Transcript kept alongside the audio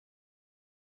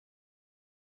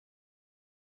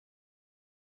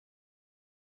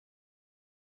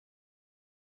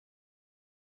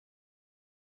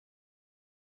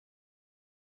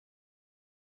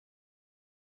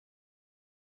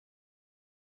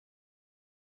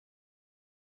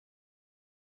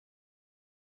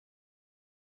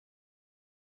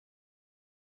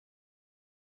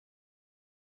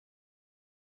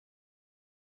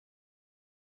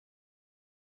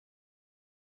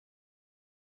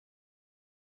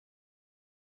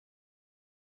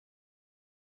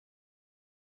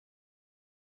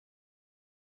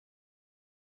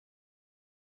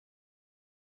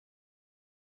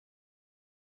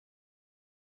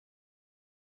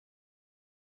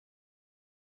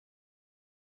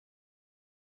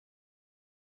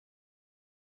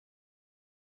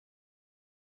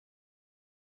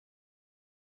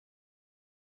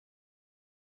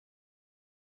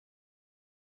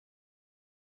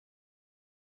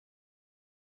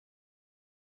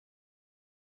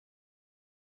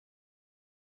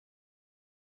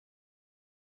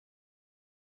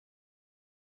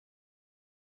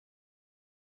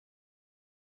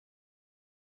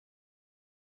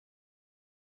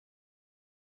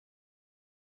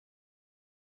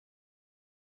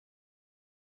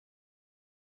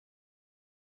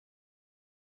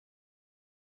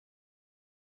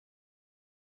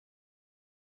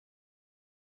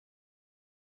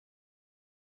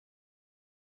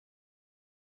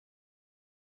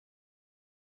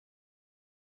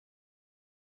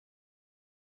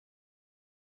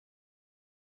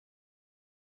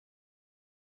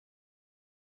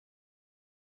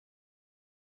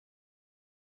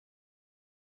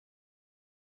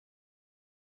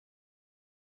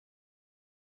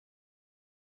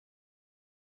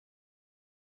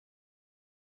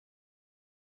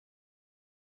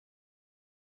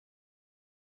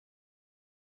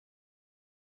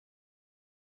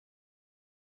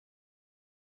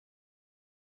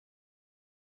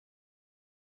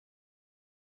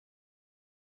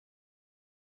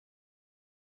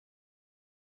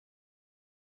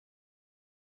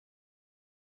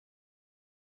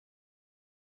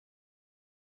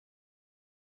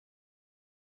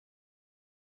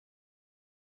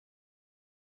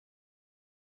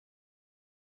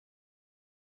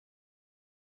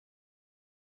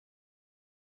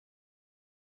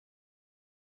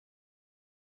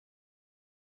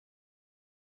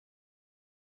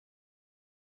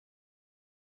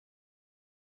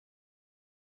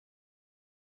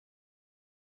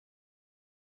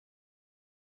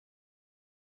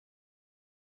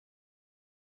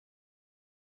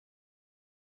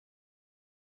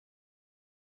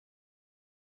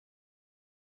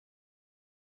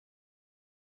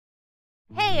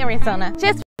Hey Arizona,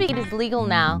 just because it is legal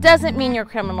now doesn't mean your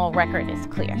criminal record is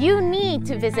clear. You need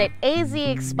to visit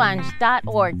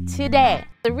azexpunge.org today.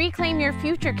 The Reclaim Your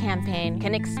Future campaign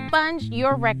can expunge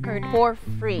your record for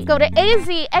free. Go to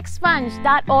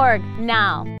azexpunge.org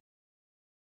now.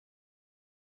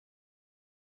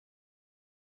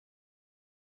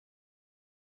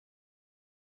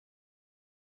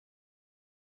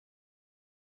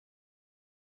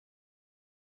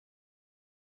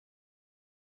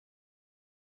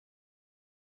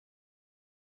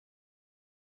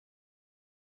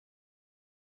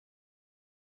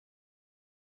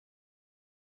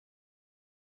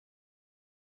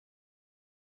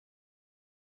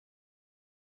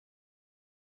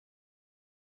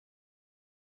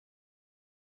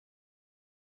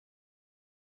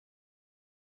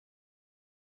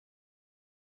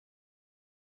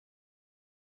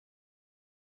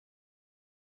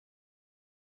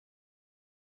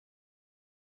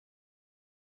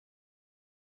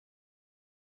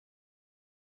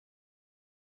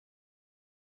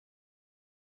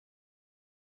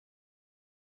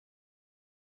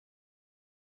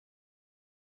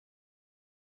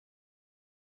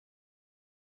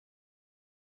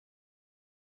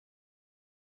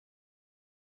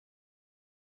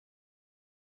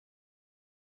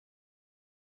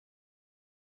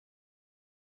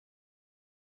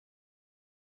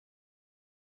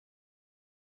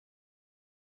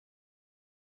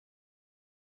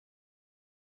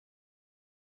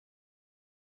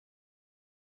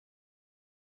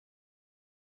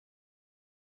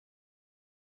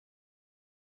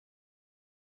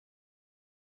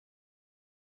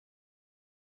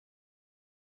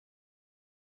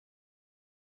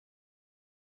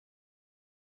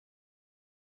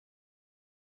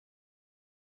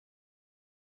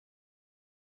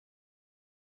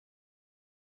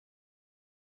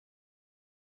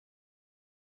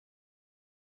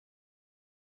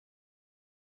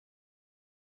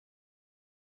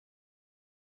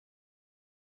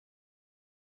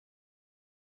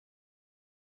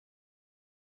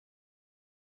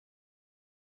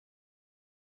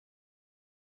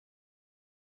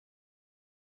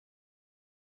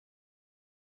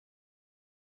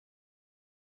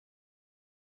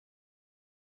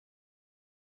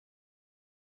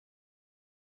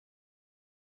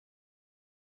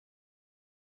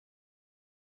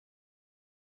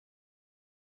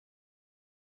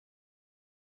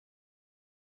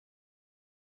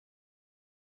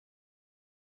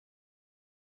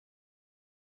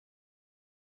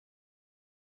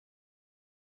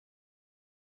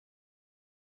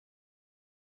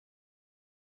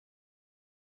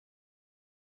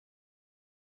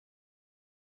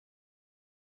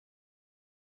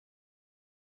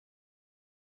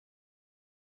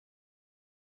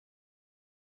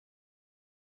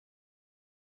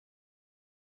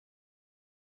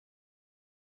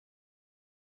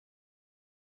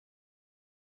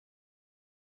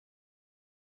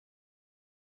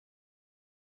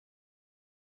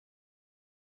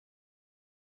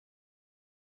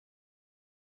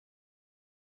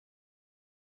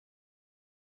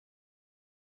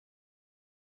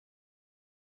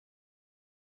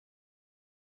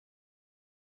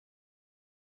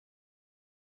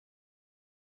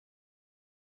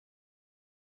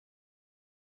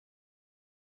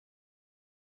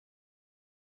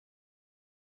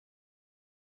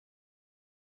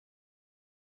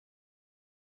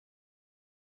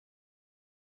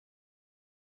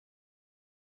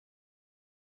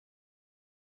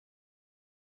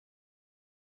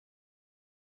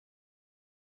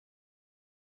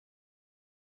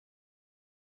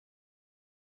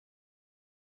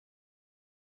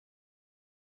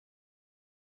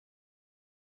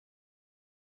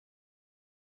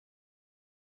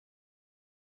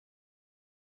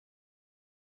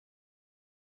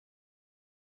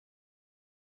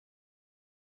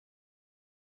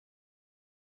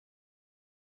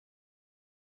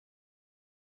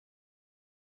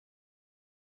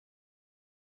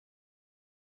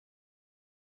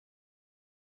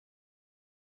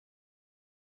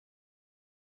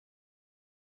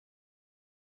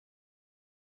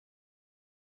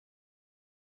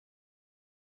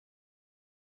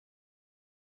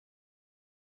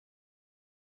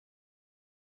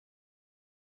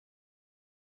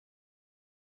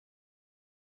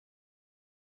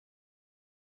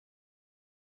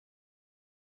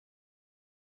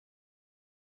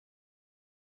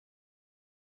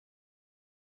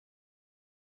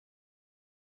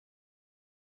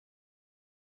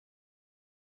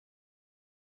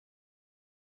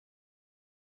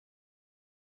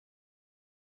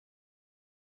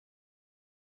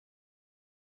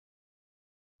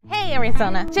 Hey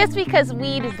Arizona, just because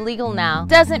weed is legal now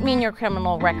doesn't mean your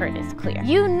criminal record is clear.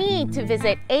 You need to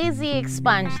visit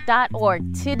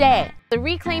azexpunge.org today. The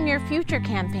Reclaim Your Future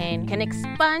campaign can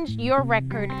expunge your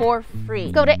record for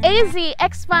free. Go to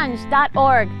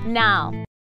azexpunge.org now.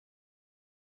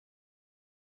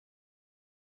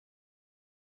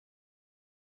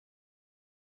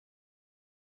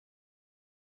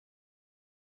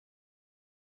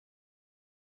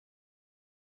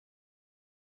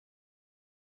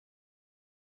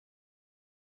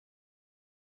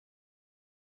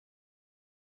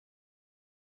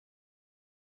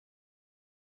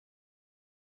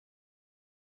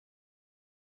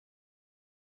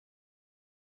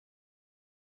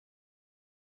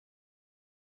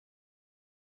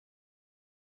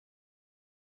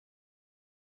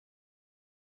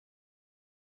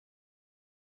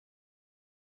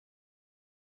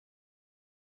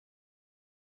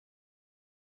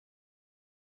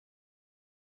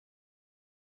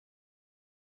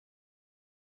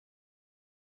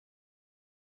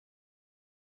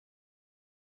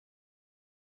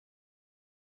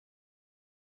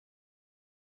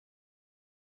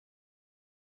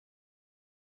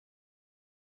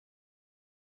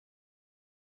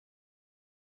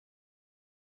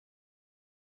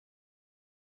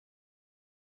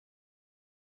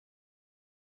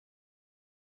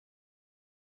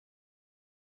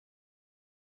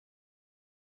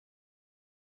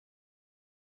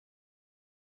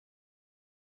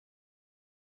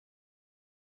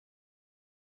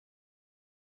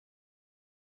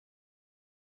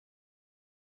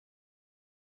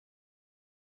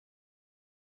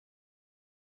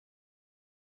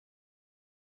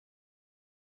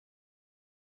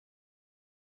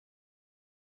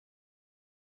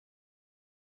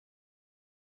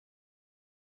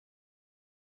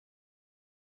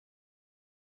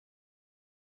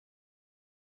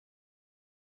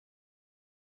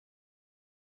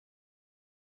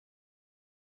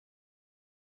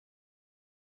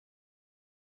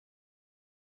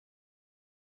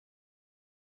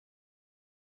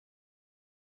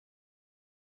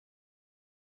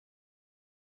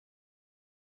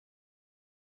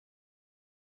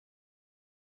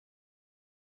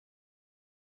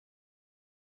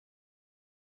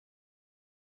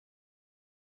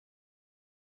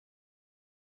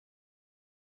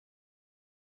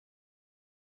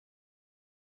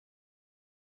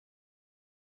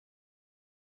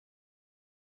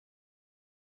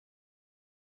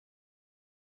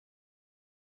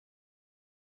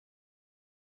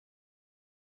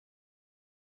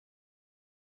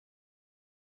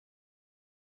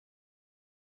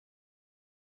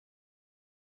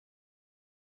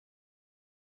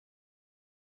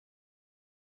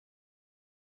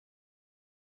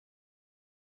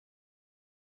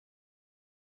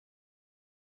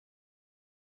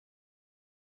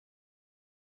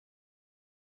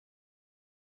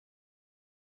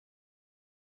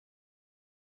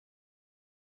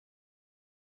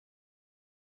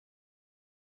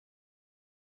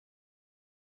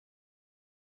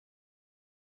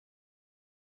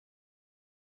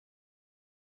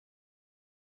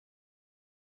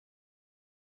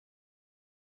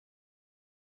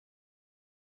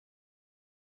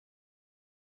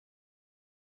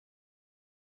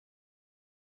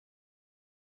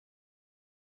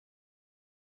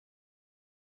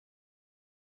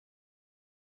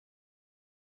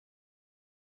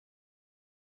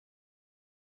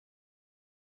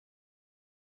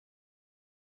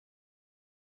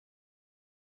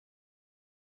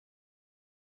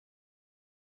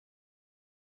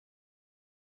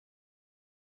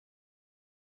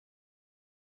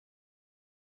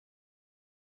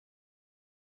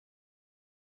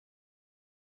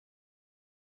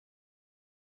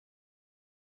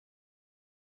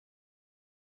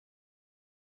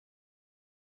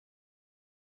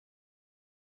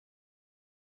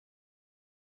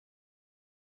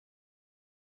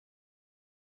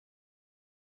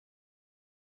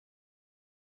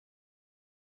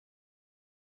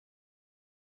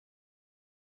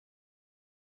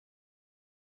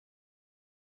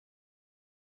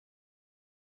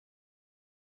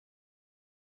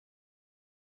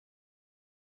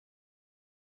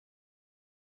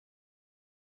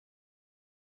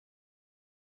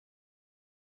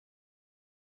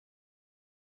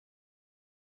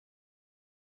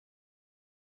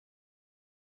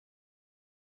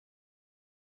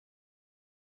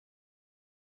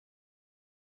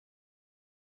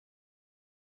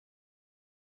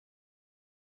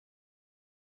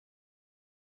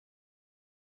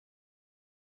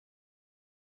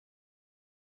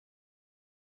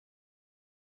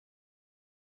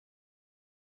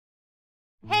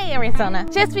 Hey Arizona,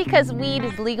 just because weed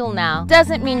is legal now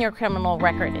doesn't mean your criminal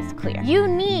record is clear. You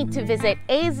need to visit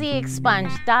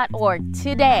azexpunge.org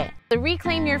today. The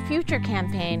Reclaim Your Future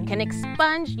campaign can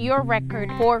expunge your record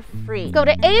for free. Go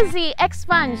to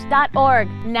azexpunge.org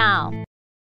now.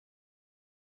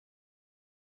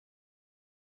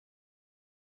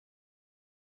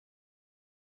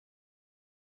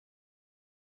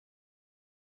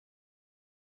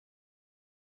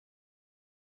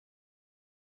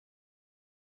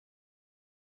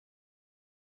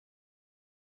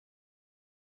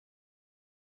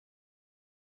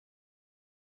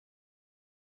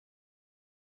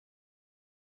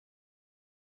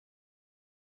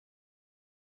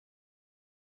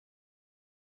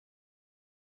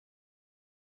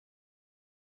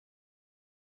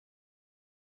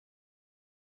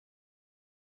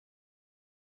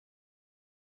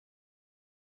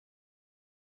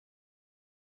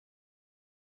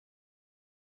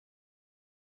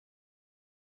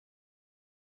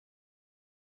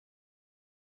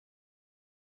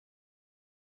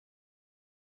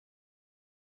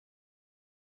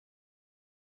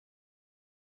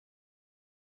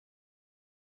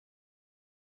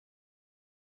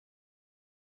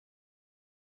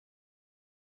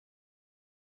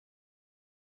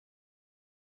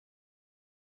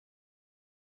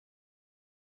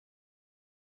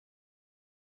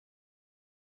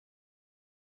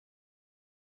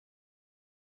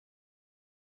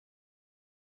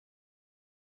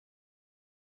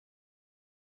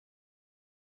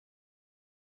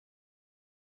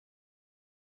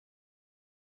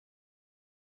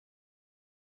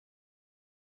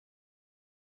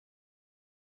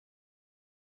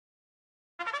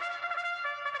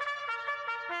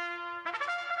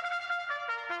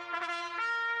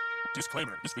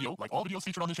 Disclaimer. This video, like all videos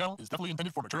featured on this channel, is definitely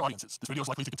intended for mature audiences. This video is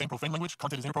likely to contain profane language.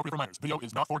 Content is inappropriate for minors. Video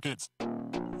is not for kids.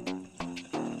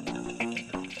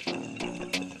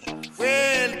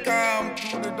 Welcome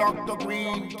to the Dr.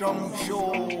 Greenthumb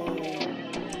Show.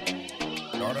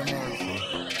 Lord of mercy.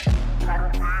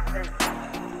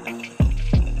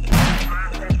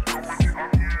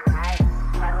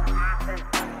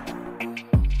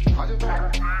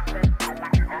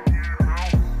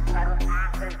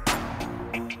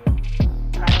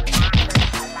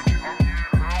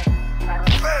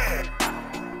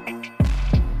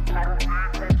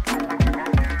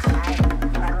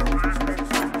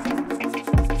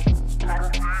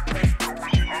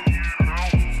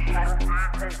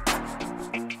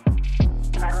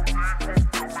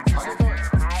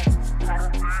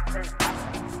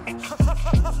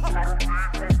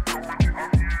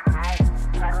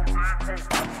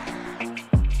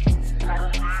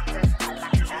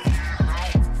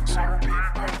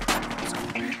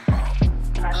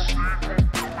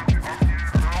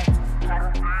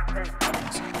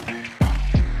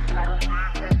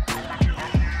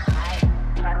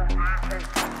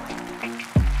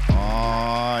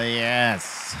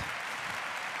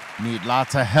 Need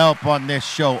lots of help on this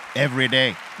show every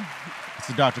day. It's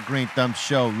the Dr. Greenthumb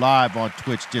Show live on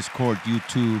Twitch, Discord,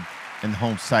 YouTube, and the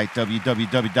home site,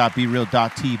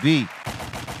 www.brealtvcontest.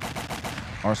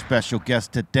 Our special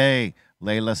guest today,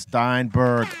 Leila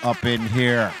Steinberg, up in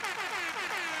here.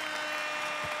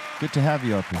 Good to have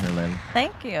you up in here, Leila.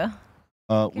 Thank you.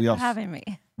 Thank you for having me.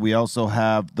 We also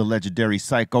have the legendary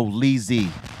Psycho Leezy.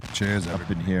 Cheers, up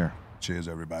in here. Cheers,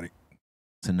 everybody.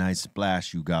 It's a nice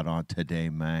splash you got on today,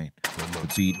 man.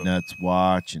 The Beat Nuts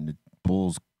watch and the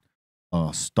Bulls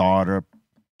starter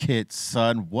kit,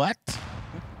 son. What?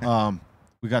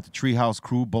 We got the Treehouse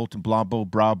crew, Bolton Blombo,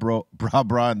 Bra Bra,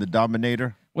 and the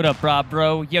Dominator. What up,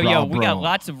 bro? Yo, we bro. got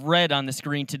lots of red on the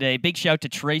screen today. Big shout to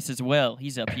Trace as well.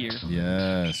 He's up here.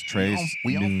 Yes, Trace.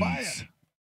 We on fire.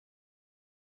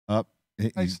 Up.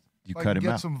 You cut him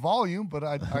get out. some volume, but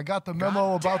I got the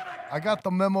memo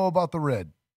about the red.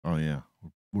 Oh yeah,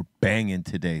 we're banging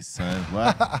today, son.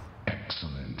 What?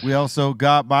 Excellent. We also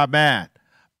got my man,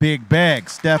 Big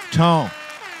Bag, Steph Tone.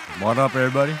 What up,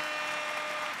 everybody?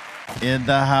 In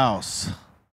the house.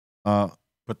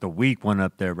 Put the weak one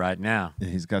up there right now.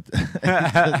 He's got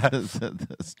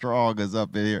the strong is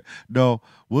up in here. No,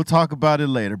 we'll talk about it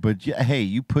later. But hey,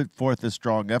 you put forth a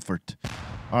strong effort.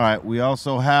 All right, we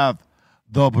also have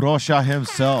the Brosha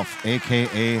himself,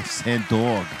 a.k.a.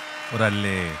 Sandog.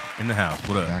 Orale. In the house.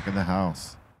 What up? Back in the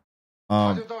house.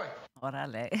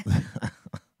 Orale.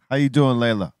 How you doing,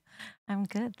 Leila? I'm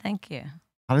good, thank you.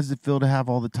 How does it feel to have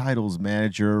all the titles?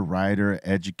 Manager, writer,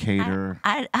 educator?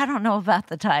 I don't know about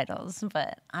the titles,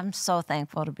 but I'm so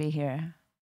thankful to be here.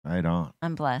 Right on.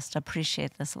 I'm blessed. I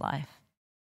appreciate this life.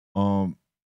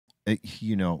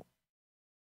 You know,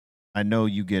 I know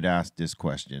you get asked this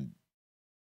question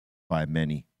by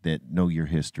many that know your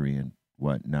history and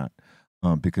whatnot.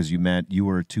 Because you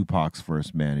were Tupac's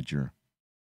first manager,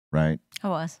 right? I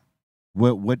was.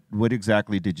 What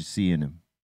exactly did you see in him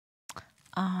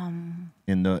Um,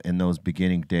 in those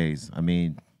beginning days? I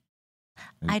mean,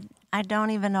 I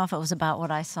don't even know if it was about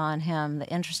what I saw in him. The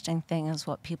interesting thing is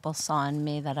what people saw in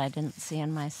me that I didn't see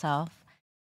in myself.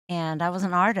 And I was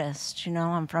an artist, you know,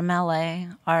 I'm from LA.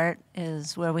 Art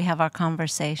is where we have our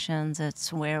conversations.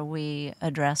 It's where we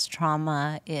address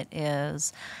trauma. It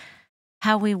is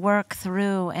how we work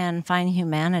through and find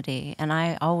humanity. And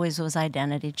I always was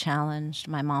identity challenged.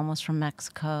 My mom was from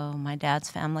Mexico, my dad's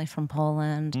family from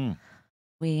Poland.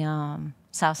 We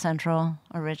South Central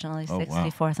originally, Oh, wow.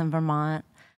 64th in Vermont.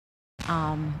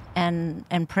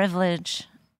 And privilege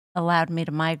allowed me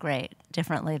to migrate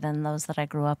differently than those that I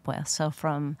grew up with. So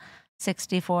from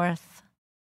 64th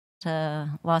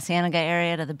to La Cienega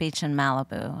area to the beach in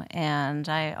Malibu. And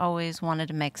I always wanted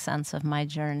to make sense of my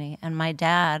journey. And my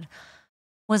dad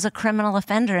was a criminal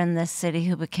offender in this city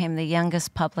who became the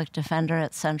youngest public defender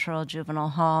at Central Juvenile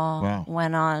Hall, Wow.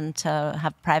 went on to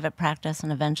have private practice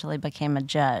and eventually became a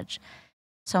judge.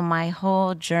 So my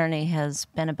whole journey has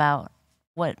been about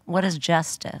what is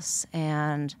justice,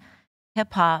 and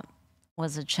hip-hop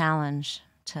was a challenge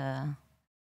to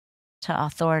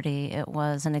authority. It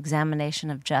was an examination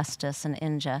of justice and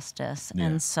injustice. Yeah.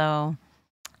 And so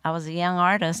I was a young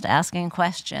artist asking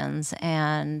questions,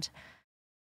 and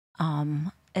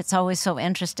it's always so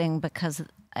interesting because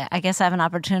I guess I have an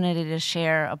opportunity to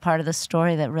share a part of the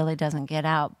story that really doesn't get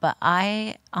out. But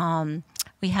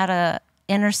we had a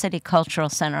inner city cultural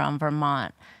center on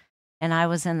Vermont, and I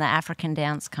was in the African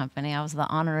dance company. I was the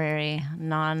honorary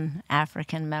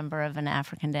non-African member of an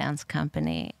African dance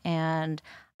company, and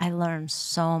I learned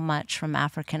so much from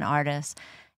African artists.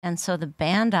 And so the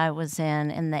band I was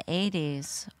in the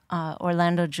 80s,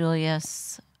 Orlando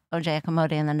Julius, O.J.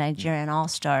 Akamode, and the Nigerian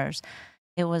All-Stars,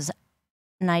 it was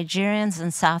Nigerians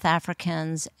and South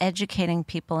Africans educating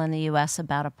people in the U.S.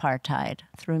 about apartheid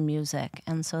through music.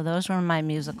 And so those were my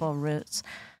musical roots.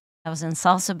 I was in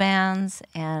salsa bands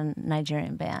and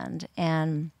Nigerian band.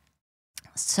 And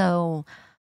so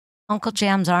Uncle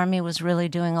Jam's Army was really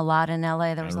doing a lot in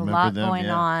L.A. There was a lot going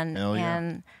on. Hell yeah.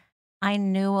 And I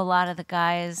knew a lot of the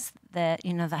guys that,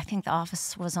 you know, I think the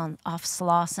office was off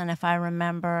Slauson, if I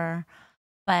remember.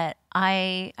 But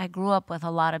I grew up with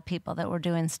a lot of people that were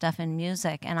doing stuff in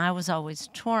music, and I was always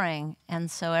touring.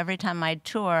 And so every time I'd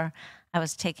tour, I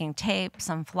was taking tapes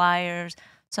and flyers.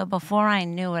 So before I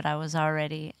knew it, I was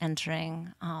already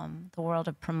entering the world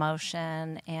of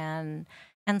promotion and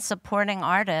supporting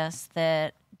artists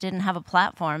that didn't have a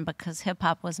platform because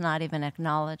hip-hop was not even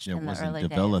acknowledged in the early days. It wasn't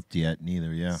developed yet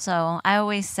neither, yeah. So I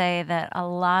always say that a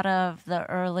lot of the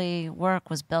early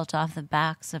work was built off the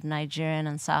backs of Nigerian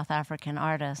and South African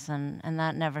artists, and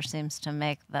that never seems to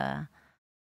make the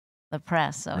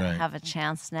press. So I have a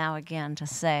chance now again to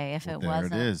say if it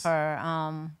wasn't for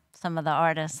some of the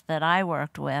artists that I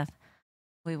worked with,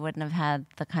 we wouldn't have had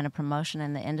the kind of promotion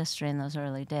in the industry in those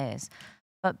early days.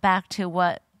 But back to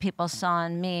what people saw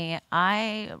in me,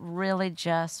 I really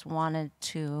just wanted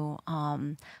to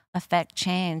affect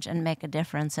change and make a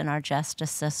difference in our justice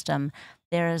system.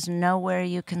 There is nowhere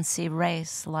you can see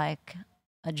race like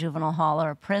a juvenile hall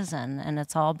or a prison, and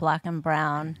it's all black and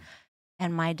brown.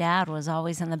 And my dad was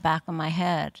always in the back of my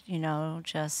head, you know,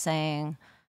 just saying,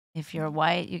 if you're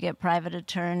white, you get private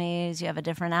attorneys, you have a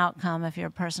different outcome. If you're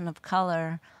a person of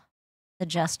color, the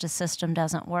justice system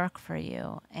doesn't work for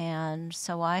you. And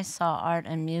so I saw art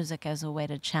and music as a way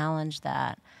to challenge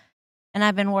that. And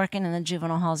I've been working in the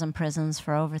juvenile halls and prisons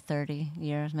for over 30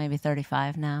 years, maybe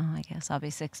 35 now. I guess I'll be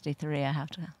 63. I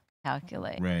have to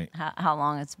calculate how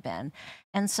long it's been.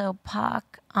 And so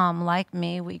Pac, like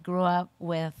me, we grew up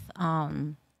with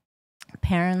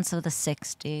parents of the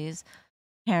 60s,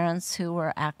 parents who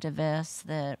were activists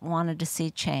that wanted to see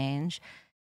change.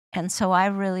 And so I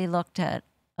really looked at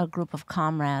a group of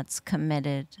comrades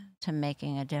committed to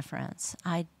making a difference.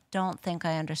 I don't think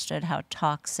I understood how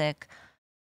toxic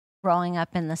growing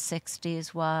up in the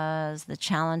 60s was, the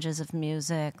challenges of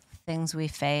music, the things we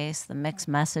faced, the mixed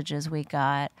messages we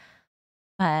got.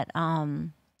 But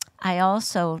I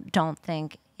also don't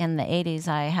think in the 80s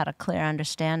I had a clear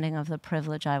understanding of the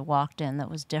privilege I walked in that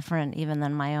was different even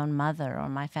than my own mother or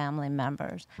my family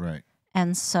members. Right.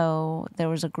 And so there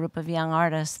was a group of young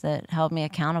artists that held me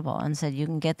accountable and said, you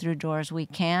can get through doors we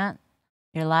can't.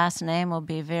 Your last name will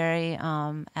be very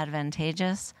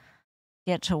advantageous.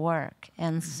 Get to work.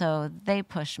 And so they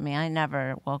pushed me. I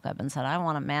never woke up and said, I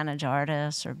want to manage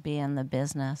artists or be in the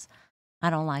business. I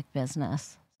don't like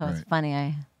business. So it's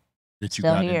funny that you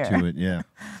got into it, yeah.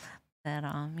 That,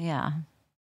 yeah.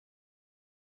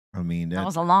 I mean, That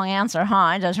was a long answer, huh?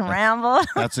 I just rambled.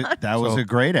 That was a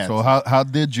great answer. So how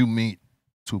did you meet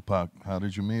Tupac? How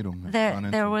did you meet him?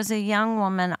 There was a young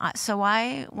woman.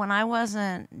 When I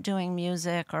wasn't doing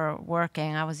music or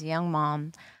working, I was a young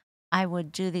mom. I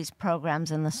would do these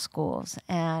programs in the schools,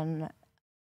 and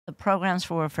the programs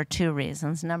were for two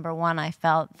reasons. Number one, I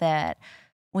felt that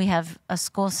we have a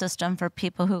school system for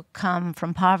people who come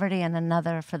from poverty and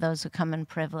another for those who come in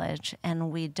privilege,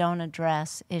 and we don't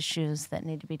address issues that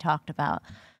need to be talked about.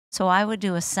 So I would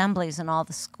do assemblies in all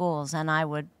the schools, and I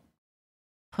would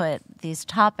put these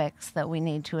topics that we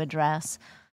need to address,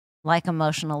 like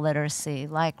emotional literacy,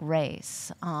 like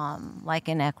race, like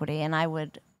inequity, and I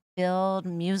would build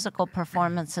musical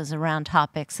performances around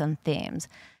topics and themes.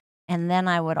 And then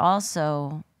I would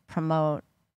also promote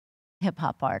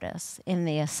hip-hop artists in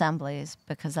the assemblies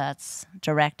because that's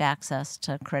direct access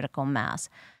to critical mass.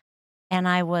 And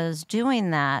I was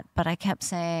doing that, but I kept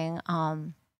saying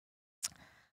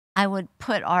I would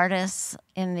put artists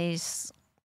in these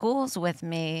schools with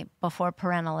me before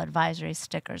parental advisory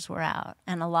stickers were out.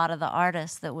 And a lot of the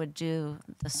artists that would do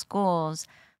the schools,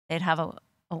 they'd have a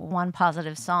one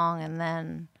positive song, and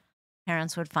then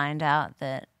parents would find out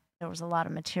that there was a lot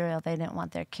of material they didn't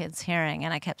want their kids hearing.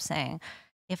 And I kept saying,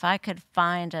 if I could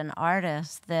find an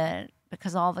artist that,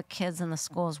 because all the kids in the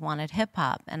schools wanted hip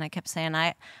hop, and I kept saying,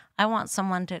 I want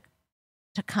someone to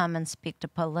come and speak to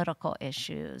political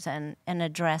issues and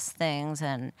address things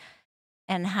and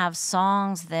have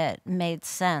songs that made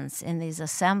sense in these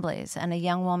assemblies. And a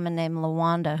young woman named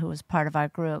LaWanda, who was part of our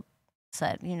group,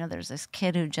 said, there's this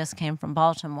kid who just came from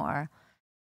Baltimore.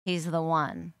 He's the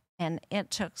one. And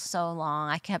it took so long.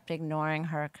 I kept ignoring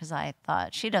her because I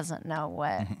thought she doesn't know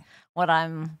what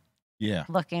I'm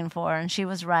looking for. And she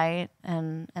was right.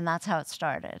 And that's how it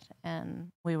started.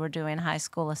 And we were doing high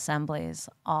school assemblies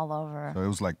all over. So it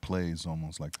was like plays,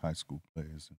 almost like high school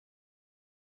plays.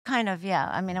 Kind of, yeah.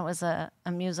 I mean, it was a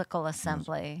musical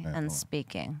assembly and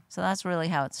speaking. So that's really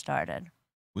how it started.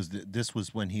 This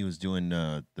was when he was doing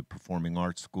the performing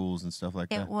arts schools and stuff like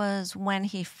that? It was when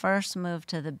he first moved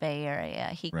to the Bay Area.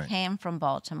 He came from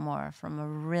Baltimore, from a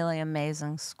really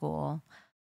amazing school,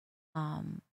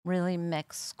 really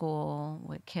mixed school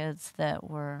with kids that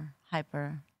were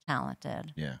hyper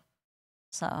talented. Yeah.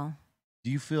 So.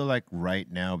 Do you feel like right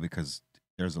now, because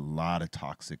there's a lot of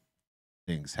toxic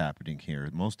things happening here,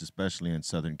 most especially in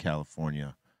Southern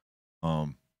California,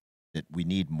 that we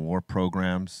need more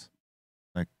programs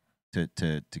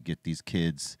to get these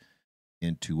kids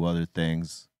into other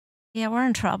things? Yeah, we're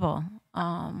in trouble.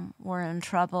 We're in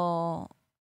trouble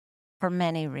for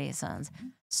many reasons.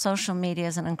 Social media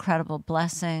is an incredible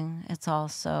blessing. It's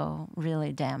also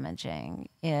really damaging.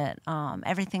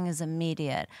 Everything is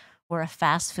immediate. We're a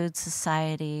fast food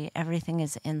society. Everything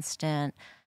is instant.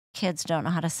 Kids don't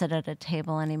know how to sit at a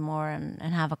table anymore and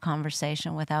have a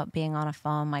conversation without being on a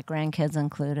phone. My grandkids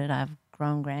included. I have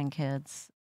grown grandkids.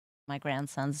 My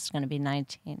grandson's going to be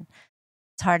 19.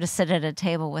 It's hard to sit at a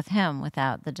table with him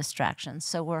without the distractions.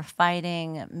 So we're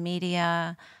fighting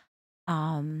media.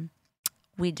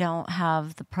 We don't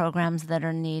have the programs that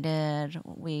are needed.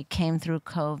 We came through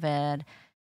COVID.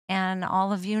 And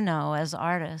all of you know, as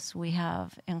artists, we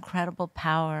have incredible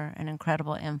power and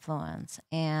incredible influence.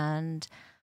 And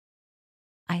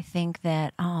I think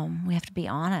that we have to be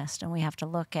honest and we have to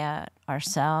look at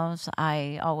ourselves.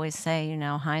 I always say,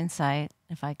 hindsight,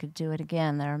 if I could do it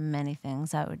again, there are many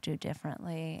things I would do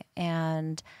differently.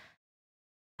 And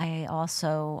I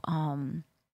also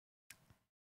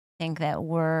think that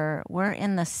we're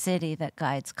in the city that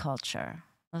guides culture.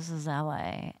 This is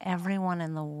LA. Everyone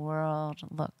in the world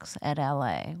looks at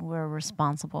LA. We're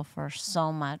responsible for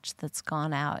so much that's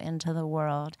gone out into the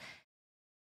world.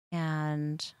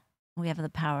 And we have the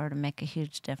power to make a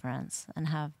huge difference and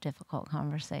have difficult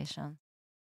conversations.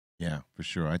 Yeah, for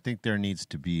sure. I think there needs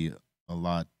to be a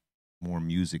lot more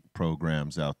music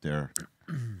programs out there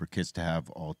for kids to have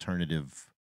alternative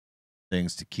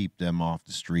things to keep them off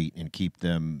the street and keep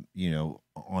them,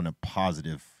 on a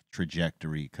positive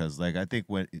trajectory. Because, I think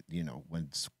when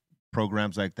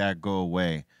programs like that go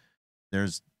away,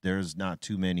 there's not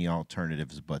too many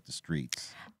alternatives but the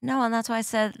streets. No, and that's why I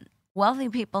said wealthy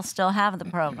people still have the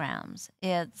programs.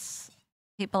 It's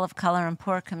people of color and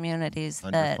poor communities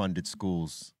underfunded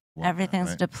schools.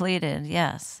 Everything's depleted.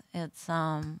 Yes, it's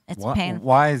painful.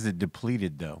 Why is it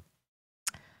depleted though?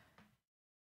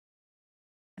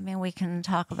 I mean, we can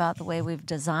talk about the way we've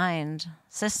designed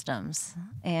systems,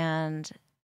 and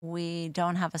we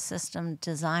don't have a system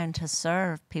designed to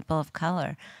serve people of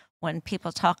color. when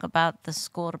people talk about the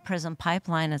school to prison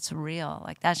pipeline, it's real.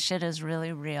 Like that shit is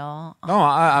really real. No,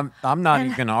 I'm not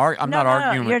even gonna argue. I'm not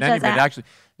arguing with anybody. Actually,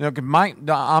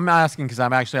 I'm asking because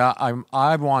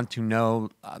I want to know,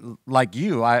 like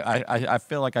you. I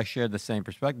feel like I share the same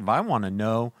perspective. I want to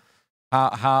know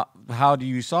how do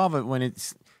you solve it when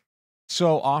it's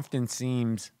so often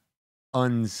seems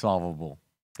unsolvable.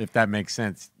 If that makes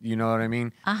sense, you know what I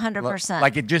mean? 100%.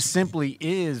 Like it just simply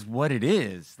is what it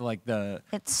is.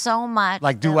 It's so much.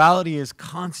 Like duality is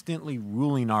constantly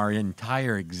ruling our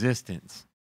entire existence,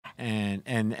 and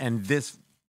this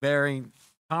very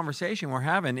conversation we're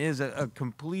having is a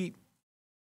complete,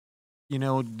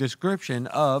 description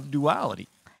of duality.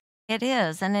 It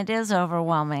is, and it is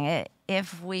overwhelming.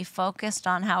 If we focused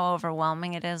on how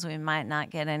overwhelming it is, we might not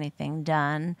get anything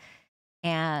done.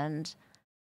 And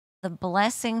the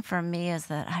blessing for me is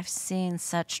that I've seen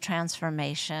such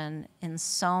transformation in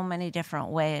so many different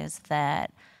ways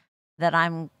that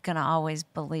I'm going to always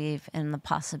believe in the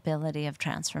possibility of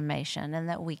transformation and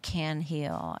that we can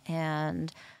heal.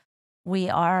 And we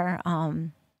are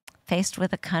faced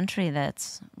with a country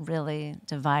that's really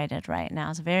divided right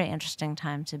now. It's a very interesting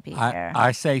time to be here.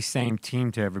 I say same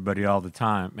team to everybody all the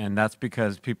time, and that's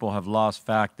because people have lost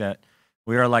fact that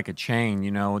we are like a chain,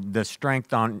 the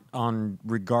strength on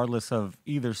regardless of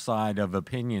either side of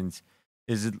opinions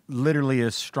is literally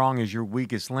as strong as your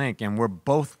weakest link. And we're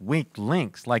both weak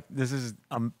links. Like this is,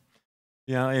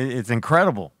 it's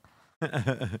incredible.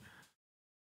 It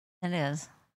is.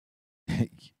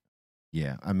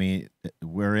 Yeah. I mean,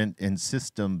 we're in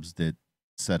systems that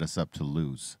set us up to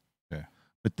lose. Yeah.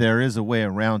 But there is a way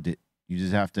around it. You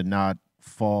just have to not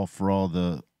fall for all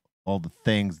the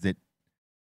things that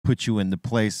put you in the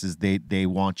places they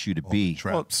want you to be.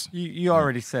 Traps. Well, you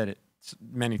already said it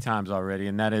many times already,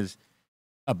 and that is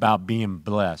about being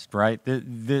blessed, right?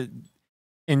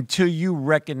 Until you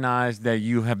recognize that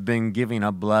you have been giving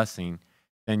a blessing,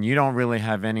 then you don't really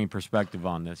have any perspective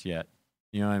on this yet.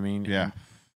 You know what I mean? Yeah.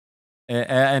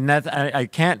 And that's I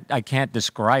can't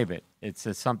describe it. It's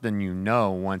just something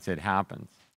once it happens.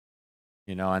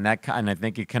 And I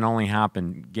think it can only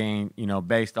happen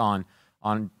based on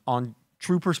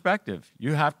true perspective.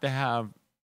 You have to have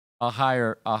a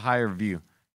higher view.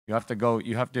 You have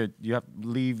to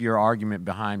leave your argument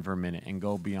behind for a minute and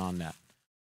go beyond that.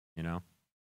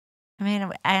 I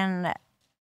mean, and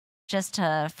just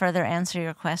to further answer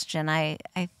your question, I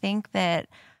think that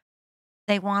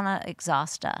they want to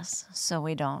exhaust us so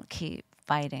we don't keep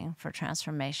fighting for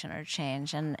transformation or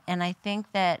change. And I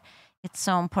think that it's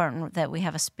so important that we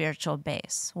have a spiritual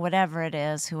base, whatever it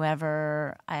is,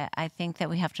 whoever. I think that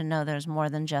we have to know there's more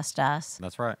than just us.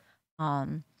 That's right.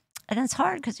 And it's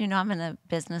hard because, I'm in a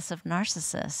business of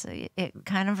narcissists. It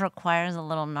kind of requires a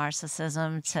little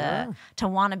narcissism to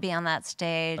want to be on that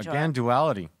stage. Again,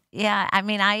 duality. Yeah. I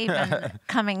mean, I even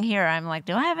coming here, I'm like,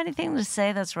 do I have anything to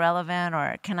say that's relevant,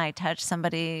 or can I touch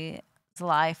somebody's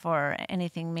life or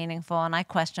anything meaningful? And I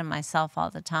question myself all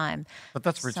the time. But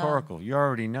that's rhetorical. You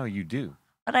already know you do.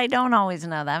 But I don't always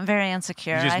know that. I'm very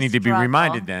insecure. You just need to be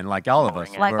reminded then, like all of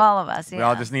us. Like all of us, yeah. We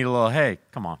all just need a little, hey,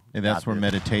 come on. And that's where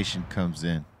meditation comes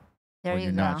in. There when you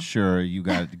you're go. not sure, you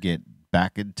got to get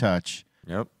back in touch.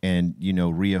 Yep. And,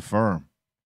 reaffirm.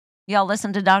 Y'all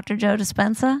listen to Dr. Joe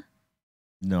Dispenza?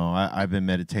 No, I've been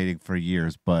meditating for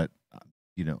years, but,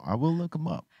 I will look him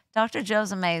up. Dr.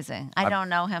 Joe's amazing. I don't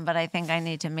know him, but I think I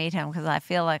need to meet him because I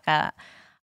feel like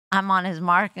I'm on his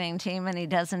marketing team and he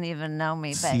doesn't even know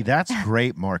me. See, that's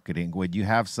great marketing when you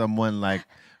have someone like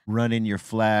running your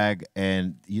flag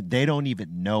and they don't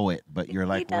even know it, but you're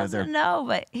like, he doesn't know,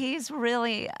 but he's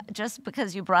really, just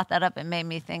because you brought that up, it made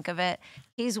me think of it.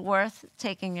 He's worth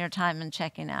taking your time and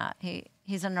checking out.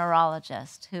 He's a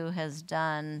neurologist who has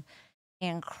done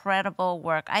incredible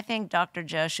work. I think Dr.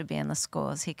 Joe should be in the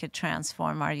schools. He could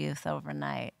transform our youth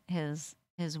overnight. His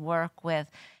work with,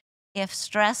 if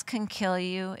stress can kill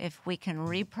you, if we can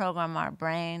reprogram our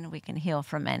brain, we can heal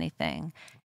from anything.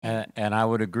 And I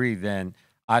would agree then.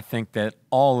 I think that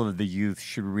all of the youth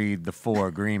should read the 4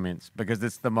 Agreements because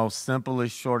it's the most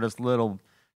simplest, shortest little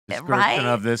description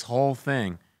of this whole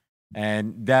thing.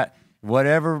 And that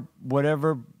whatever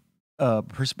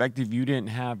perspective you didn't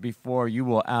have before, you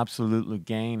will absolutely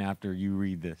gain after you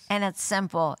read this. And it's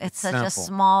simple. It's such a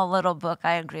small little book.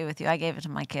 I agree with you. I gave it to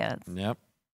my kids. Yep.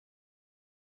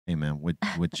 Hey man,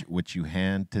 what you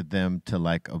hand to them to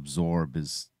like absorb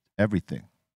is everything,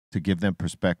 to give them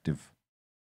perspective.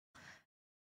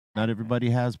 Not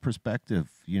everybody has perspective,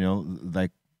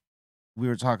 like we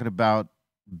were talking about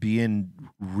being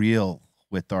real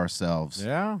with ourselves.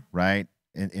 Yeah. Right?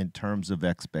 In terms of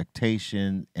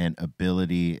expectation and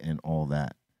ability and all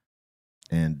that.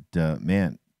 And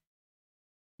man,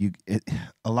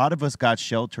 a lot of us got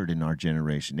sheltered in our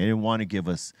generation. They didn't want to give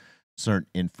us certain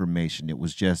information. It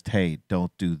was just, hey,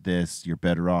 don't do this. You're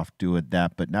better off doing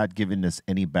that, but not giving us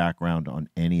any background on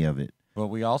any of it. But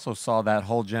we also saw that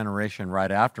whole generation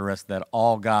right after us that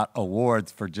all got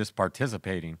awards for just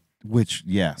participating. Which,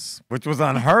 yes. Which was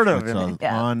unheard of. Which was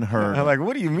unheard of. Like,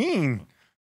 what do you mean?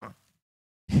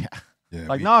 Yeah. Yeah,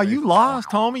 Like, no, you lost,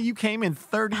 homie. You came in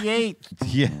 38th.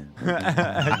 Yeah.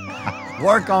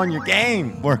 Work on your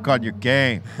game. Work on your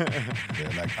game.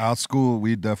 Yeah, like our school,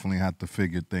 we definitely had to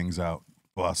figure things out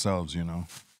for ourselves, you know.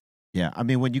 Yeah, I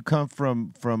mean, when you come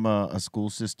from a school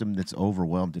system that's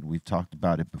overwhelmed, and we've talked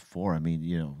about it before. I mean,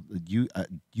 you know,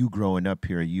 you growing up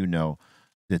here, you know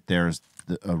that there's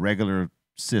a regular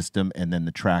system and then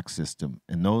the track system,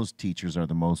 and those teachers are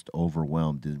the most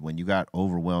overwhelmed. And when you got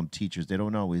overwhelmed teachers, they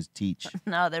don't always teach.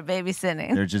 No, they're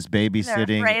babysitting. They're just babysitting.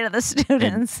 They're afraid of the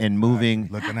students and moving.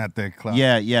 Looking at their clock.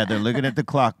 Yeah, they're looking at the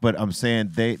clock. But I'm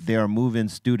saying they are moving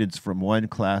students from one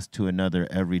class to another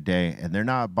every day, and they're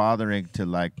not bothering to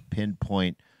like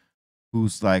pinpoint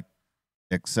who's like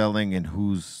excelling and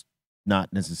who's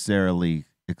not necessarily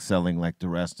excelling like the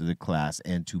rest of the class,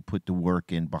 and to put the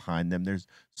work in behind them. There's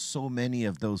so many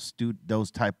of those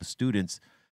type of students,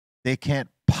 they can't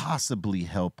possibly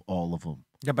help all of them.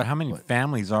 Yeah, but how many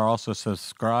families are also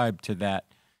subscribed to that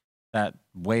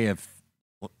way of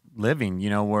living, you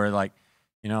know, where like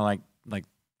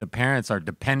the parents are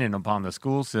dependent upon the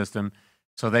school system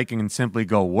so they can simply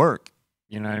go work,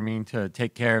 you know what I mean, to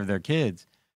take care of their kids.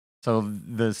 So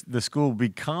the school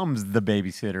becomes the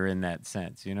babysitter in that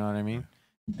sense, you know what I mean?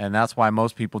 And that's why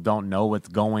most people don't know what's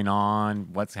going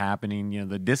on, what's happening. You know,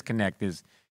 the disconnect is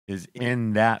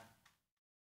in that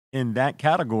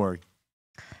category.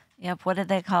 Yep. What did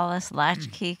they call us?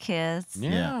 Latchkey kids.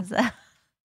 Yeah.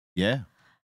 Yeah.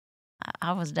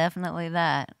 I was definitely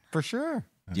that. For sure.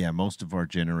 Yeah, most of our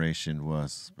generation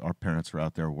was, our parents were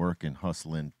out there working,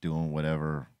 hustling, doing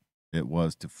whatever it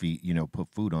was to feed, you know, put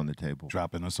food on the table.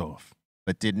 Dropping us off.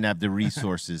 But didn't have the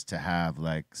resources to have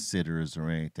like sitters or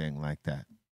anything like that.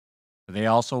 They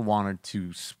also wanted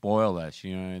to spoil us,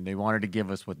 you know, and they wanted to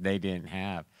give us what they didn't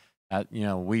have. You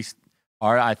know,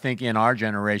 I think in our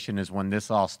generation is when this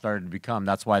all started to become.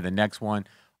 That's why the next one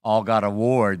all got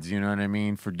awards, you know what I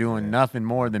mean, for doing nothing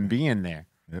more than being there.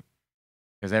 Yep.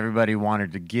 Because everybody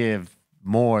wanted to give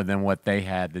more than what they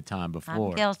had the time before.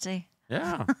 I'm guilty.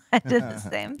 Yeah. I did the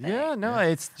same thing. Yeah, no,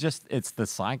 it's the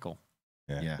cycle.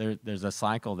 Yeah. There's a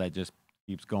cycle that just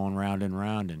keeps going round and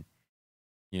round, and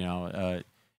you know,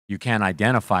 you can't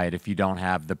identify it if you don't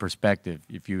have the perspective.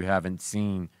 If you haven't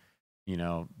seen, you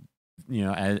know,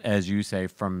 as you say,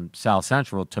 from South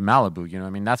Central to Malibu, you know, I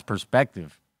mean, that's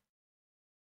perspective.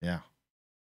 Yeah,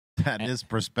 that is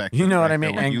perspective. You know what right I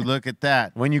mean? there. When you look at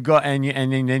that, when you go and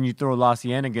then you throw La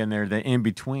Cienega in there, the in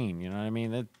between. You know what I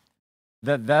mean?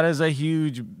 That is a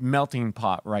huge melting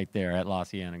pot right there at La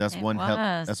Cienega. That's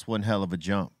one hell of a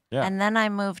jump. Yeah. And then I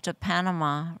moved to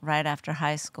Panama right after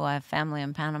high school. I have family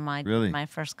in Panama. I Really? did my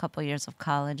first couple years of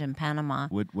college in Panama.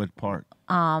 What part?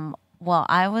 Well,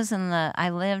 I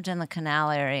lived in the Canal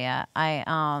area.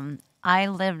 I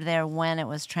lived there when it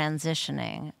was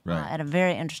transitioning Right. at a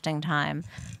very interesting time.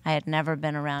 I had never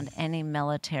been around any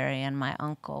military, and my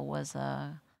uncle was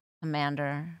a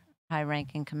commander,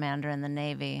 high-ranking commander in the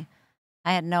Navy.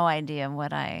 I had no idea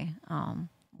what I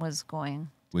was going.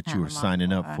 What you were Panama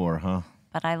signing up for, huh?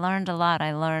 But I learned a lot.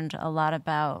 I learned a lot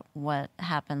about what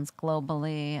happens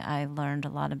globally. I learned a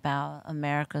lot about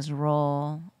America's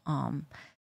role,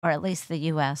 or at least the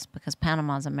U.S., because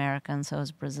Panama's American, so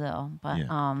is Brazil. But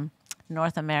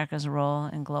North America's role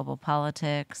in global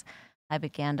politics. I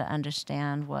began to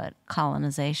understand what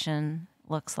colonization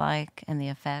looks like and the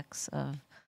effects of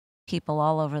people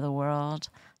all over the world.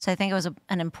 So I think it was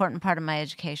an important part of my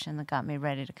education that got me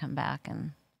ready to come back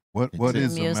and What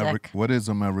is music. What is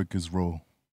America's role?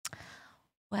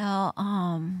 Well,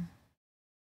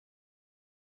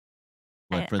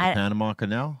 For the Panama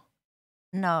Canal?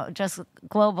 no, just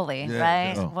globally, Yeah,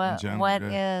 right? just in What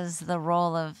general, is the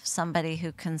role of somebody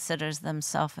who considers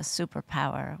themselves a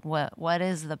superpower? What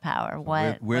is the power? We're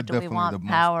What do we definitely want the most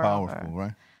power powerful, over?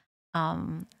 right?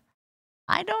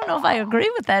 I don't know if I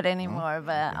agree with that anymore,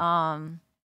 but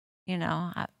you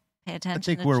know, I pay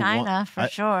attention to China for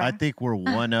sure. I think we're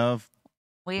one of,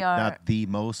 we are, not the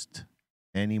most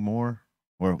anymore,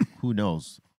 or who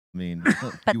knows? I mean,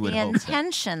 but you would the hope so.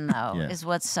 intention though Yeah. is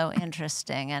what's so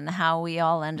interesting, and how we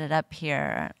all ended up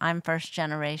here. I'm first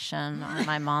generation on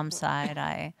my mom's side.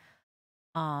 I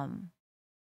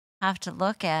have to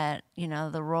look at, you know,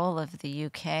 the role of the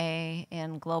UK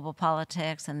in global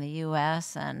politics and the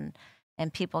US, and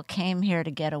and people came here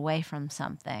to get away from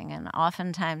something. And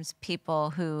oftentimes people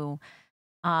who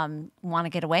want to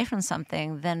get away from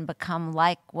something then become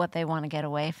like what they want to get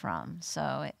away from.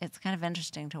 So it's kind of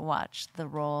interesting to watch the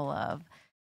role of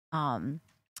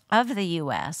the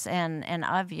U.S. and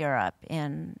of Europe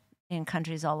in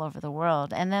countries all over the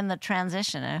world, and then the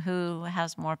transition of who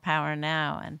has more power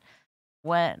now and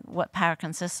what power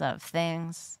consists of.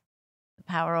 Things, the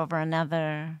power over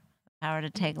another, the power to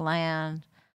take land.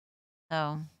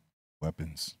 So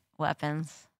Weapons.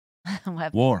 weapons.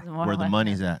 War, more where the weapons.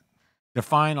 money's at.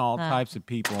 Define all types of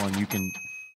people,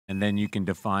 and then you can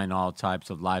define all types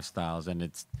of lifestyles, and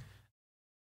it's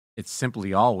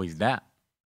simply always that.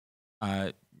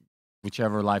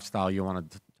 Whichever lifestyle you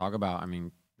want to talk about, I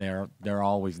mean, they're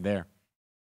always there.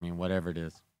 I mean, whatever it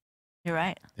is. You're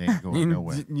right. They ain't going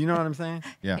nowhere. You know what I'm saying?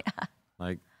 Yeah.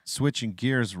 Like, Switching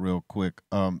gears real quick.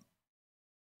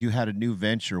 You had a new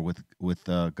venture with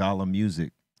Gala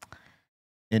Music,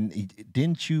 and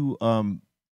didn't you?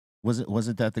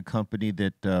 Wasn't that the company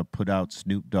that put out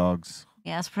Snoop Dogg's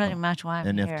Yeah, that's pretty much why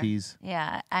I'm here. NFTs?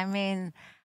 Yeah, I mean,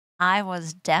 I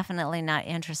was definitely not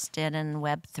interested in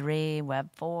Web3,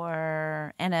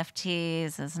 Web4,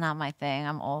 NFTs. It's not my thing.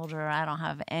 I'm older. I don't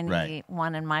have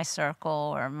anyone in my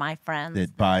circle or my friends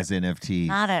That buys NFTs.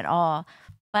 Not at all.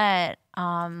 But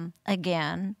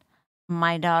again,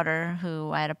 my daughter,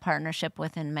 who I had a partnership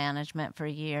with in management for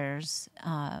years,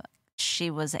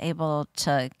 she was able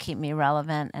to keep me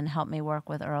relevant and help me work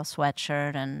with Earl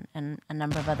Sweatshirt and a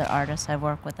number of other artists I've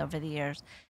worked with over the years.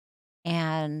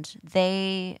 And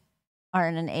they are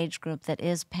in an age group that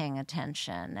is paying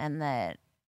attention and that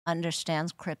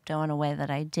understands crypto in a way that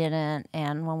I didn't.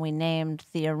 And when we named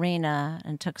the arena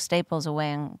and took Staples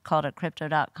away and called it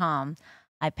crypto.com,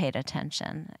 I paid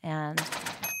attention. And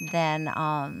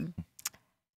then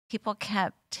people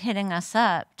kept hitting us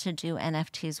up to do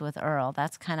NFTs with Earl.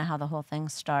 That's kind of how the whole thing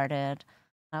started.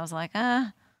 I was like,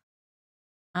 I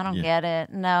don't get it.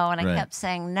 No. And I kept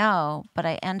saying no, but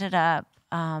I ended up,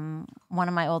 one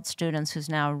of my old students who's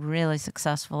now a really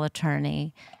successful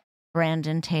attorney,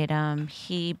 Brandon Tatum,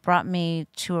 he brought me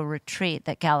to a retreat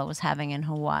that Gala was having in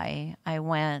Hawaii. I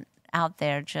went out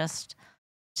there just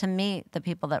to meet the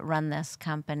people that run this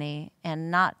company,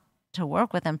 and not to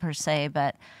work with them per se,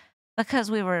 but because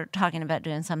we were talking about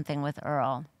doing something with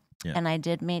Earl. Yeah. And I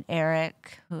did meet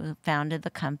Eric, who founded the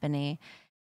company,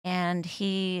 and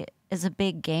he is a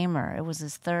big gamer. It was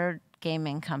his third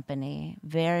gaming company,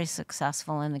 very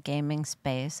successful in the gaming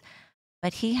space.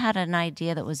 But he had an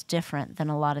idea that was different than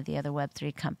a lot of the other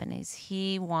Web3 companies.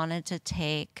 He wanted to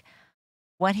take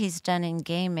what he's done in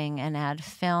gaming and add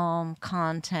film,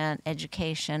 content,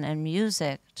 education, and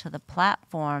music to the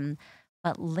platform,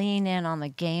 but lean in on the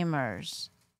gamers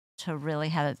to really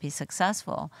have it be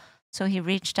successful. So he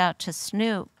reached out to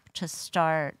Snoop to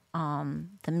start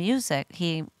the music.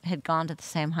 He had gone to the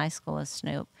same high school as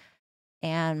Snoop,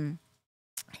 and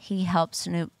he helped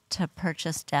Snoop to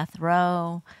purchase Death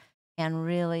Row and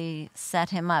really set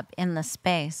him up in the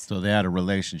space. So they had a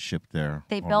relationship there.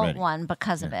 They built one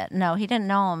because of it. No, he didn't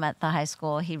know him at the high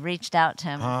school. He reached out to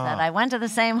him and said, I went to the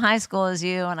same high school as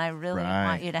you, and I really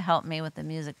want you to help me with the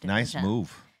music division. Nice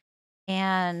move.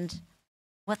 And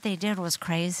what they did was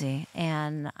crazy.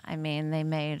 And I mean, they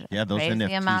made a those crazy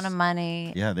NFTs, amount of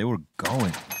money. Yeah, they were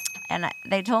going. And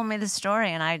they told me the story,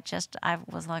 and I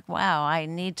was like, wow, I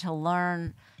need to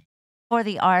learn for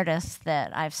the artists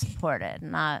that I've supported.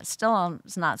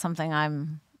 It's not something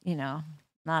I'm,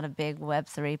 not a big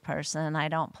Web3 person. I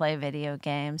don't play video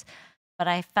games. But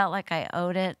I felt like I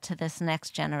owed it to this next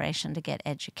generation to get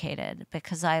educated,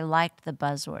 because I liked the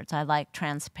buzzwords. I like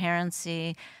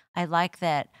transparency. I like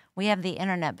that we have the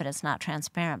internet, but it's not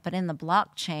transparent. But in the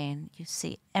blockchain, you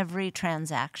see every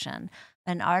transaction.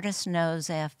 An artist knows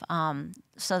if,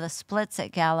 so the splits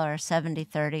at Gala are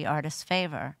 70-30 artist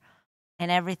favor. And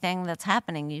everything that's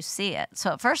happening, you see it.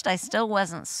 So at first, I still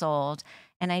wasn't sold.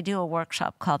 And I do a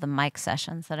workshop called the Mic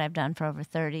Sessions that I've done for over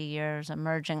 30 years.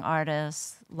 Emerging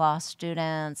artists, law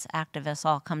students, activists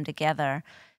all come together.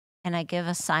 And I give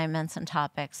assignments and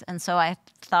topics. And so I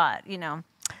thought,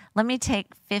 let me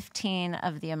take 15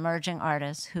 of the emerging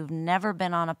artists who've never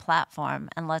been on a platform,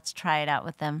 and let's try it out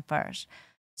with them first.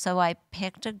 So I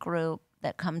picked a group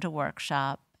that come to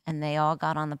workshop, and they all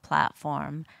got on the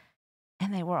platform.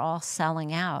 And they were all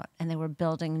selling out, and they were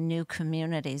building new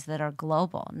communities that are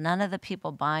global. None of the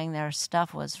people buying their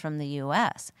stuff was from the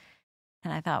US.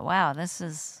 And I thought, wow, this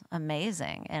is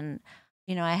amazing. And,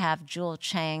 I have Jewel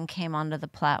Chang came onto the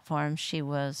platform. She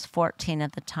was 14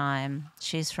 at the time.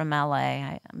 She's from LA.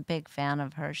 I'm a big fan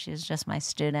of her. She's just my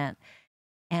student.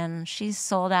 and she's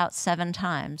sold out 7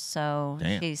 times. So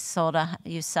Damn. she sold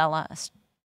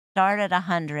start at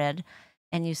 100,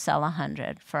 and you sell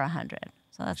 100 for 100.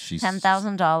 So that's She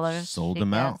 $10,000. sold She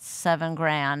them out. gets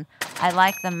 $7,000. I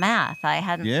like the math. I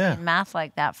hadn't Yeah. seen math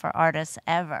like that for artists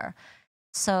ever.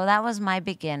 So that was my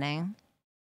beginning.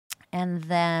 And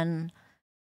then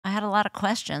I had a lot of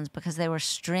questions because they were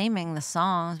streaming the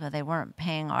songs, but they weren't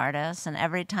paying artists. And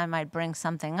every time I'd bring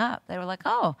something up, they were like,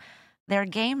 oh, they're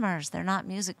gamers. They're not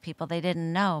music people. They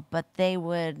didn't know. But they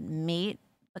would meet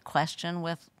the question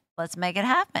with, let's make it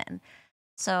happen.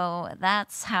 So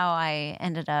that's how I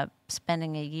ended up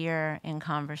spending a year in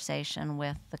conversation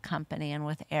with the company and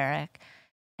with Eric.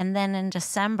 And then in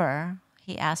December,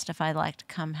 he asked if I'd like to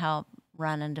come help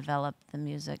run and develop the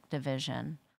music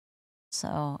division.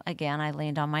 So again, I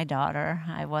leaned on my daughter.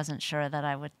 I wasn't sure that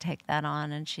I would take that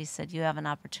on. And she said, you have an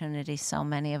opportunity so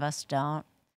many of us don't.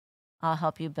 I'll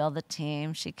help you build the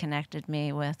team. She connected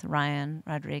me with Ryan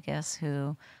Rodriguez,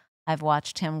 who I've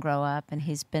watched him grow up, and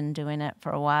he's been doing it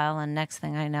for a while. And next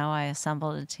thing I know, I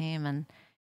assembled a team, and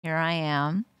here I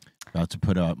am. About to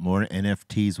put out more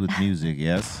NFTs with music,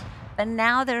 yes? But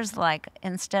now there's like,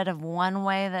 instead of one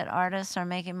way that artists are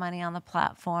making money on the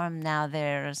platform, now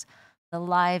there's the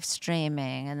live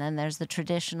streaming, and then there's the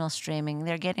traditional streaming.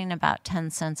 They're getting about 10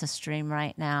 cents a stream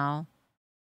right now.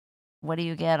 What do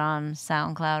you get on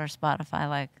SoundCloud or Spotify?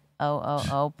 Like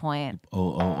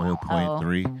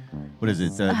 0.3. What is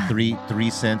it? 3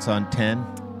 cents on 10,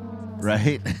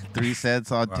 right? 3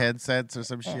 cents on 10 cents or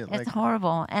some shit like It's that.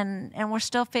 horrible, and we're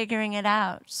still figuring it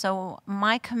out. So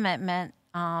my commitment,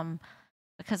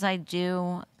 because I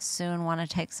do soon want to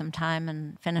take some time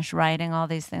and finish writing all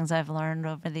these things I've learned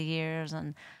over the years,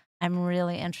 and I'm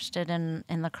really interested in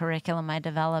the curriculum I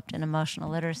developed in emotional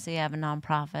literacy. I have a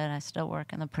nonprofit. I still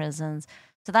work in the prisons.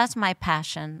 So that's my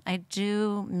passion. I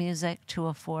do music to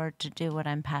afford to do what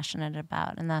I'm passionate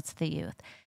about, and that's the youth.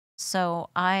 So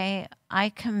I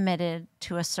committed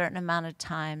to a certain amount of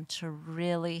time to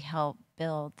really help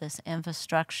build this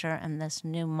infrastructure and this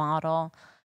new model.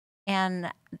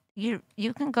 And you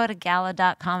can go to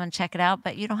gala.com and check it out,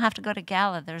 but you don't have to go to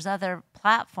Gala. There's other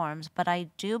platforms, but I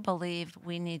do believe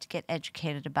we need to get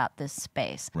educated about this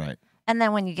space. Right. And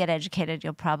then when you get educated,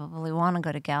 you'll probably want to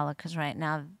go to Gala, because right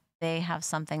now they have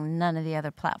something none of the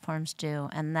other platforms do,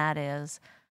 and that is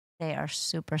they are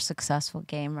super successful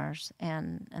gamers,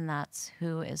 and that's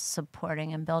who is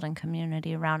supporting and building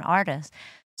community around artists.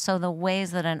 So the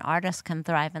ways that an artist can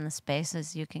thrive in the space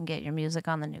is you can get your music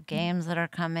on the new games that are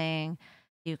coming,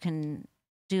 you can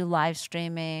do live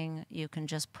streaming, you can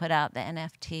just put out the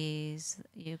NFTs,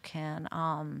 you can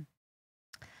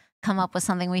come up with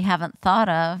something we haven't thought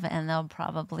of, and they'll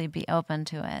probably be open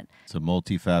to it. It's a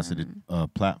multifaceted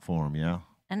platform, yeah?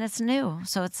 And it's new,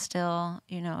 so it's still,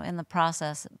 in the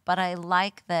process. But I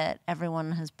like that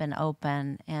everyone has been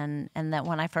open, and that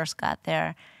when I first got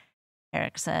there,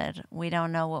 Eric said, we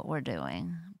don't know what we're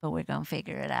doing, but we're going to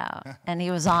figure it out. And he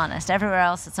was honest. Everywhere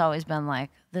else, it's always been like,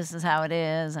 this is how it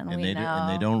is, and we know. And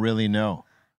they don't really know.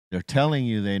 They're telling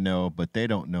you they know, but they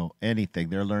don't know anything.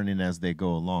 They're learning as they go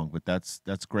along. But that's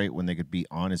great when they could be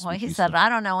honest with you. Well, he said, I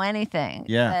don't know anything.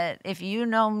 Yeah. But if you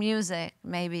know music,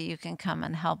 maybe you can come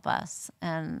and help us.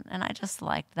 And I just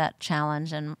liked that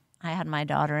challenge. And I had my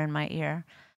daughter in my ear.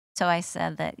 So I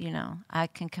said that, I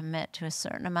can commit to a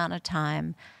certain amount of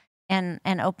time and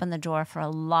open the door for a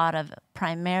lot of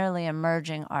primarily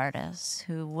emerging artists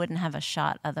who wouldn't have a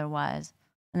shot otherwise.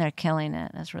 And they're killing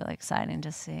it. It's really exciting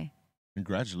to see.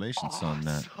 Congratulations on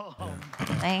that.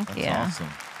 Thank you. Awesome.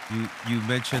 You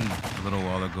mentioned a little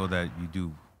while ago that you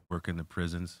do work in the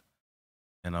prisons,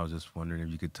 and I was just wondering if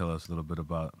you could tell us a little bit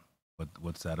about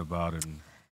what's that about. And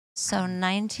So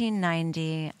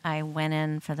 1990, I went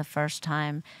in for the first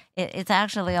time. It's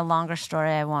actually a longer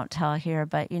story I won't tell here,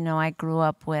 but I grew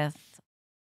up with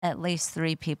at least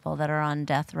 3 people that are on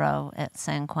death row at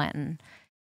San Quentin.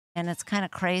 And it's kind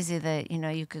of crazy that,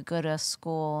 you could go to a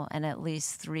school and at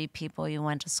least 3 people you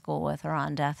went to school with are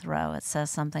on death row. It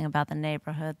says something about the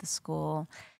neighborhood, the school.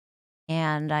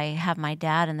 And I have my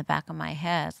dad in the back of my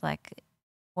head, like,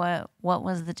 what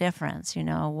was the difference?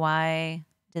 Why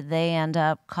did they end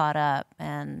up caught up?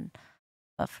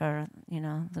 But for,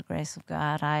 the grace of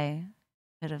God, I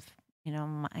could have,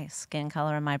 my skin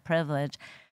color and my privilege,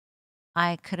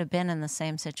 I could have been in the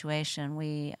same situation.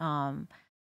 We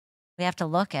have to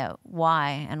look at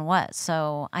why and what.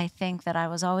 So I think that I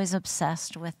was always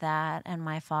obsessed with that and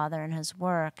my father and his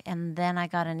work. And then I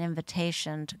got an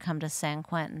invitation to come to San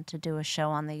Quentin to do a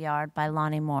show on the yard by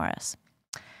Lonnie Morris.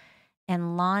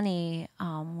 And Lonnie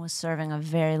was serving a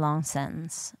very long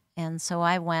sentence. And so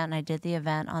I went and I did the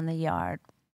event on the yard.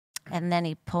 and then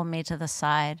he pulled me to the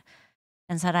side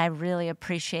and said, I really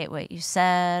appreciate what you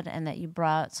said and that you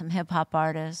brought some hip hop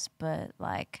artists, but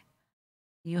like,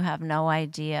 you have no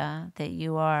idea that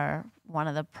you are one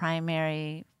of the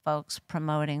primary folks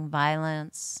promoting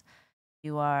violence.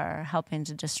 You are helping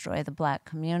to destroy the Black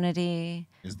community.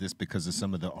 Is this because of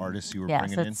some of the artists you were Yes,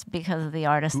 bringing in? it's because of the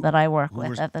artists that I work with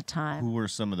were, at the time. Who were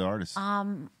some of the artists?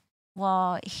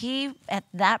 Well, he, at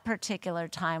that particular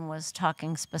time, was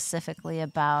talking specifically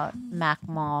about Mac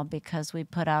Mall because we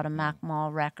put out a Mac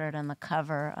Mall record, and the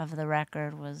cover of the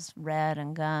record was red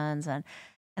and guns. And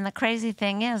the crazy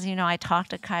thing is, you know, I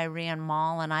talked to Kyrie and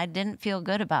Mall, and I didn't feel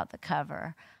good about the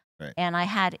cover. Right. And I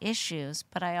had issues,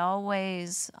 but I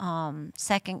always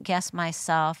second-guessed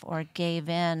myself or gave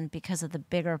in because of the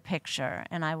bigger picture,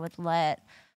 and I would let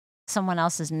someone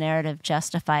else's narrative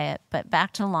justify it. But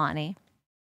back to Lonnie.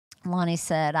 Lonnie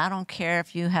said, I don't care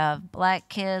if you have Black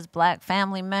kids, Black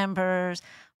family members,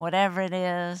 whatever it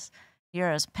is,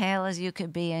 you're as pale as you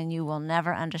could be, and you will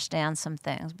never understand some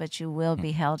things, but you will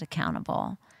be held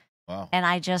accountable. Wow. And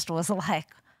I just was like,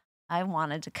 I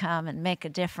wanted to come and make a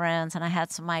difference, and I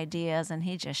had some ideas, and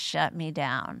he just shut me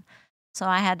down. So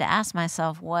I had to ask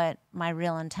myself what my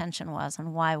real intention was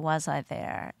and why was I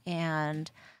there. And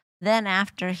then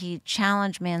after he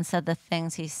challenged me and said the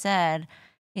things he said,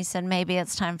 maybe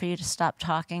it's time for you to stop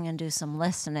talking and do some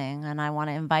listening, and I want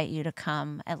to invite you to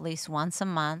come at least once a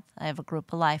month. I have a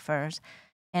group of lifers,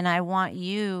 and I want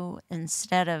you,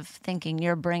 instead of thinking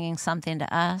you're bringing something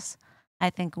to us, I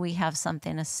think we have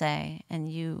something to say,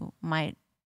 and you might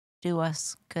do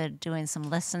us good doing some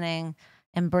listening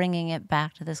and bringing it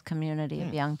back to this community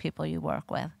of young people you work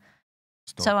with.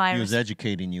 So he was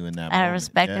educating you in that moment. I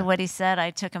respected what he said.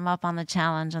 I took him up on the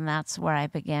challenge, and that's where I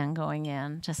began going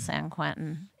in to San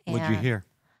Quentin. What'd you hear?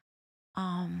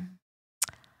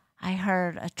 I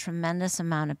heard a tremendous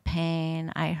amount of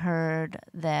pain. I heard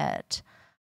that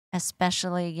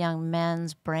especially young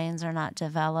men's brains are not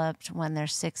developed when they're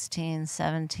 16,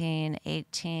 17,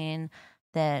 18,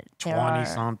 that there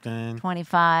 20-something.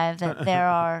 25, that there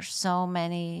are so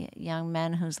many young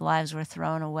men whose lives were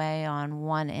thrown away on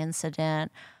one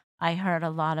incident. I heard a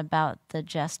lot about the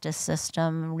justice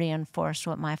system, reinforced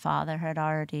what my father had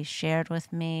already shared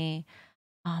with me,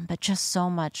 but just so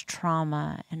much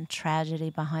trauma and tragedy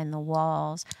behind the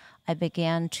walls. I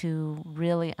began to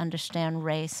really understand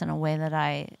race in a way that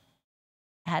I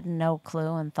had no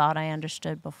clue and thought I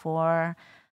understood before.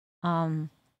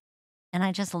 And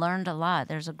I just learned a lot.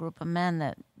 There's a group of men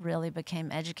that really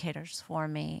became educators for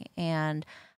me. And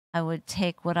I would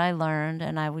take what I learned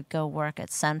and I would go work at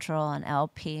Central and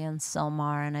LP and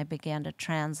Silmar, and I began to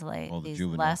translate these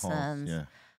lessons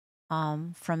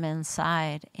from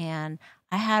inside. And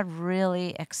I had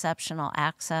really exceptional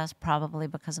access, probably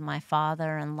because of my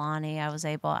father and Lonnie.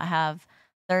 I have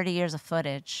 30 years of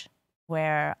footage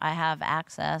where I have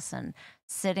access and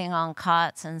sitting on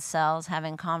cots and cells,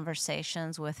 having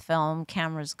conversations with film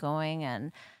cameras going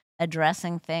and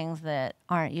addressing things that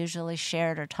aren't usually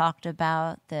shared or talked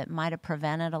about that might have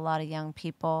prevented a lot of young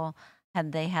people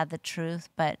had they had the truth.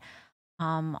 But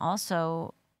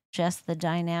also just the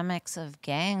dynamics of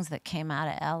gangs that came out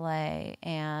of LA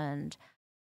and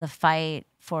the fight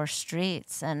for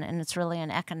streets. And it's really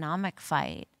an economic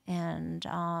fight. And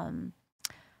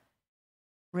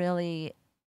really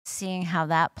seeing how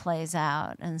that plays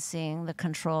out and seeing the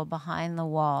control behind the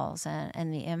walls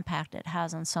and the impact it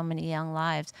has on so many young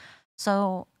lives.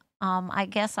 So I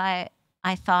guess I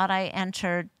thought I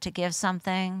entered to give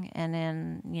something, and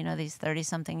in these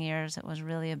 30-something years, it was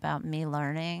really about me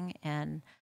learning and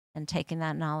taking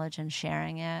that knowledge and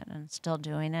sharing it, and still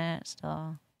doing it.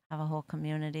 Still have a whole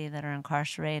community that are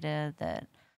incarcerated that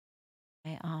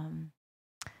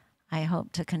I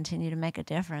hope to continue to make a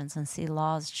difference and see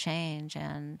laws change,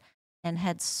 and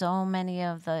had so many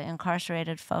of the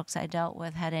incarcerated folks I dealt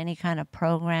with had any kind of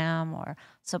program or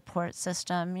support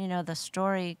system. The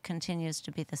story continues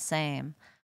to be the same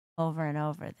over and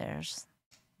over. There's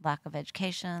lack of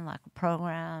education, lack of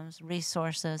programs,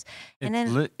 resources.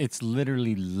 It's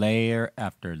literally layer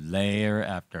after layer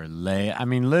after layer. I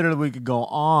mean, literally we could go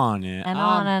on and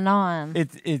on and on.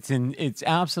 It's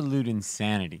absolute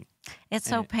insanity. It's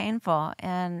so painful,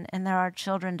 and there are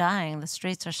children dying. The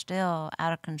streets are still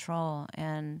out of control,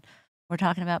 and we're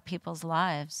talking about people's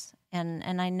lives.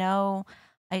 And I know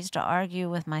I used to argue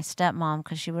with my stepmom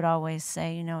because she would always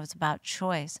say, it's about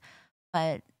choice,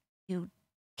 but you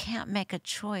can't make a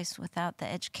choice without the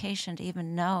education to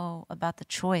even know about the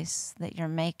choice that you're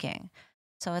making.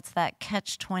 So it's that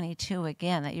catch-22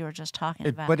 again that you were just talking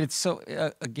about. But it's so,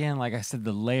 again, like I said,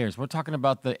 the layers. We're talking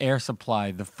about the air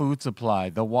supply, the food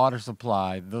supply, the water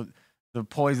supply, the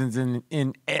poisons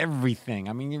in everything.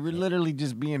 I mean, you're literally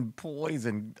just being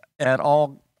poisoned at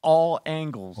all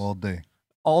angles.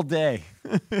 All day.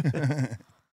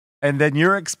 And then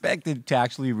you're expected to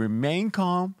actually remain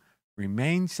calm,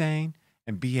 remain sane,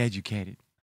 and be educated.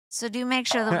 So do you make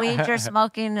sure the weed you're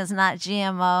smoking is not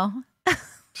GMO?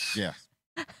 Yeah.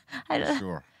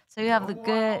 Sure. So you have the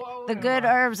good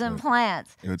herbs and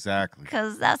plants. Exactly.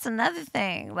 Because that's another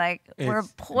thing. Like we're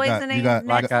It's- poisoning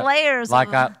next layers.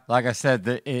 Like I said,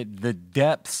 the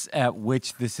depths at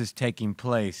which this is taking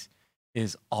place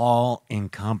is all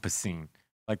encompassing.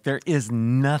 Like there is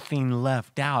nothing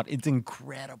left out. It's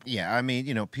incredible. Yeah, I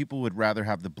mean, people would rather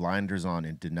have the blinders on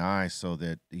and deny so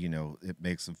that, it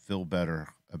makes them feel better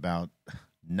about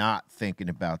not thinking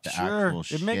about the actual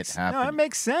shit happening. No, it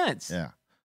makes sense. Yeah.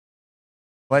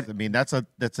 But I mean, that's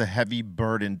a heavy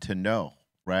burden to know,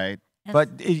 right? But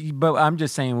I'm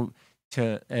just saying,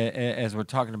 as we're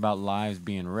talking about lives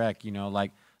being wrecked,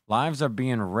 like lives are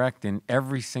being wrecked in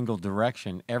every single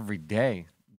direction every day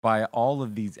by all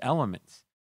of these elements.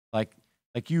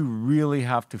 Like you really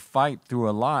have to fight through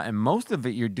a lot, and most of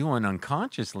it you're doing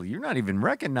unconsciously. You're not even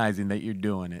recognizing that you're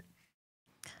doing it.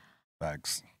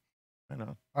 Facts. I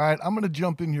know. All right, I'm going to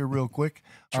jump in here real quick.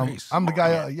 I'm the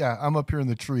guy, I'm up here in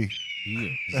the tree. Yeah,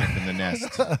 he's up in the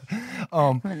nest.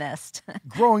 The nest.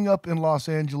 Growing up in Los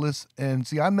Angeles, and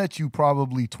see, I met you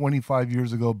probably 25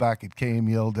 years ago back at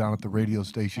KMEL down at the radio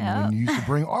station when you used to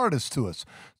bring artists to us.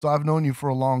 So I've known you for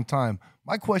a long time.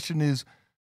 My question is,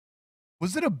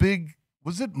 was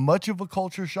it much of a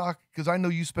culture shock? Because I know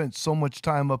you spent so much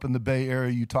time up in the Bay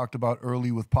Area. You talked about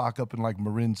early with Pac up in like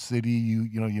Marin City.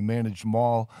 You managed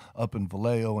Mall up in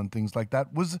Vallejo and things like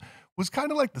that. Was kind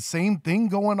of like the same thing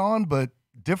going on, but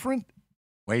different?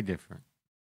 Way different.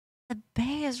 The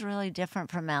Bay is really different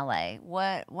from LA.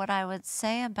 What I would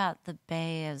say about the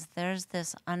Bay is there's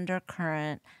this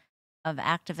undercurrent of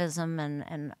activism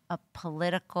and a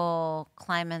political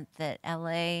climate that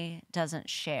LA doesn't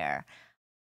share.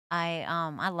 I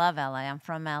love LA. I'm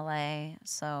from LA,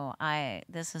 so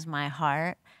this is my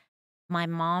heart. My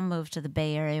mom moved to the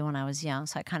Bay Area when I was young,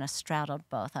 so I kind of straddled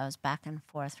both. I was back and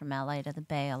forth from LA to the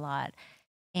Bay a lot.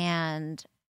 And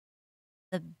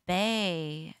the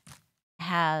Bay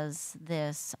has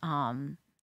this, the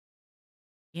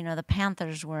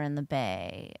Panthers were in the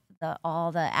Bay.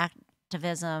 All the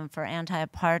activism for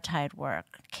anti-apartheid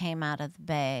work came out of the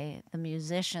Bay. The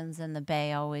musicians in the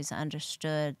Bay always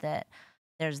understood that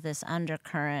there's this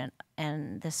undercurrent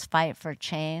and this fight for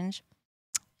change.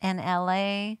 And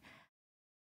LA,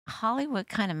 Hollywood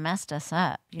kind of messed us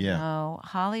up. You know,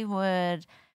 Hollywood,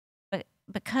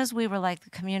 because we were like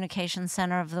the communication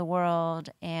center of the world,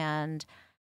 and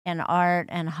art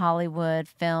and Hollywood,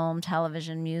 film,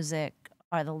 television, music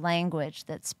are the language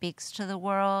that speaks to the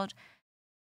world.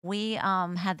 We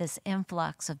had this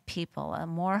influx of people. The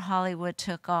more Hollywood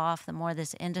took off, the more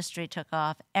this industry took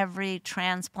off. Every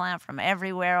transplant from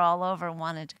everywhere all over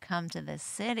wanted to come to this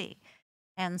city.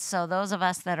 And so those of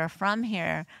us that are from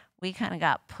here, we kind of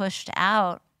got pushed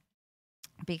out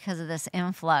because of this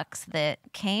influx that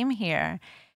came here.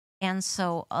 And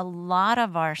so a lot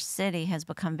of our city has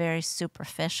become very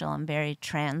superficial and very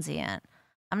transient.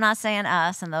 I'm not saying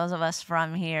us and those of us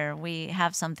from here, we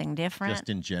have something different. Just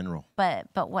in general.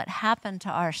 But what happened to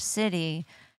our city,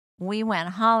 we went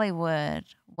Hollywood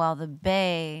while the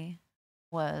Bay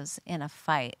was in a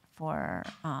fight for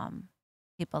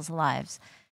people's lives.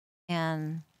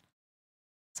 And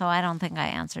so I don't think I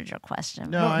answered your question.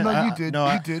 No, you did.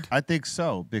 You did. I think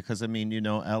so, because, I mean,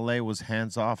 LA was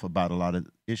hands off about a lot of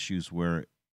issues where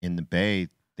in the Bay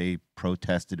they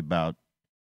protested about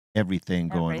everything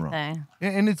going wrong.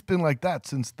 And it's been like that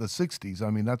since the 60s. I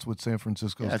mean, that's what San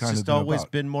Francisco's kind of been about. It's just always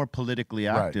been more politically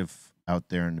active out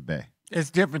there in the Bay. It's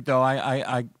different, though.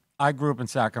 I grew up in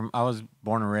Sacramento. I was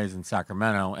born and raised in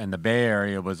Sacramento, and the Bay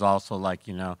Area was also like,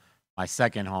 my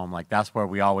second home. Like, that's where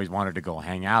we always wanted to go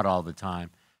hang out all the time.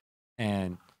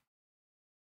 And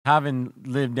having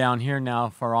lived down here now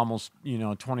for almost,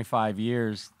 25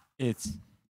 years, it's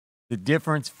the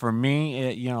difference for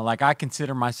me, like I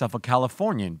consider myself a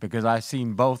Californian because I've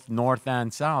seen both North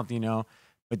and South,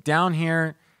 but down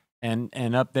here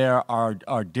and up there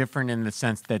are different in the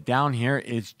sense that down here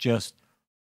it's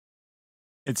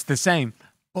the same,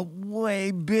 but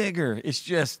way bigger. It's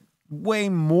just way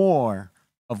more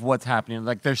of what's happening.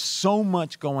 Like there's so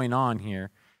much going on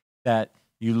here that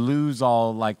you lose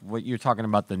all like what you're talking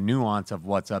about, the nuance of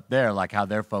what's up there, like how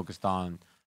they're focused on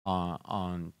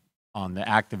the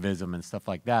activism and stuff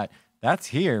like that. That's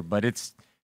here, but it's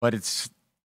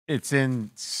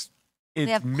in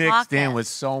it's mixed in with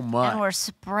so much. And we're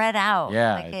spread out.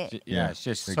 Yeah, Like it's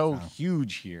just so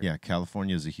huge here. Yeah,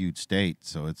 California is a huge state,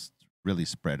 so it's really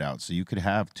spread out. So you could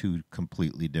have two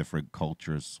completely different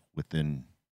cultures within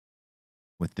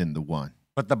the one.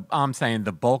 But I'm saying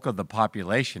the bulk of the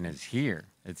population is here.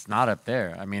 It's not up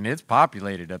there. I mean, it's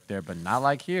populated up there, but not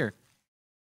like here.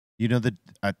 You know,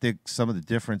 I think some of the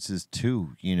differences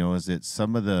too, you know, is that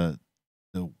some of the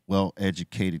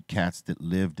well-educated cats that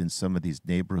lived in some of these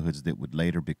neighborhoods that would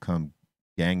later become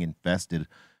gang infested,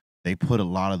 they put a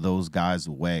lot of those guys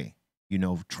away, you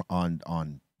know,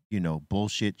 on you know,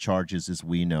 bullshit charges, as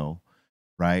we know,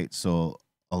 right? So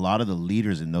a lot of the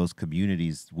leaders in those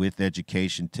communities with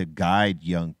education to guide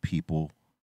young people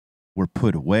were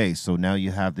put away. So now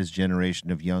you have this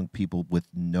generation of young people with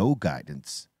no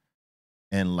guidance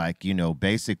and, like, you know,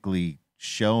 basically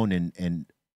shown and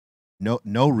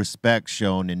no respect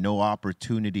shown and no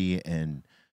opportunity and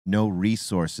no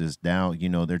resources. Now, you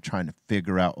know, they're trying to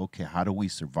figure out, okay, how do we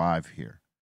survive here?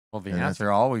 Well, the answer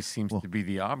always seems to be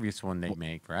the obvious one they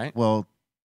make, right? Well,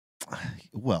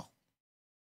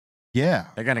 yeah.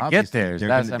 They're going to get theirs.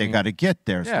 They got to get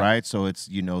theirs, yeah. right? So it's,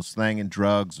 you know, slanging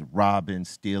drugs, robbing,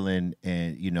 stealing,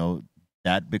 and, you know,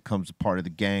 that becomes a part of the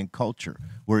gang culture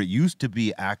where it used to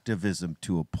be activism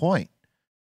to a point.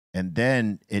 And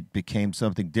then it became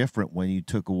something different when you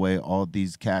took away all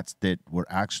these cats that were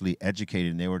actually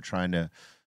educated and they were trying to,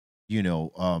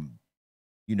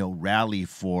 rally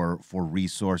for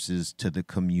resources to the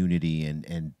community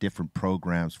and different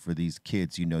programs for these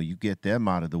kids. You know, you get them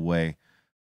out of the way,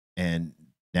 and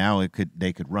now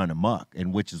they could run amok,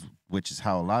 and which is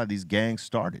how a lot of these gangs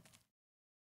started,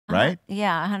 right?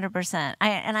 Yeah, 100%.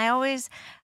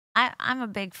 I'm a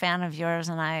big fan of yours,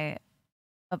 and I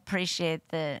appreciate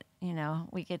that, you know,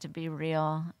 we get to be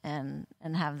real and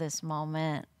have this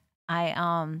moment.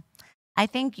 I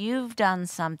think you've done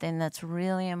something that's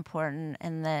really important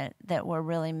and that we're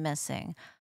really missing.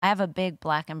 I have a big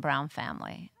Black and brown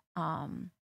family.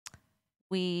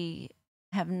 We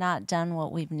have not done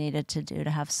what we've needed to do to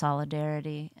have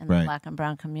solidarity in the Black and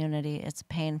brown community. It's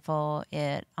painful.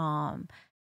 It's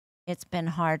been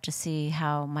hard to see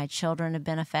how my children have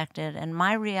been affected. And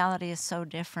my reality is so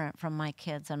different from my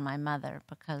kids and my mother,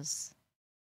 because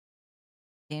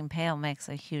being pale makes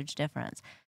a huge difference.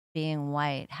 Being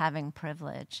white, having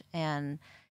privilege. And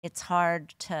it's hard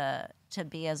to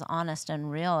be as honest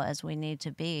and real as we need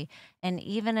to be. And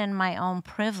even in my own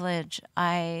privilege,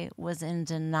 I was in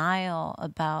denial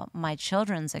about my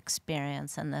children's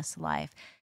experience in this life.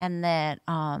 And that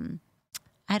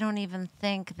I don't even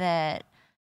think that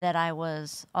I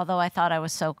was, although I thought I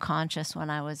was so conscious when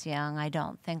I was young, I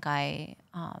don't think I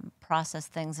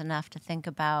processed things enough to think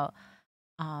about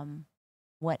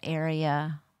what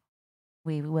area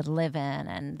we would live in,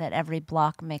 and that every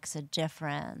block makes a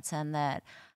difference. And that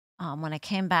when I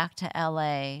came back to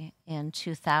LA in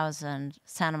 2000,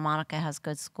 Santa Monica has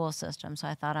good school systems. So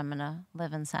I thought, I'm going to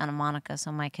live in Santa Monica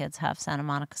so my kids have Santa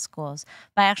Monica schools.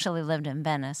 But I actually lived in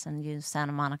Venice and used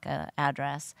Santa Monica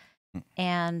address.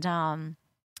 And,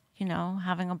 you know,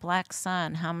 having a Black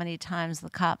son, how many times the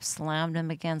cops slammed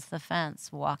him against the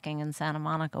fence walking in Santa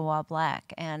Monica while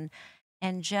Black. And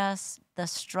just the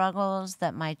struggles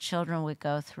that my children would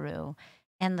go through,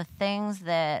 and the things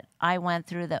that I went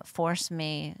through that forced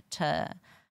me to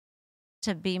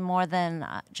be more than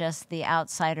just the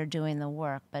outsider doing the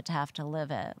work, but to have to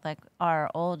live it. Like our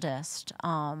oldest,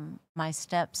 my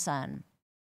stepson,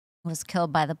 was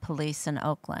killed by the police in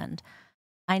Oakland.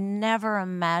 I never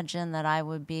imagined that I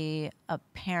would be a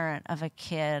parent of a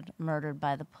kid murdered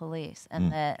by the police,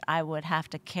 and that I would have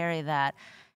to carry that.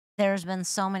 There's been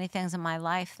so many things in my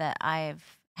life that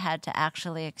I've had to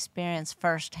actually experience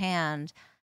firsthand.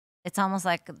 It's almost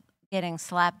like getting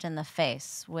slapped in the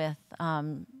face with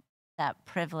that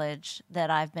privilege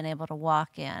that I've been able to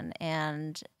walk in,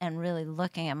 and really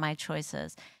looking at my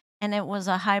choices. And it was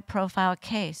a high-profile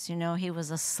case. You know, he was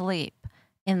asleep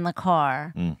in the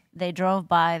car. They drove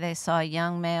by. They saw a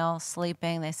young male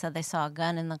sleeping. They said they saw a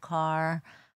gun in the car.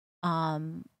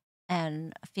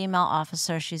 And a female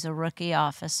officer, she's a rookie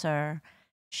officer,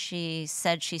 she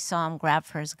said she saw him grab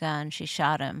for his gun. She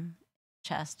shot him,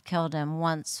 chest, killed him.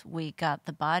 Once we got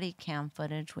the body cam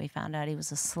footage, we found out he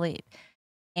was asleep.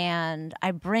 And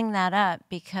I bring that up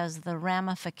because the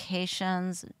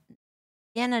ramifications,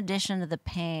 in addition to the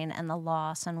pain and the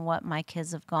loss and what my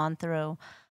kids have gone through,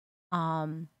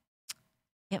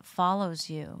 it follows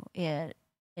you. It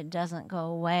doesn't go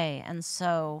away. And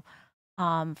so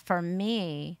for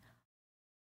me,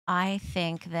 I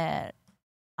think that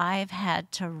I've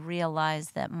had to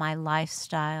realize that my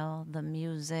lifestyle, the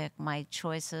music, my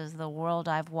choices, the world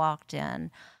I've walked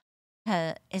in,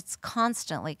 it's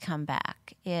constantly come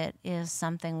back. It is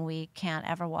something we can't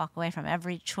ever walk away from.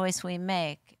 Every choice we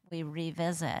make, we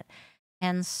revisit.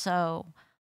 And so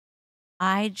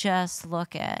I just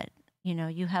look at, you know,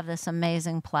 you have this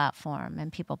amazing platform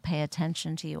and people pay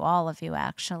attention to you, all of you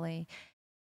actually.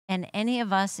 And any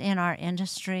of us in our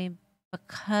industry,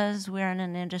 because we're in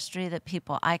an industry that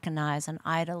people iconize and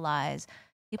idolize,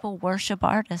 people worship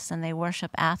artists and they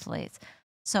worship athletes.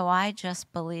 So I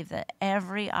just believe that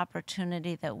every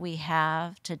opportunity that we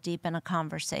have to deepen a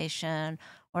conversation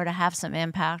or to have some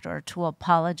impact or to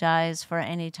apologize for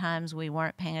any times we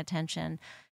weren't paying attention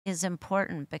is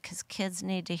important, because kids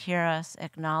need to hear us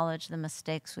acknowledge the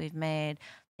mistakes we've made.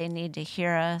 They need to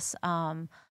hear us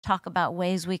talk about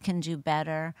ways we can do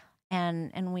better.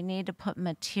 And we need to put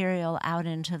material out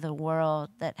into the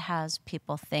world that has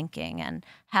people thinking, and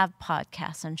have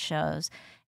podcasts and shows.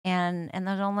 And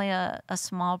there's only a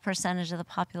small percentage of the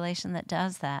population that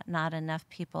does that. Not enough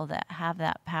people that have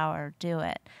that power do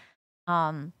it.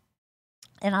 And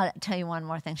I'll tell you one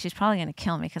more thing. She's probably going to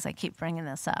kill me because I keep bringing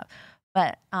this up.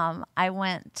 But I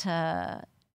went to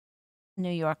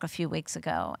New York a few weeks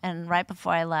ago, and right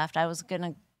before I left, I was going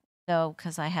to go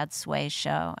because I had Sway's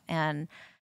show. And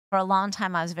for a long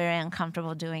time, I was very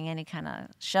uncomfortable doing any kind of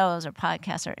shows or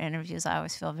podcasts or interviews. I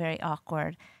always feel very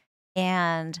awkward.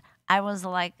 And I was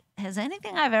like, has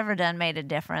anything I've ever done made a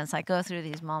difference? I go through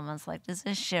these moments like, does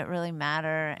this shit really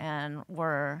matter? And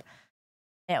we're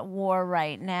at war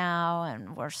right now,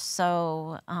 and we're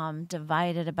so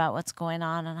divided about what's going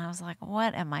on. And I was like,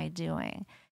 what am I doing?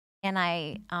 And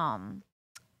I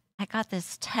got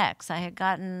this text. I had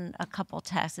gotten a couple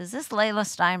texts. Is this Leila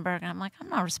Steinberg? And I'm like, I'm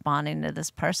not responding to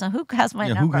this person. Who has my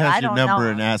number? Who has I your don't number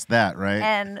know. and asked that, right?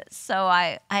 And so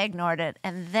I ignored it.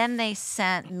 And then they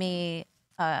sent me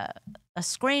a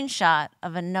screenshot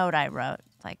of a note I wrote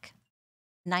like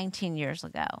 19 years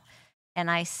ago. And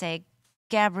I say,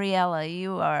 Gabriella,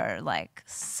 you are like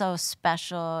so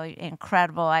special,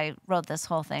 incredible. I wrote this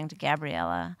whole thing to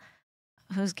Gabriella.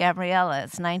 Who's Gabriella?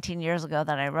 It's 19 years ago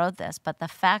that I wrote this. But the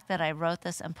fact that I wrote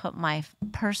this and put my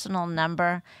personal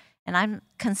number, and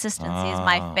consistency is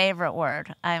my favorite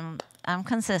word. I'm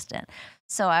consistent.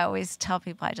 So I always tell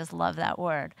people I just love that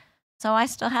word. So I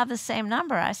still have the same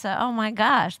number. I said, oh my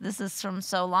gosh, this is from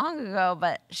so long ago,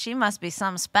 but she must be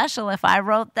some special if I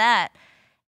wrote that.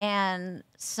 And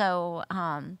so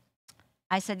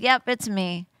I said, yep, it's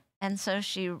me. And so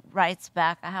she writes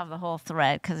back. I have the whole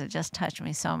thread because it just touched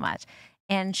me so much.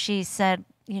 And she said,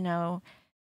 you know,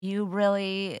 you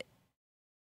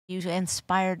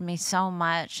inspired me so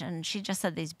much. And she just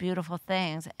said these beautiful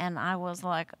things. And I was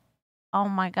like, oh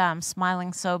my God, I'm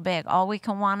smiling so big. All we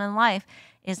can want in life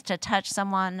is to touch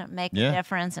someone, make a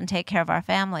difference, and take care of our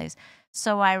families.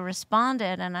 So I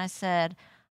responded and I said,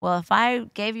 well, if I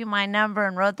gave you my number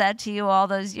and wrote that to you all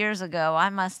those years ago, I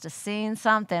must have seen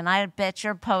something. I bet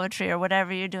your poetry or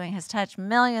whatever you're doing has touched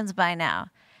millions by now.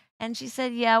 And she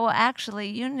said, yeah, well, actually,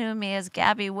 you knew me as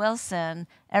Gabby Wilson.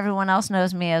 Everyone else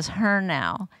knows me as her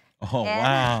now. Oh,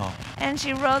 wow. And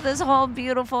she wrote this whole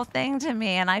beautiful thing to me,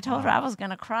 and I told her I was going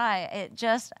to cry.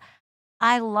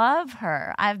 I love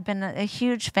her. I've been a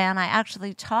huge fan. I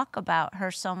actually talk about her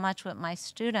so much with my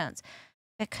students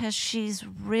because she's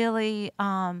really,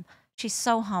 she's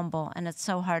so humble, and it's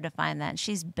so hard to find that. And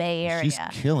she's Bay Area. She's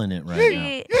killing it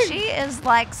right now. She is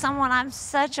like someone I'm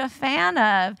such a fan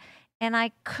of, and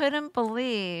I couldn't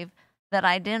believe that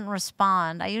I didn't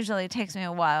respond. Usually it takes me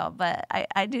a while, but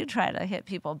I do try to hit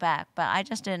people back, but I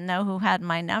just didn't know who had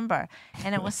my number.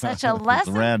 And it was such a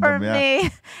lesson for me.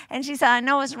 And she said, I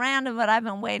know it's random, but I've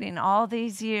been waiting all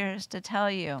these years to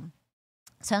tell you.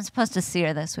 So I'm supposed to see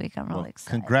her this week. I'm really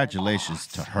excited. Congratulations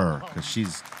to her, because she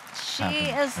is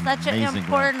such an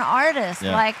important artist.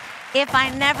 Yeah. Like, if I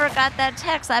never got that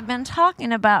text, I've been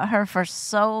talking about her for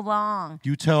so long.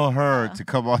 You tell her to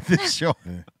come on this show.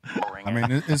 I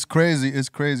mean, it's crazy. It's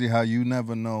crazy how you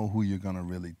never know who you're gonna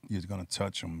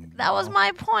touch them. That was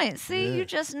my point. See, you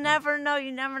just never know.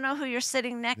 You never know who you're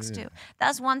sitting next to.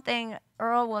 That's one thing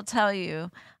Earl will tell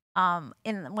you.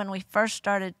 When we first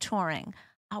started touring,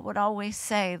 I would always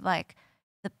say, like,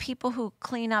 the people who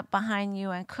clean up behind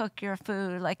you and cook your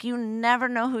food, like, you never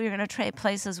know who you're going to trade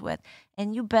places with.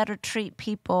 And you better treat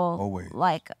people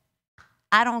like,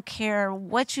 I don't care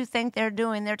what you think they're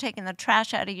doing. They're taking the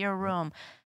trash out of your room.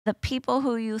 The people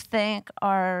who you think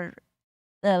are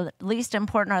the least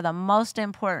important are the most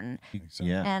important.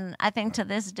 Yeah. And I think to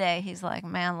this day, he's like,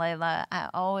 man, Leila, I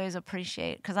always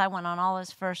appreciate, because I went on all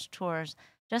his first tours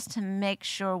just to make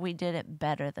sure we did it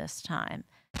better this time.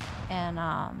 And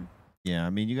yeah, I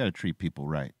mean, you got to treat people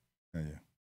right.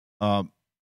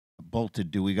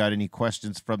 Bolted, do we got any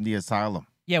questions from the asylum?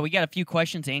 Yeah, we got a few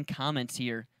questions and comments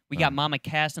here. We got Mama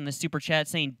Cass in the super chat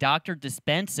saying, Dr.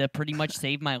 Dispenza pretty much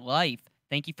saved my life.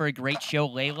 Thank you for a great show,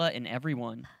 Leila and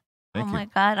everyone. Oh my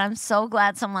God, I'm so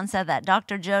glad someone said that.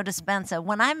 Dr. Joe Dispenza.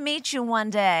 When I meet you one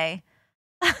day.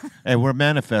 Hey, we're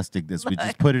manifesting this. We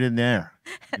just put it in there.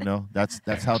 You know, that's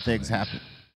how things happen.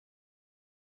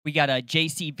 We got a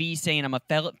JCB saying, I'm a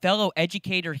fellow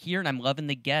educator here, and I'm loving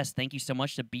the guest. Thank you so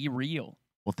much to Be Real.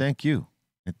 Well, thank you.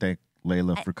 And thank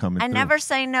Leila for coming I through. never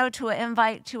say no to an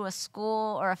invite to a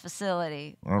school or a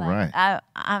facility. All right.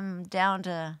 I'm down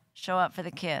to show up for the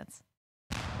kids.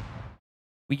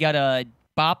 We got a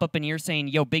Bop up in here saying,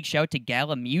 yo, big shout to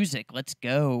Gala Music. Let's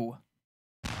go.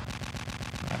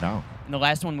 I know. And the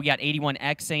last one, we got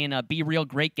 81X saying, Be Real,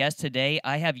 great guest today.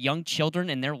 I have young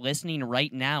children, and they're listening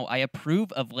right now. I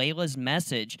approve of Leila's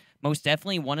message. Most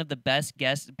definitely one of the best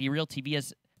guests Be Real TV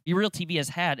has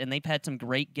had, and they've had some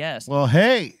great guests. Well,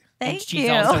 hey. Thank you.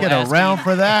 Let's get a round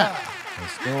for that.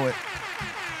 Let's do it.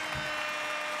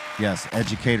 Yes,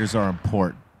 educators are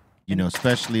important. You know,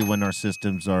 especially when our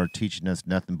systems are teaching us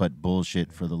nothing but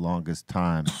bullshit for the longest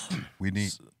time. We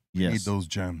need those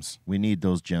gems. We need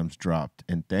those gems dropped.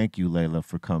 And thank you, Leila,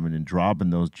 for coming and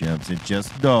dropping those gems. And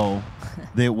just know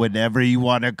that whenever you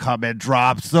want to come and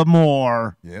drop some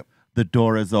more, the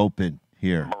door is open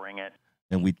here. Bring it.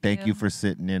 And we thank you for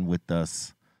sitting in with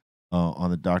us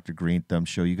on the Dr. Greenthumb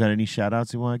Show. You got any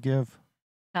shout-outs you want to give?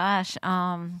 Gosh,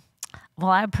 well,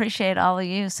 I appreciate all of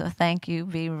you, so thank you.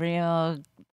 Be Real.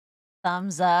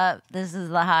 Thumbs up. This is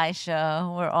the high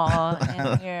show. We're all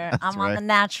in here. I'm on the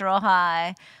natural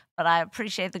high, but I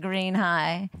appreciate the green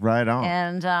high. Right on.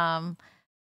 And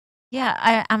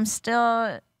yeah,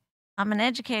 I'm an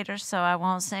educator, so I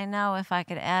won't say no. If I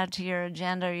could add to your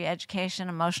agenda or your education,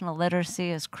 emotional literacy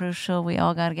is crucial. We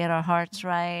all got to get our hearts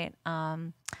right.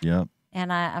 Yep.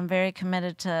 And I'm very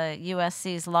committed to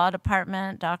USC's law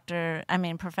department.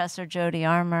 Professor Jody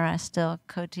Armour, I still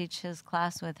co-teach his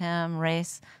class with him,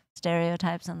 race,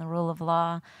 stereotypes, and the rule of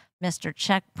law. Mr.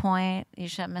 Checkpoint. You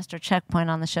should have Mr. Checkpoint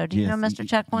on the show. Do you know Mr.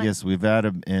 Checkpoint? Yes, we've had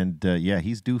him, and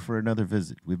he's due for another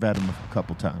visit. We've had him a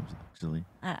couple times, actually.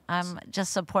 I'm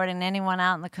just supporting anyone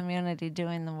out in the community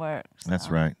doing the work. So that's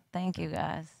right. Thank you,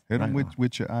 guys. Hit them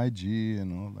with your IG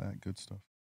and all that good stuff.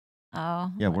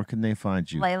 Oh. Yeah, where can they find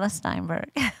you? Leila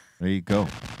Steinberg. There you go.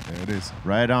 There it is.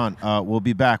 Right on. We'll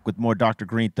be back with more Dr.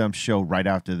 Greenthumb Show right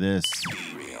after this.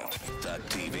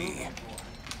 TV.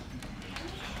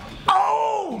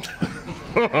 Oh!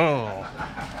 London,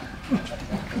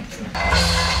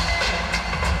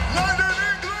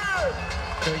 England!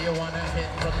 Do you want to hit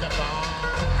from the bar?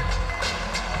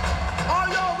 Are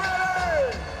y'all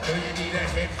ready? Do you need a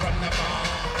hit from the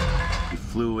bar? We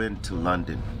flew into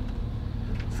London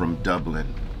from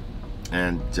Dublin,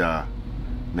 and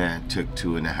man, it took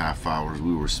 2.5 hours.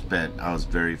 We were spent. I was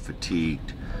very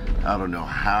fatigued. I don't know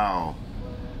how,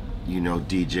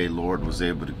 DJ Lord was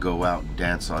able to go out and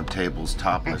dance on tables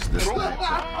topless this night,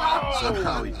 but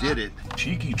somehow he did it.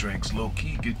 Cheeky drinks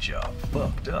low-key get you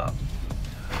fucked up.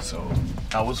 So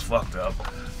I was fucked up,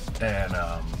 and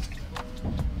I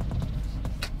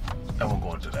won't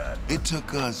go into that. It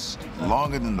took us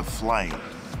longer than the flight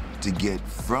to get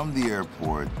from the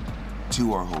airport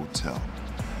to our hotel.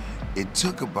 It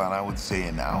took about, I would say,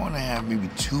 an hour and a half, maybe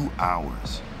 2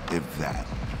 hours, if that.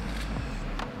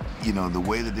 The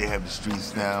way that they have the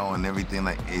streets now and everything,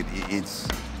 like it's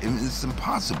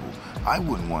impossible. I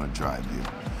wouldn't want to drive here.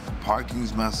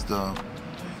 Parking's messed up.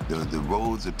 The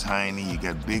roads are tiny. You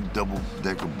got big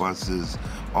double-decker buses.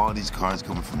 All these cars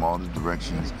coming from all the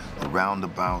directions. The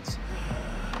roundabouts.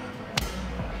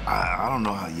 I don't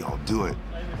know how y'all do it,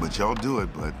 but y'all do it.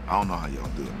 But I don't know how y'all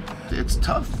do it. It's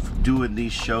tough doing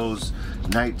these shows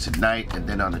night to night, and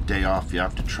then on a day off you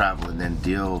have to travel and then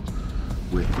deal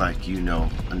with, like, a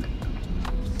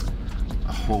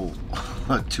whole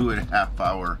 2.5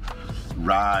 hour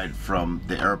ride from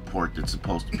the airport that's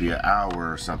supposed to be an hour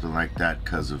or something like that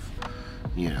because of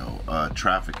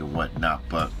traffic and whatnot.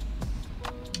 But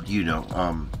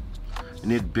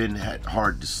and it'd been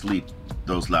hard to sleep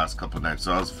those last couple of nights,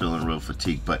 so I was feeling real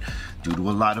fatigued. But due to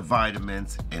a lot of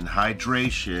vitamins and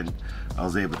hydration, I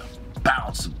was able to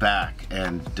bounce back.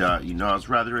 And I was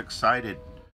rather excited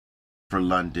for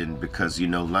London because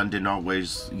London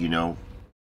always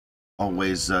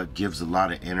gives a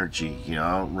lot of energy.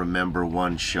 I don't remember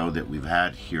one show that we've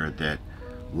had here that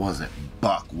wasn't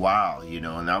buck wild,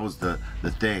 and that was the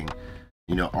thing.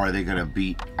 Are they gonna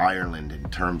beat Ireland in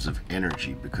terms of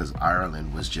energy? Because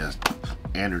Ireland was just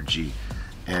energy.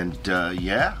 And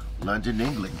London,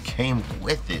 England came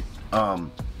with it.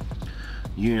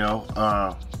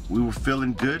 We were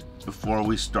feeling good before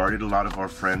we started. A lot of our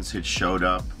friends had showed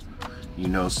up, You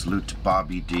know, salute to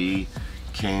Bobby D,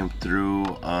 came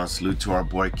through. Salute to our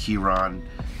boy Kieran,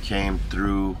 came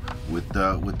through with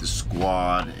the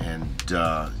squad, and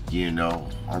you know,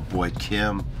 our boy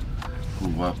Kim,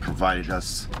 who provided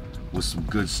us with some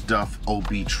good stuff.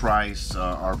 OB Trice,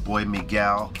 our boy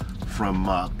Miguel from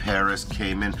Paris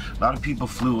came in. A lot of people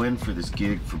flew in for this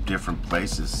gig from different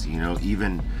places, you know,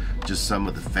 even just some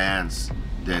of the fans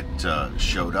that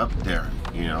showed up there,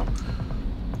 you know.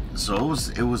 So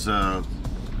it was a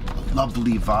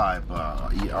lovely vibe.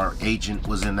 Our agent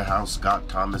was in the house, Scott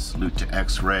Thomas, salute to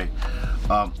X-Ray,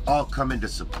 all coming to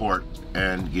support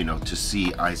and, you know, to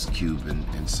see Ice Cube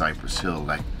and Cypress Hill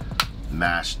like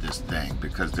mash this thing,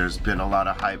 because there's been a lot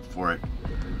of hype for it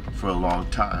for a long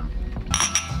time.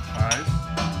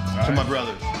 To my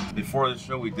brother. Before the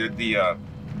show, we did the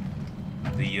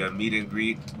meet and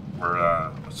greet where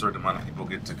a certain amount of people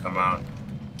get to come out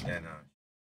and.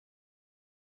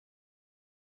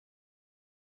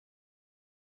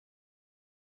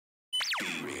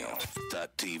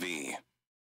 BeReal.tv.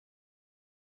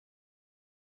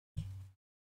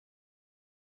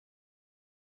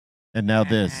 And now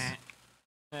this.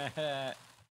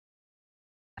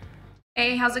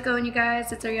 Hey, how's it going, you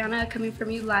guys? It's Ariana coming from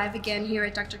you live again here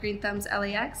at Dr. Greenthumb's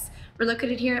LAX. We're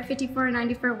located here at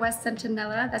 5494 West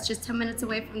Centinela. That's just 10 minutes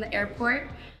away from the airport.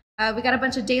 We got a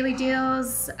bunch of daily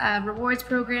deals, rewards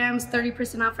programs,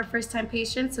 30% off for first-time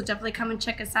patients, so definitely come and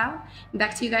check us out. And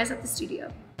back to you guys at the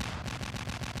studio.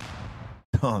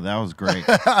 Oh, that was great.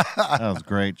 That was a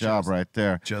great job right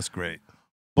there. Just great.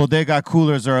 Bodega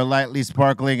coolers are a lightly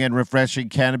sparkling and refreshing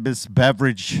cannabis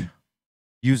beverage.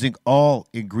 Using all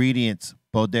ingredients,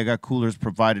 Bodega coolers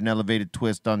provide an elevated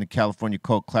twist on the California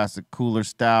Coke Classic cooler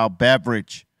style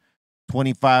beverage.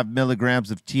 25 milligrams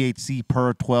of THC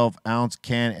per 12-ounce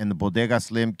can, and the Bodega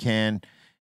Slim can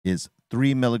is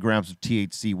 3 milligrams of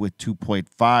THC with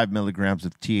 2.5 milligrams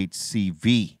of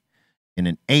THCV in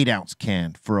an 8-ounce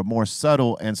can for a more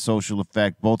subtle and social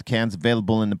effect. Both cans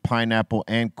available in the pineapple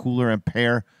and cooler and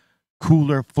pear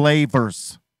cooler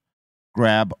flavors.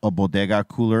 Grab a Bodega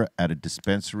cooler at a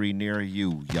dispensary near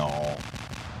you, y'all.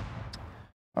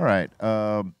 All right.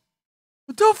 Don't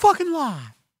fucking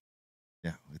lie.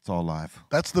 Yeah, it's all live.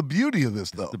 That's the beauty of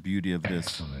this, though. That's the beauty of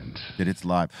this. That it's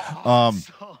live.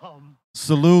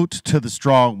 Salute to the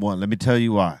strong one. Let me tell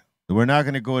you why. We're not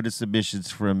going to go into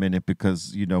submissions for a minute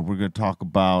because, you know, we're going to talk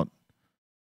about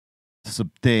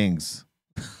some things.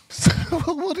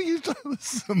 What are you talking?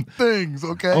 Some things,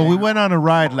 okay? Oh, we went on a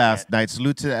ride last night.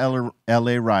 Salute to the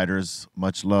LA riders.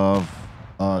 Much love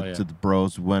to the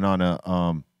bros. We went on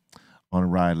a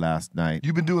ride last night.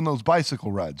 You've been doing those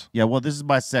bicycle rides. Yeah, well, this is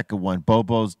my second one.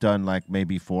 Bobo's done like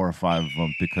maybe 4 or 5 of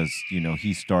them because, you know,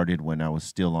 he started when I was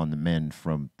still on the mend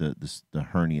from the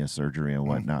hernia surgery and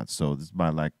whatnot. So this is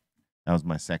that was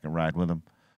my second ride with him.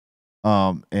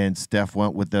 And Steph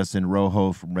went with us, in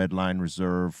Rojo from Red Line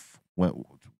Reserve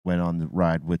went on the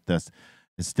ride with us.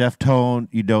 And Steph Tone,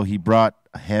 you know, he brought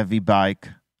a heavy bike,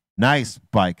 nice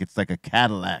bike. It's like a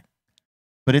Cadillac,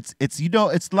 but it's you know,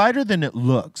 it's lighter than it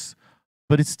looks,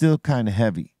 but it's still kind of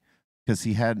heavy because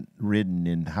he hadn't ridden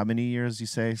in how many years, you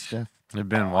say, Steph? It's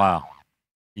been a while.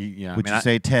 Yeah, Would you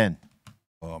say 10?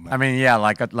 Oh, man. I mean, yeah,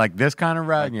 like this kind of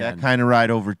ride. Like yeah, that kind of ride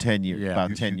over 10 years, Yeah.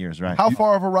 about 10 years, right? How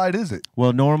far of a ride is it?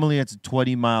 Well, normally it's a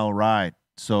 20-mile ride.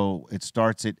 So it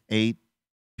starts at 8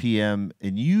 p.m.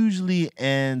 and usually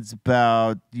ends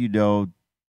about, you know,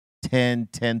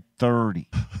 10:30.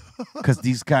 Because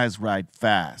these guys ride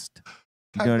fast.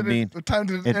 You know what I mean? Time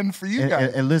to end for you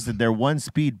guys. And listen, they're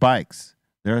one-speed bikes.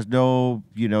 There's no,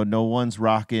 you know, no one's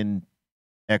rocking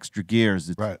extra gears.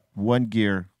 It's right. One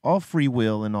gear, all free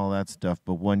wheel and all that stuff,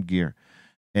 but one gear.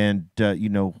 And, you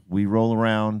know, we roll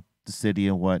around the city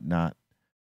and whatnot.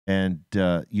 And,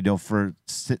 you know, for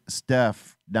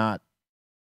Steph not,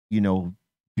 you know,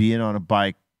 being on a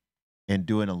bike and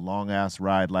doing a long-ass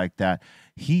ride like that,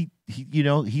 he you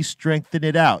know, he strengthened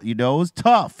it out. You know, it was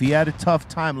tough. He had a tough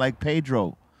time like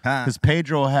Pedro. Because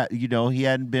Pedro had, you know, he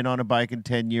hadn't been on a bike in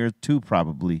 10 years too,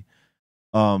 probably.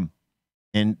 And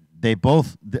they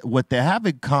both, what they have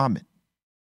in common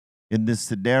in this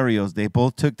scenario is they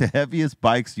both took the heaviest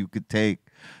bikes you could take,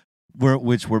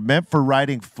 which were meant for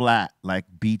riding flat, like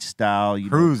beach style, you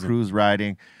know, cruise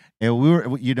riding. And we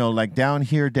were, you know, like down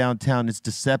here, downtown, it's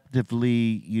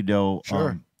deceptively, you know,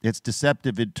 it's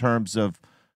deceptive in terms of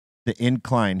the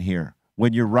incline here.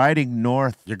 When you're riding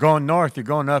north, you're going north, you're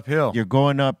going uphill. You're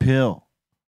going uphill.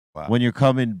 Wow. When you're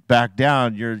coming back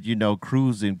down, you're, you know,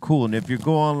 cruising cool. And if you're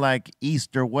going like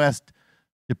east or west,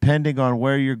 depending on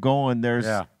where you're going, there's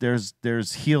Yeah.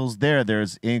 there's hills there,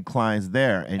 there's inclines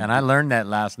there, And I learned that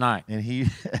last night. and he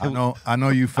I know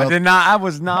you I felt. did not. I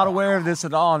was not aware of this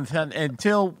at all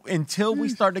until we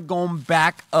started going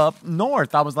back up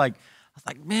north. I was like,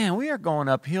 man, we are going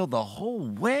uphill the whole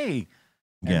way.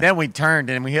 And Yeah. then we turned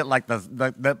and we hit like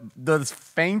the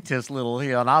faintest little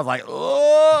hill, and I was like,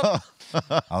 oh,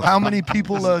 How many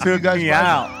people do you took guys me ride?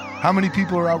 out. How many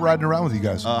people are out riding around with you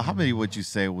guys? how many would you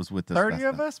say was with us? 30 last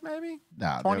of night? us, maybe?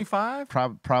 Nah, there- 25?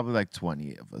 Probably like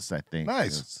 20 of us, I think.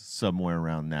 Nice. It's somewhere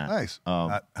around that. Nice.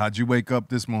 How'd you wake up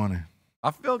this morning?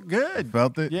 I felt good.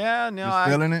 Felt it? Yeah, no, Just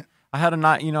feeling it? I had a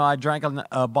night, I drank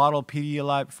a bottle of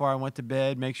Pedialyte before I went to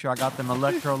bed, make sure I got them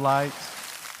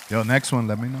electrolytes. Yo, next one,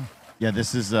 let me know. Yeah,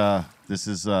 this is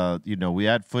we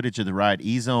had footage of the ride.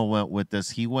 E-Zone went with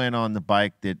us. He went on the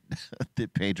bike that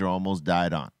that Pedro almost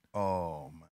died on.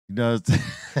 Oh, man. You know,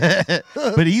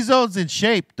 but E-Zone's in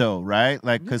shape though, right?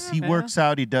 Like, cause he man. works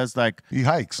out. He does He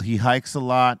hikes. He hikes a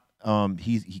lot.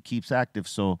 He keeps active.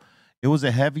 So it was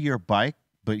a heavier bike,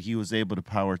 but he was able to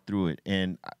power through it.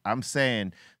 And I'm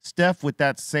saying, Steph, with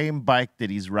that same bike that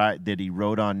he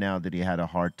rode on now, that he had a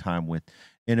hard time with,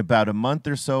 in about a month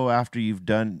or so after you've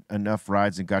done enough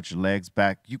rides and got your legs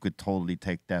back, you could totally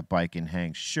take that bike and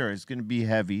hang. Sure, it's going to be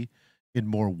heavy and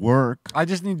more work. I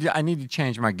just need to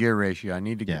change my gear ratio. I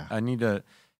need to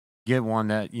get one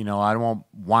that, I won't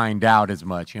wind out as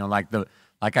much,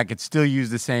 like I could still use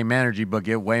the same energy but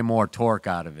get way more torque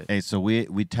out of it. Hey, so we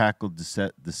tackled the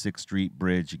 6th Street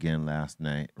Bridge again last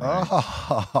night. Right?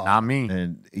 Oh. Not me.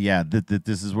 And yeah,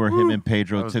 this is where him and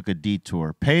Pedro took a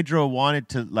detour. Pedro wanted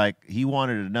to he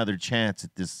wanted another chance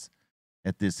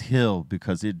at this hill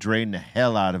because it drained the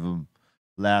hell out of him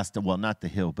well, not the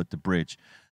hill, but the bridge.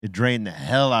 It drained the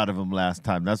hell out of him last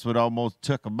time. That's what almost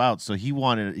took him out. So he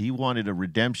wanted a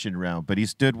redemption round, but he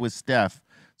stood with Steph.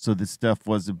 So that Steph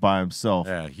wasn't by himself.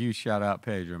 Yeah, huge shout out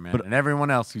Pedro, man, and everyone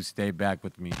else who stayed back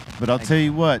with me. But I'll tell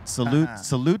you what,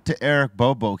 salute to Eric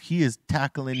Bobo. He is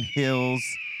tackling hills.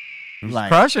 He's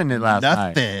crushing it last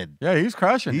night. Nothing. Yeah, he's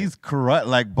crushing He's correct.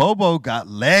 Like Bobo got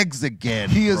legs again.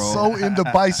 He is bro. so into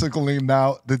bicycling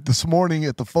now that this morning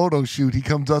at the photo shoot, he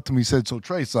comes up to me and said, "So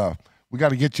Trace, we got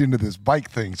to get you into this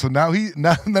bike thing." So now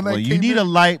Well, you need a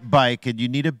light bike and you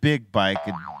need a big bike,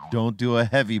 and don't do a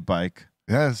heavy bike.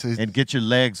 Yes, and get your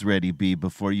legs ready, B,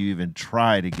 before you even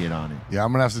try to get on it. Yeah,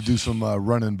 I'm gonna have to do some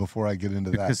running before I get into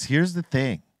that. Because here's the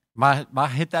thing. I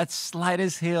hit that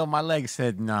slightest hill, my leg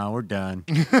said, "No, we're done."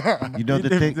 You know, the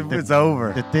thing, it's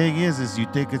over. The thing is you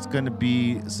think it's going to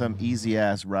be some easy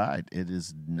ass ride. It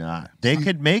is not. They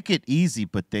could make it easy,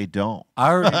 but they don't.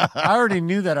 I already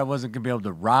knew that I wasn't gonna be able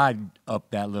to ride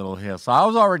up that little hill, so I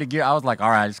was like, all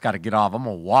right, I just got to get off. I'm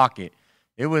gonna walk it.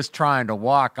 It was trying to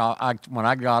walk. When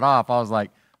I got off, I was like,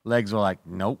 legs were like,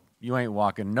 nope, you ain't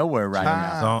walking nowhere right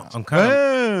now. So I'm kind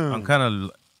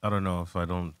of, I don't know if I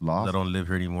don't live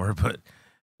here anymore, but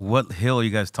what hill are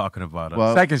you guys talking about?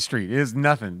 Well, 2nd Street is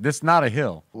nothing. This is not a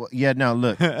hill. Well, yeah, now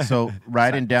look. So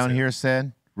riding down here,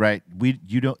 Sen, right?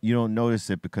 You don't notice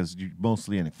it because you're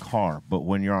mostly in a car. But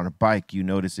when you're on a bike, you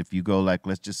notice if you go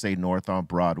let's just say north on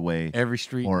Broadway, every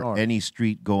street or north. any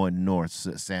street going north,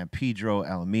 San Pedro,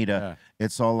 Alameda,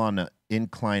 it's all on the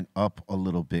incline up a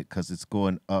little bit because it's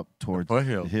going up towards the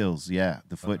hills. Yeah,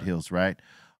 the foothills, right?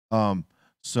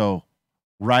 So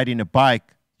riding a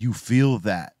bike, you feel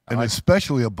that. And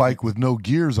especially a bike with no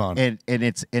gears on it. And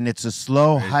it's a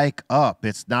slow hike up.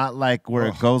 It's not like where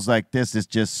it goes like this. It's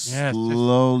just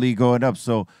slowly going up.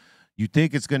 So you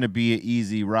think it's going to be an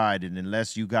easy ride, and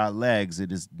unless you got legs,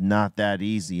 it is not that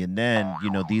easy. And then,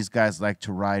 these guys like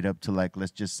to ride up to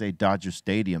let's just say Dodger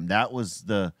Stadium. That was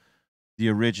the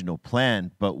original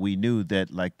plan, but we knew that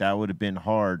that would have been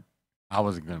hard. I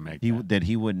wasn't going to make that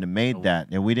he wouldn't have made that,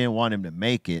 and we didn't want him to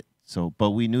make it. So, but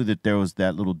we knew that there was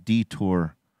that little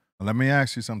detour. Let me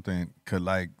ask you something. Could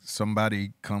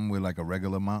somebody come with a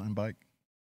regular mountain bike?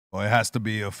 Or it has to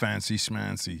be a fancy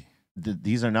schmancy?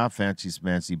 These are not fancy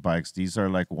schmancy bikes. These are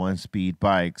 1-speed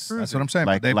bikes. That's what I'm saying.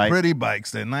 They're pretty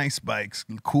bikes. They're nice bikes,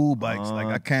 cool bikes.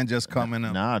 I can't just come in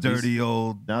a dirty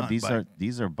old bike.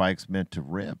 These are bikes meant to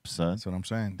rip, son. That's what I'm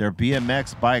saying. They're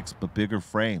BMX bikes, but bigger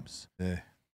frames. Yeah.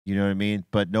 You know what I mean?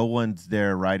 But no one's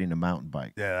there riding a mountain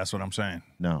bike. Yeah, that's what I'm saying.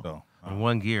 No. So, in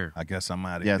one gear. I guess I'm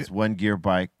out of Yeah, here. it's 1-gear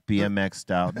bike, BMX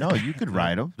style. No, you could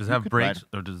ride them. Does it have brakes?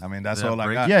 Or I mean, that's all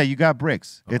I got. Yeah, you got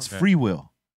brakes. Oh, it's okay. free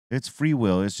wheel. It's free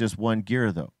wheel. It's just 1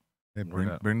 gear though. Hey,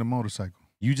 bring the motorcycle.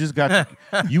 You just got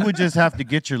you would just have to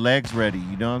get your legs ready,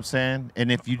 you know what I'm saying?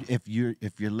 And if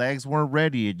your legs weren't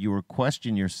ready and you were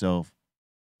questioning yourself,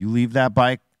 you leave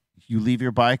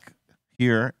your bike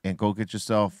here and go get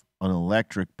yourself an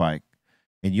electric bike.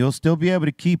 and you'll still be able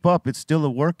to keep up. It's still a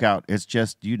workout. It's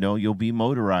just, you'll be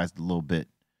motorized a little bit.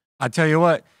 I tell you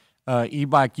what,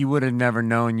 e-bike, you would have never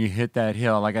known you hit that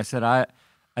hill. Like I said, I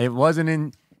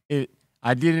didn't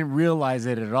realize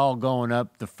it at all going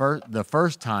up the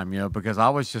first time, because I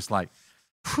was just like,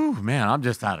 whew, man, I'm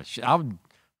just out of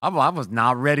I was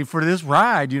not ready for this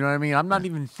ride. You know what I mean? I'm not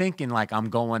even thinking like I'm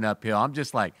going uphill. I'm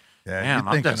just like, damn,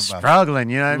 I'm just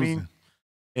struggling. You know what I mean?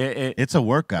 It's a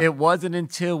workout. It wasn't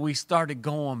until we started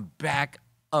going back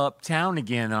uptown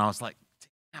again, and I was like,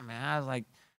 damn, man. I was like,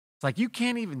 it's like you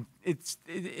can't even.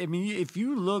 I mean, if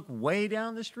you look way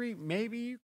down the street, maybe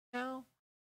you can tell,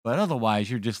 but otherwise,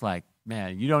 you're just like,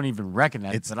 man, you don't even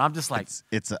recognize it. But I'm just like,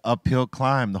 it's an uphill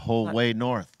climb the whole way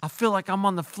north. I feel like I'm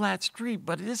on the flat street,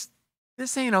 but this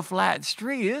ain't a flat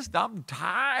street. I'm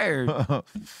tired.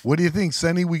 What do you think,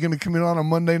 Senny? We gonna come in on a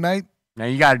Monday night? Now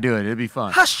you got to do it. It'll be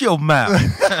fun. Hush your mouth.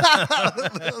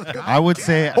 I would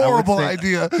say horrible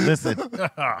idea. Listen,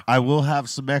 I will have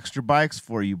some extra bikes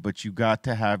for you, but you got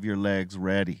to have your legs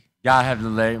ready. Gotta have the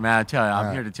leg, man. I tell you,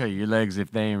 I'm here to tell you, your legs,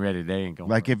 if they ain't ready, they ain't going.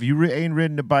 Like if you ain't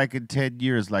ridden a bike in 10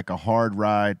 years, like a hard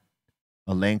ride,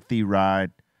 a lengthy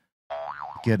ride,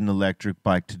 get an electric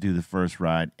bike to do the first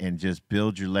ride, and just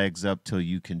build your legs up till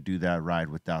you can do that ride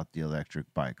without the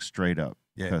electric bike, straight up.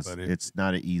 Yeah, because but it's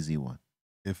not an easy one.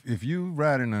 If you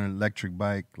riding an electric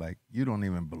bike, like you don't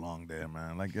even belong there,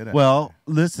 man. Like get out. Well,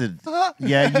 listen,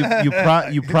 yeah,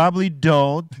 you probably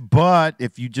don't, but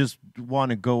if you just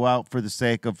want to go out for the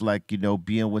sake of like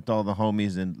being with all the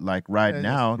homies and like riding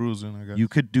out, cruising, I guess. You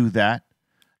could do that.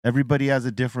 Everybody has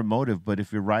a different motive, but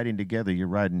if you're riding together, you're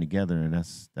riding together, and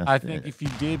that's I think if you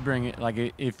did bring it,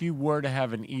 like if you were to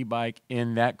have an e-bike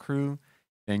in that crew,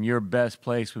 then your best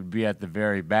place would be at the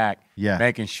very back,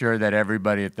 making sure that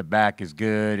everybody at the back is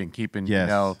good and keeping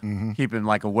keeping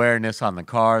like awareness on the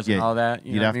cars and all that.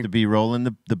 You'd have to be rolling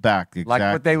the back, like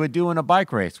what they would do in a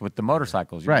bike race with the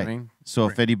motorcycles. You know what I mean? So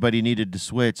if anybody needed to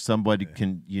switch, somebody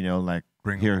can like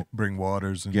bring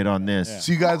waters and get on this.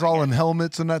 So you guys all in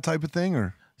helmets and that type of thing,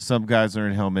 or some guys are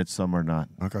in helmets, some are not.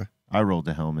 Okay, I rolled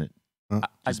a helmet.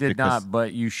 I did not,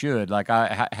 but you should. Like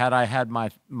I had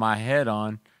my head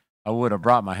on, I would have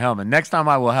brought my helmet. Next time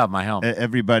I will have my helmet.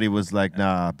 Everybody was like,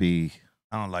 nah, B.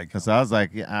 I don't like it. Because I was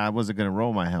like, I wasn't going to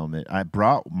roll my helmet. I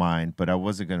brought mine, but I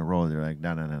wasn't going to roll it. They're like,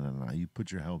 no. You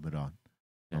put your helmet on.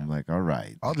 Yeah. I'm like, all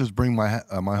right. I'll just bring my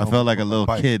helmet. I felt like a little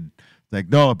kid. Like,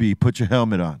 no, B, put your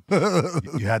helmet on.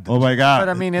 You had the, oh, my God. But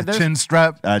I mean, the chin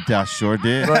strap. I sure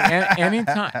did. But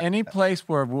any place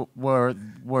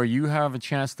where you have a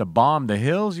chance to bomb the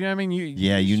hills, you know what I mean?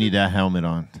 You need that helmet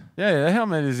on. Yeah, the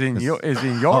helmet is in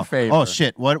your favor. Oh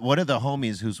shit! One of the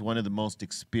homies who's one of the most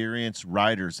experienced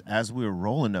riders, as we were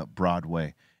rolling up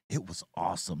Broadway, it was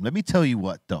awesome. Let me tell you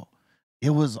what though, it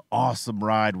was awesome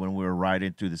ride when we were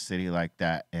riding through the city like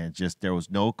that, and just there was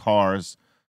no cars,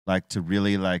 like to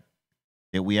really like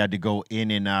that we had to go in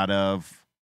and out of.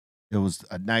 It was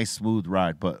a nice smooth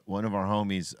ride, but one of our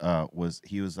homies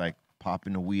was like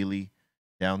popping a wheelie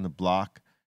down the block,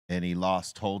 and he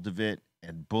lost hold of it.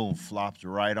 And boom, flopped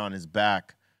right on his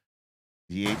back.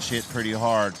 He ate shit pretty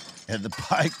hard. And the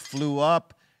bike flew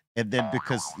up. And then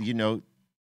because,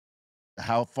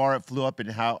 how far it flew up and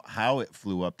how it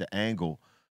flew up, the angle,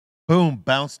 boom,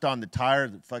 bounced on the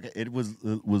tire. It was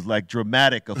like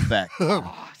dramatic effect.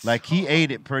 Like he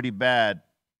ate it pretty bad,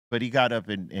 but he got up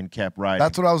and kept riding.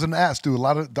 That's what I was going to ask.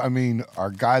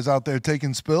 Are guys out there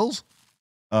taking spills?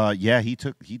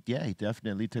 He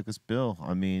definitely took a spill.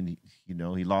 I mean,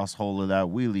 he lost hold of that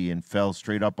wheelie and fell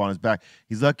straight up on his back.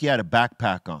 He's lucky he had a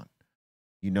backpack on.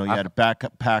 He had a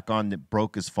backpack on that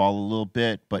broke his fall a little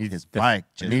bit, but his bike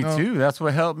just... Me too. That's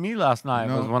what helped me last night.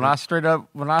 Was when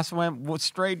I went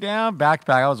straight down,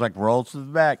 backpack, I was like rolled to the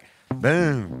back.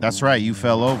 Boom. That's right. You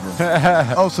fell over.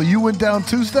 Oh, so you went down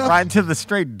too, Steph? Right into the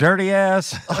straight dirty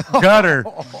ass gutter.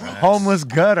 Homeless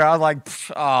gutter. I was like,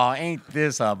 oh, ain't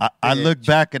this a bitch? I look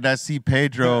back and I see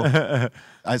Pedro.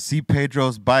 I see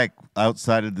Pedro's bike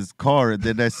outside of this car, and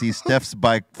then I see Steph's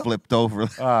bike flipped over.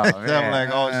 I'm like,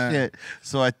 oh shit.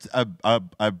 So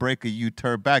I break a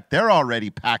U-turn back. They're already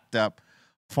packed up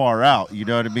far out. You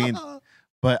know what I mean?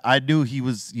 But I knew he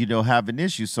was, having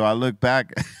issues. So I look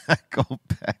back, I go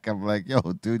back. I'm like, yo,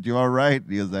 dude, you all right?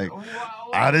 And he was like,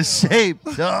 out of shape,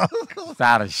 dog. It's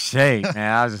out of shape,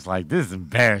 man. I was just like, this is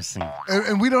embarrassing.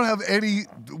 And we don't have any.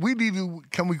 We need to.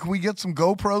 Can we get some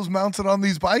GoPros mounted on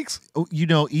these bikes?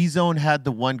 E-Zone had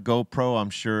the one GoPro. I'm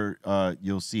sure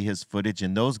you'll see his footage,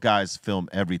 and those guys film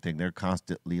everything. They're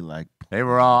constantly like They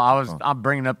were all. I'm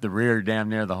bringing up the rear damn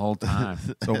near the whole time.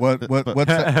 So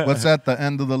what's at the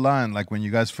end of the line? Like when you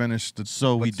guys finish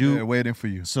So we do waiting for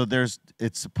you. So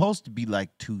it's supposed to be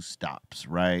like 2 stops,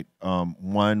 right?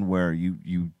 One where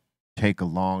you take a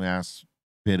long ass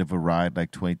bit of a ride,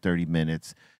 like 20, 30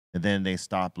 minutes, and then they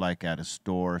stop like at a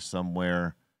store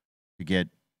somewhere to get,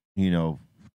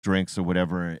 drinks or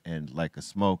whatever and like a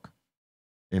smoke.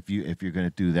 If you're gonna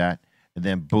do that, and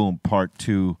then boom, part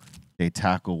 2. They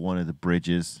tackle one of the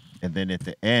bridges, and then at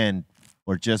the end,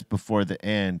 or just before the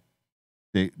end,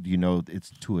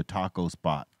 it's to a taco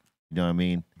spot. You know what I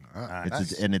mean?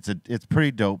 Nice. It's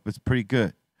pretty dope. It's pretty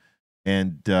good.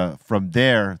 And from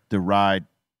there, the ride.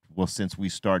 Well, since we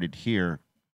started here,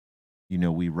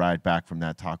 we ride back from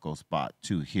that taco spot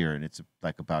to here, and it's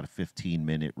like about a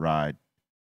 15-minute ride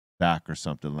back or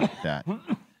something like that.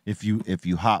 If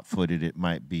you hot-footed, it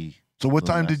might be. So what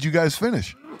time did you guys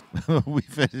finish? We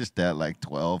finished at like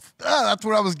 12. That's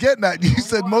what I was getting at. You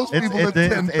said most people at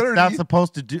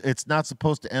 10:30. It's not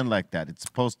supposed to end like that. It's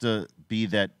supposed to be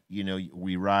that,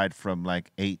 we ride from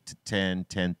like 8 to 10,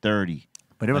 10:30.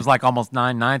 But it was like almost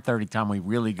 9:30 time we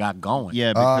really got going.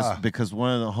 Yeah, because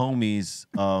one of the homies,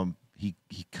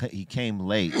 he came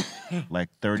late, like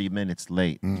 30 minutes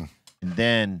late. And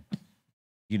then,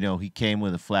 he came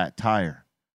with a flat tire.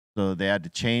 So they had to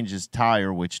change his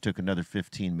tire, which took another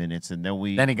 15 minutes, and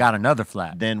then he got another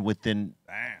flat. Then within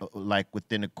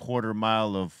a quarter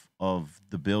mile of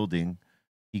the building,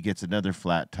 he gets another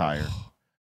flat tire,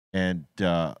 and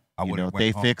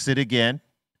they fix it again.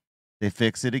 They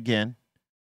fix it again,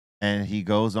 and he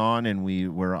goes on, and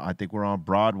I think we're on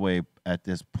Broadway at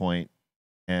this point,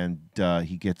 and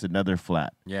he gets another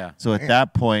flat. Yeah. So at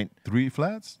that point, 3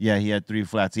 flats? Yeah, he had 3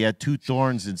 flats. He had 2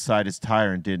 thorns inside his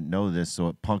tire and didn't know this, so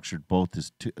it punctured both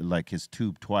his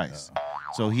tube twice.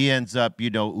 So he ends up,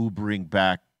 Ubering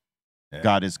back,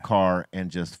 got his car,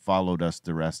 and just followed us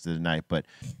the rest of the night. But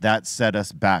that set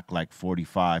us back like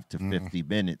 45 to 50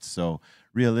 minutes. So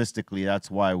realistically, that's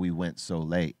why we went so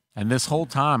late. And this whole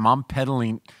time, I'm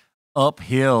pedaling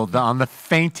uphill on the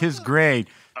faintest grade,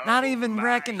 not even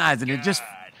recognizing it.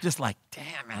 Just like,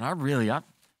 damn, man,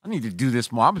 I need to do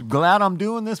this more. I'm glad I'm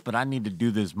doing this, but I need to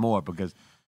do this more because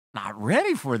I'm not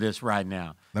ready for this right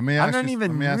now. Let me ask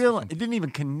you. It didn't even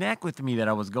connect with me that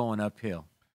I was going uphill.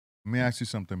 Let me ask you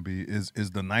something, B. Is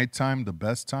the nighttime the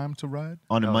best time to ride?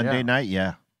 On a Monday night,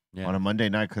 yeah. On a Monday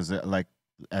night, because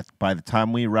by the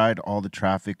time we ride, all the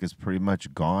traffic is pretty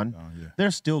much gone.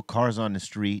 There's still cars on the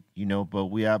street, but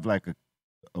we have like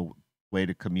a way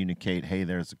to communicate, hey,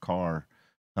 there's a car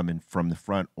coming from the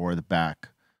front or the back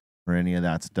or any of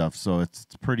that stuff. So it's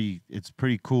pretty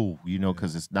cool,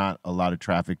 because it's not a lot of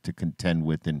traffic to contend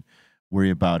with and worry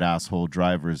about asshole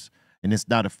drivers. And it's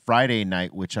not a Friday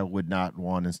night, which I would not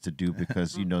want us to do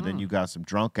because, then you got some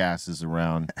drunk asses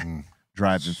around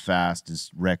driving fast and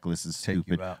reckless and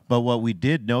stupid. But what we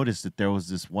did notice that there was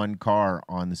this one car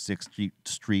on the 6th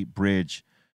Street Bridge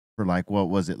for like, what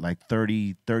was it, like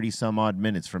 30 some odd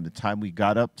minutes from the time we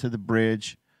got up to the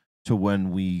bridge to when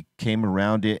we came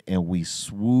around it, and we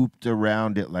swooped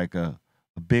around it like a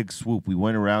big swoop. We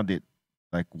went around it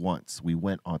like once. We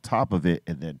went on top of it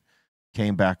and then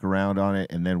came back around on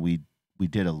it, and then we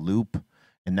did a loop,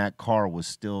 and that car was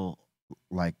still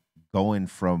like going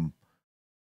from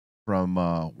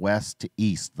west to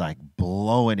east, like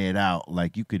blowing it out.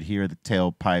 Like you could hear the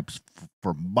tailpipes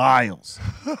for miles.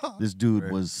 This dude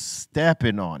was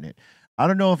stepping on it. I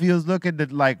don't know if he was looking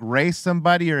to like race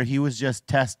somebody or he was just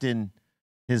testing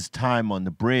his time on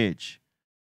the bridge,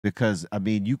 because I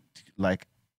mean,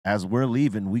 as we're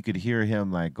leaving, we could hear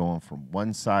him like going from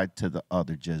one side to the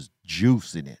other, just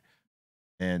juicing it.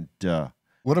 And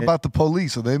what about the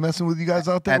police? Are they messing with you guys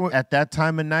out there? At that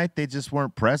time of night, they just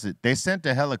weren't present. They sent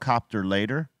a helicopter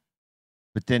later,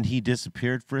 but then he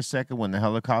disappeared for a second. When the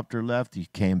helicopter left, he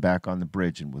came back on the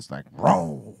bridge and was like,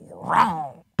 row,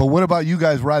 row. But what about you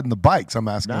guys riding the bikes? I'm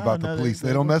asking about the police.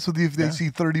 They don't mess with you if they see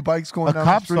 30 bikes going down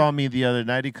the street? A cop saw me the other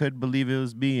night. He couldn't believe it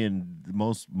was me, and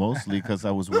mostly because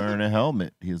I was wearing a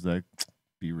helmet. He was like,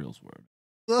 be real word.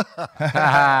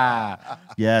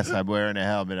 Yes, I'm wearing a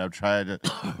helmet. I'm trying to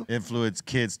influence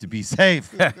kids to be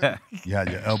safe. You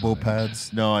had your elbow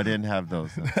pads? No, I didn't have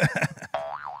those.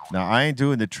 Now, I ain't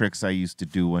doing the tricks I used to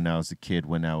do when I was a kid,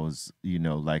 when I was,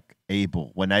 like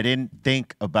able. When I didn't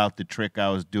think about the trick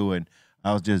I was doing,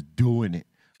 I was just doing it.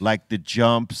 Like the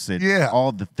jumps and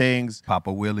all the things.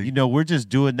 Papa Willie. We're just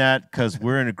doing that because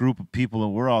we're in a group of people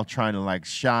and we're all trying to like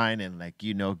shine and like,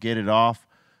 get it off.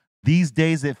 These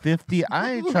days at 50,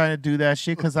 I ain't trying to do that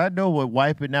shit because I know what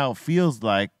wiping out feels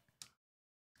like.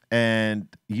 and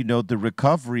you know the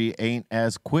recovery ain't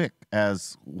as quick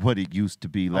as what it used to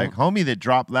be. Like homie that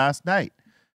dropped last night,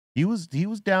 he was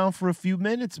down for a few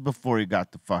minutes before he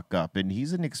got the fuck up, and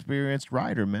he's an experienced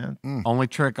rider, man. Only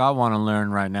trick I want to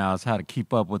learn right now is how to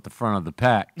keep up with the front of the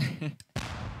pack.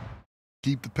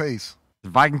 Keep the pace.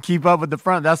 If I can keep up with the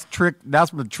front, that's trick.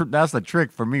 That's the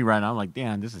trick for me right now. I'm like,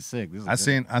 damn, this is sick. This is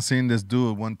I seen this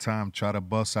dude one time try to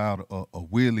bust out a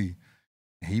wheelie.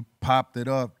 He popped it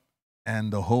up,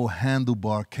 and the whole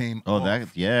handlebar came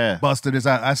off. Busted his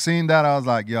out. I seen that. I was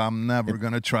like, yo, I'm never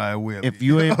gonna try a wheelie. If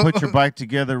you ain't put your bike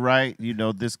together right, you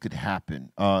know this could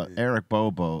happen. Eric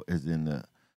Bobo is in the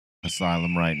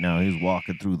Asylum right now. He's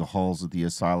walking through the halls of the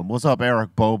Asylum. What's up,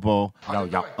 Eric Bobo?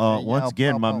 Once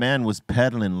again, my man was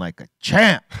pedaling like a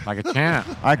champ. Like a champ.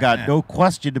 I got no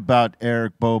question about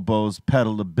Eric Bobo's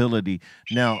pedal ability.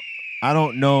 Now, I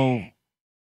don't know,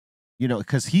 you know,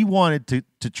 because he wanted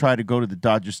to try to go to the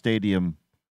Dodger Stadium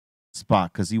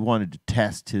spot because he wanted to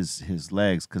test his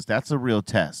legs because that's a real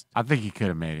test. I think he could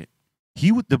have made it.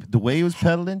 He would the way he was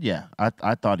pedaling, yeah.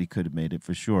 I thought he could have made it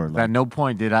for sure. Like, At no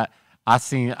point did I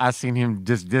seen him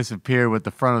just disappear with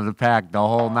the front of the pack the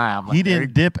whole night. I'm like, he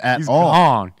didn't dip at he's all.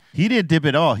 Gone. He didn't dip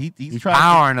at all. He's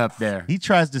powering up there. He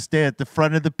tries to stay at the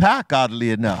front of the pack,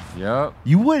 oddly enough. Yep.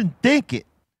 You wouldn't think it.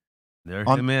 There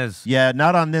him is. Yeah,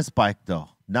 not on this bike though.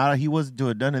 He wasn't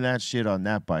doing none of that shit on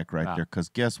that bike right there. Because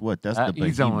guess what? That's the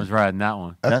He's almost riding that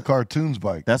one. That's Cartoon's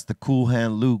bike. That's the Cool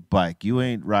Hand Luke bike. You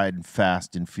ain't riding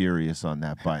fast and furious on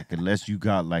that bike unless you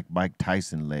got like Mike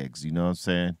Tyson legs. You know what I'm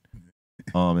saying?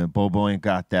 And Bobo ain't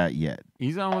got that yet.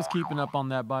 He's almost keeping up on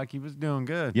that bike. He was doing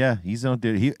good. Yeah, he's on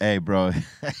there. Hey, bro, he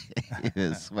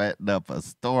is sweating up a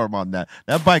storm on that.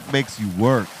 That bike makes you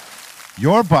work.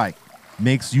 Your bike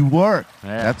makes you work.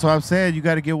 Yeah. That's what I'm saying. You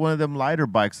got to get one of them lighter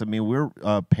bikes. I mean, we're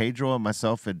Pedro and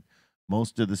myself and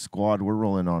most of the squad. We're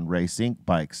rolling on Race Inc.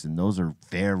 bikes, and those are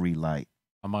very light.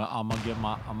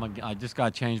 I just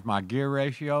got to change my gear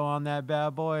ratio on that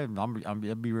bad boy, and I'll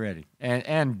be ready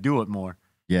and do it more.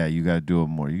 Yeah, you got to do it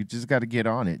more. You just got to get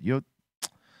on it.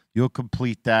 You'll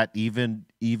complete that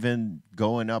even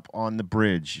going up on the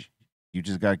bridge. You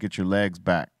just got to get your legs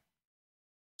back.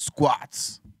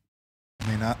 Squats. I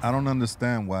mean, I don't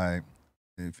understand why,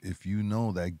 if you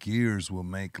know that gears will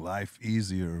make life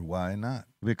easier, why not?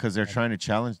 Because they're trying to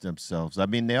challenge themselves. I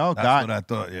mean, That's what I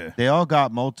thought, yeah. They all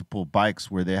got multiple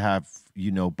bikes where they have,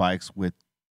 bikes with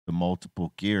the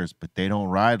multiple gears, but they don't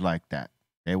ride like that.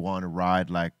 They want to ride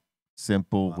like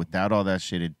simple, without all that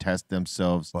shit, and test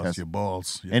themselves. Bust your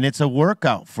balls. Yeah. And it's a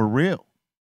workout for real.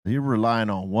 You're relying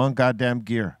on one goddamn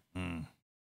gear.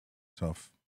 Tough.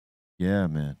 Yeah,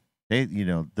 man. They,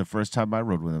 the first time I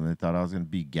rode with them, they thought I was going to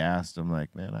be gassed. I'm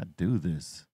like, man, I do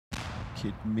this.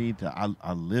 Kidding me?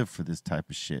 I live for this type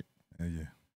of shit.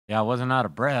 Yeah, I wasn't out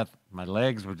of breath. My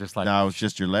legs were just like... No, it was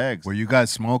just your legs. Were you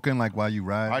guys smoking like while you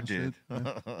ride? I did.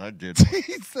 I did.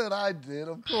 He said I did,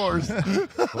 of course.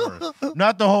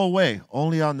 Not the whole way.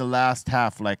 Only on the last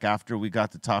half, like after we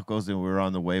got the tacos and we were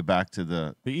on the way back to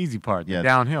the easy part, the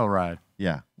downhill ride.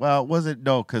 Yeah. Well, was it?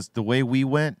 No, because the way we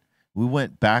went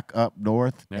back up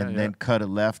north and then cut a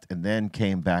left and then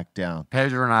came back down.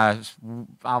 Pedro and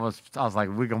I was like,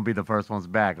 we're going to be the first ones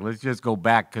back. Let's just go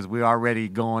back because we're already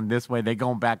going this way. They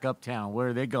going back uptown. Where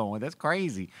are they going? That's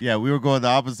crazy. Yeah, we were going the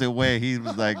opposite way. He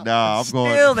was like, nah, I'm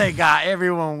going. Still, they got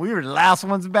everyone. We were the last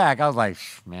ones back. I was like,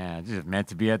 man, it's just meant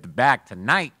to be at the back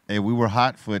tonight. Hey, we were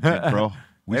hot-footed, bro.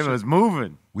 It was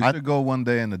moving. We should go one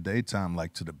day in the daytime,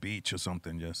 like to the beach or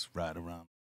something, just ride around.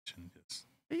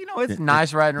 It's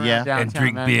nice riding around downtown. And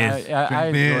drink man. beers.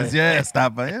 I beers, yeah,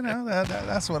 stop by.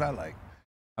 That's what I like.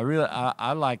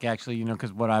 I like actually,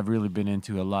 because what I've really been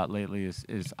into a lot lately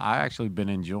is I actually been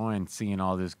enjoying seeing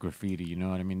all this graffiti. You know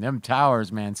what I mean? Them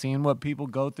towers, man. Seeing what people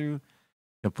go through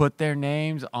to put their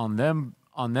names on them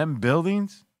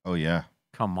buildings. Oh yeah.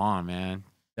 Come on, man.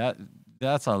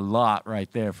 That's a lot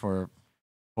right there for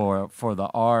the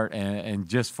art and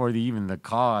just for even the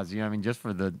cause. You know what I mean? Just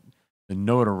for the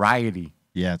notoriety.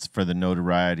 Yeah, it's for the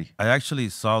notoriety. I actually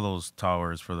saw those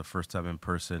towers for the first time in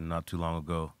person not too long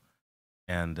ago.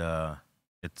 And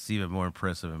it's even more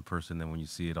impressive in person than when you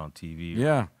see it on TV.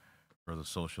 Yeah. Or the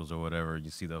socials or whatever. You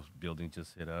see those buildings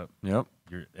just hit up. Yep.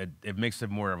 It makes it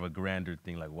more of a grander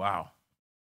thing, like, wow.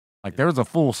 Like there was a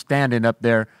fool standing up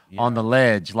there on the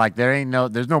ledge. Like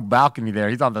there's no balcony there.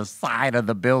 He's on the side of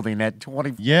the building at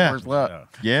 20 floors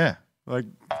up. Yeah. Like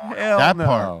hell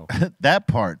no. That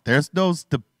part. There's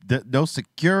no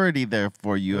security there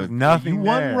for you. There's nothing you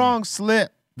there. One wrong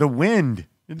slip. The wind.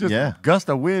 It just gust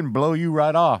of wind blow you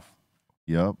right off.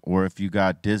 Yep. Or if you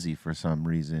got dizzy for some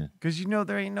reason. Because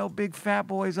there ain't no big fat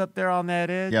boys up there on that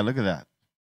edge. Yeah, look at that.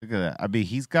 Look at that. I mean,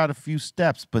 he's got a few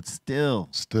steps, but still.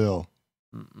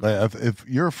 Like, if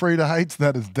you're afraid of heights,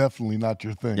 that is definitely not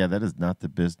your thing. Yeah, that is not the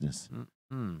business.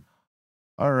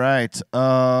 All right.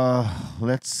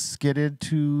 Let's get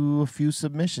into a few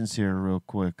submissions here real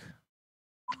quick.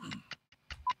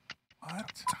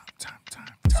 What? Time.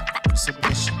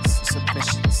 Submissions.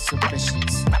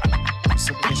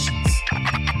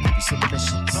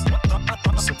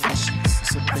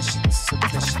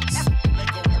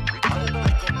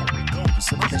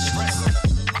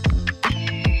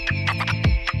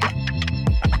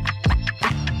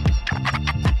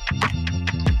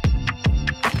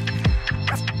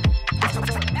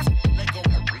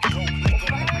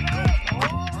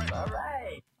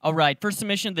 All right, first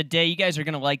submission of the day. You guys are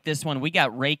going to like this one. We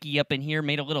got Reiki up in here,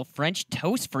 made a little French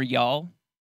toast for y'all.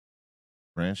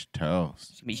 French toast. She's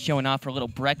going to be showing off her little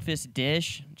breakfast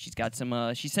dish. She's got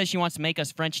some, she says she wants to make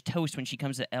us French toast when she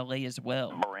comes to L.A. as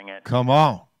well. Bring it. Come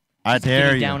on. I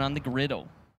dare you. Down on the griddle.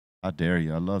 I dare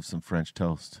you. I love some French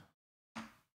toast.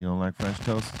 You don't like French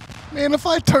toast? Man, if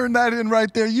I turned that in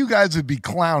right there, you guys would be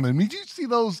clowning me. Did you see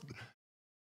those?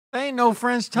 There ain't no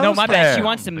French toast. No, my bad. there. She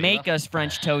wants to make us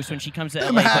French toast when she comes to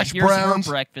Them LA. hash But here's browns.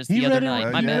 her breakfast He the other ready-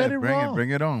 night. My yeah, bad.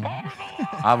 Bring it on.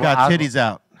 Got titties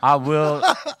out. I will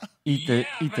eat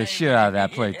the shit out of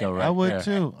that plate though. Right I would there.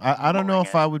 too. I don't know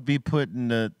if I would be putting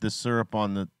the syrup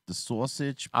on the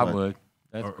sausage. I but- would.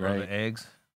 That's Or great. the eggs.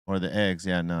 Or the eggs.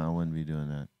 Yeah, no, I wouldn't be doing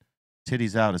that.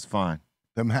 Titties out is fine.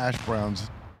 Them hash browns.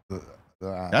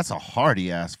 That's a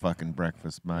hearty ass fucking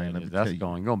breakfast, man. Let me That's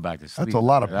tell you. going back to sleep. That's a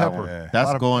lot of That pepper. one. Yeah.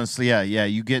 That's going. Yeah,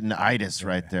 you getting the itis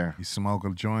right there. You smoke a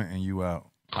joint and you out.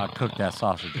 I cook that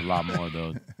sausage a lot more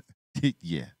though.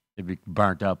 Yeah, It'd be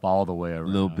burnt up all the way a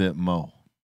around. little bit more.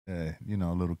 Yeah, you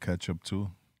know, a little ketchup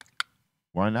too.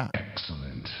 Why not?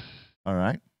 Excellent. All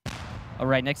right. All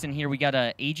right, next in here we got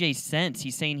AJ Sense.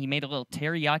 He's saying he made a little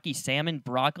teriyaki salmon,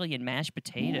 broccoli, and mashed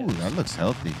potatoes. Ooh, that looks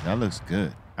healthy. That looks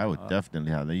good. I would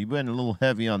definitely have that. You've been a little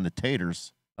heavy on the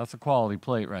taters. That's a quality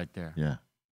plate right there. Yeah.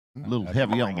 A little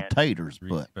heavy on the taters,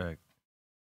 but Respect.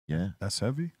 yeah. That's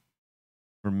heavy.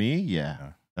 For me,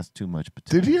 yeah. That's too much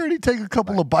potato. Did he already take a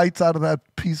couple of bites out of that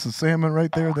piece of salmon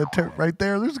right there? Right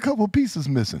there. There's a couple of pieces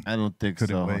missing. I don't think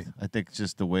Couldn't so. wait. I think it's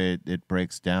just the way it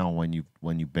breaks down when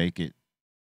you bake it.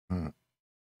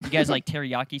 You guys like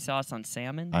teriyaki sauce on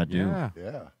salmon? I do.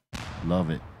 Yeah. Love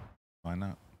it. Why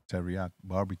not? Teriyaki,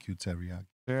 barbecue teriyaki.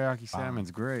 Teriyaki salmon's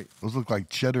great. Those look like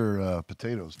cheddar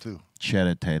potatoes too.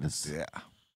 Cheddar taters. Yeah.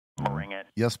 Bring it.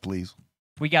 Yes, please.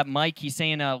 We got Mike. He's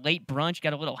saying late brunch,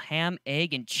 got a little ham,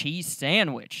 egg, and cheese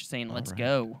sandwich. Saying let's right.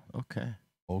 go. Okay.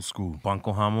 Old school. Pan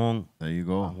con jamón. There you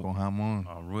go. Con jamón.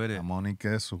 I'm with it. Jamón y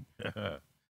queso.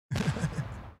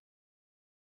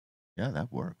 Yeah,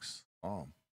 that works.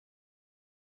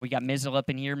 We got Mizzle up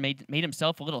in here. Made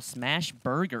himself a little smash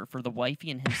burger for the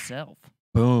wifey and himself.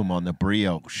 Boom on the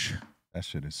brioche. That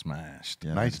shit is smashed.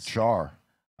 Yeah, Nice char.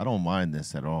 I don't mind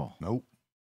this at all. Nope.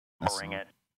 Bring it.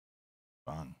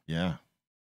 Fun. Yeah.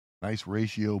 Nice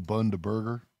ratio bun to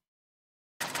burger.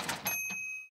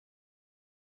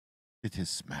 It is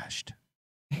smashed.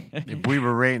 If we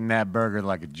were rating that burger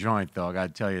like a joint, though, I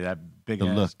gotta tell you that big The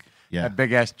ass, look. Yeah. that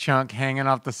big ass chunk hanging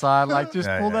off the side, like just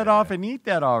Yeah, pull yeah, that yeah. off and eat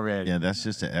that already. Yeah, that's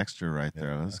just an extra right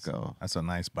there. Let's That's go. That's a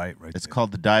nice bite right It's there.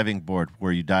 called the diving board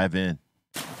where you dive in.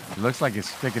 It looks like it's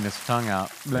sticking its tongue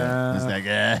out. It's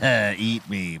like, eat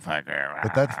me, fucker.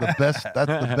 But that's the best.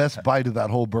 That's the best bite of that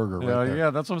whole burger right Yeah, there. yeah,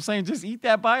 that's what I'm saying. Just eat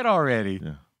that bite already.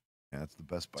 Yeah. Yeah, that's the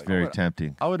best bite. It's very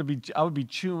tempting. I would be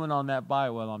chewing on that bite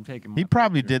while I'm taking. He my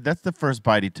probably picture. did. That's the first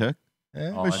bite he took.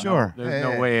 Yeah, Oh, for no, sure. There's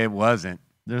no way it wasn't.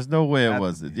 There's no way it Had to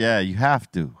wasn't. be. Yeah, you have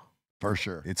to. For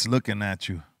sure. it's looking at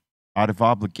you. Out of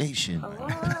obligation.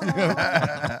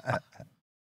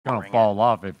 It's gonna fall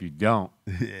off if you don't.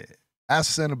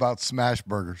 Ask Sen about smash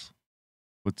burgers.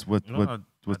 What's You know, I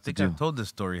the think deal? I've told this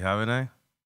story, haven't I?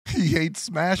 He hates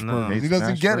smash No. burgers. Hate He doesn't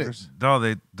smash get burgers?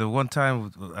 No, the one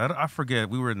time I forget,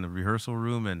 we were in the rehearsal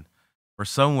room or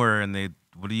somewhere, and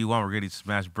what do you want? We're getting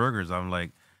smashed burgers. I'm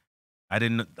like, I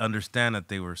didn't understand that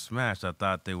they were smashed. I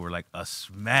thought they were like a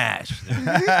smash.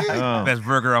 Oh. Best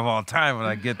burger of all time. When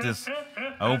I get this,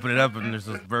 I open it up and there's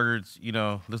those burgers,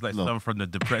 looks like Look. some from the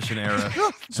Depression era.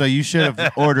 So you should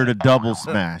have ordered a double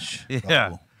smash.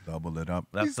 Yeah. Double it up.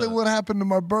 He That's said, "What happened to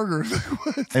my burger?"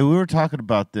 Hey, we were talking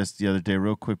about this the other day,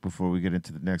 real quick before we get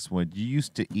into the next one. You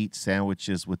used to eat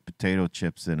sandwiches with potato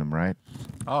chips in them, right?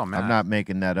 Oh man, I'm not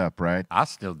making that up, right? I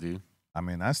still do. I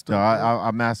mean, I still. No,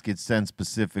 I'm asking Sen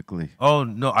specifically. Oh,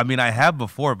 no. I mean, I have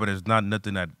before, but it's not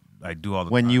nothing that I do all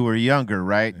the When time. you were younger,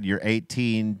 right? You're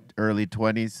 18, early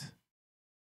 20s.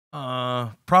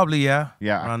 Probably, yeah.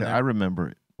 Yeah, Around I there. remember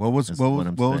it. What was That's what what was,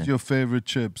 I'm what was saying. your favorite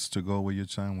chips to go with your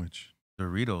sandwich?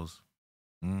 Doritos.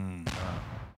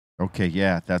 Okay,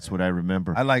 yeah, that's what I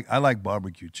remember. I like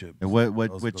barbecue chips. And Those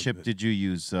what go chip good. did you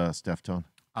use, Steph Tone?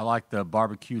 I like the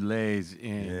barbecue lays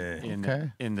in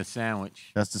the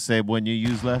sandwich. That's the same one you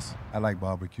use, Les? I like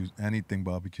barbecue, anything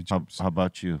barbecue chips. How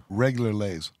about you? Regular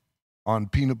Lay's on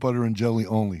peanut butter and jelly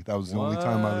only. That was the only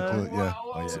time I would do it. Yeah.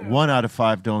 Oh, yeah. 1 out of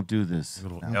 5 don't do this.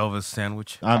 Little Elvis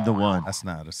sandwich. I'm the one. That's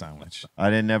not a sandwich.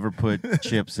 I didn't never put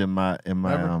chips in my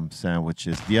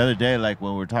sandwiches. The other day, like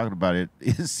when we were talking about it,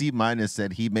 C Minus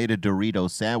said he made a Dorito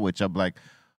sandwich. I'm like,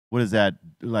 what is that?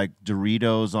 Like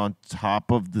Doritos on top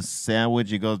of the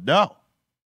sandwich? He goes, no,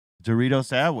 Dorito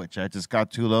sandwich. I just got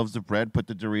 2 loaves of bread, put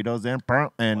the Doritos in,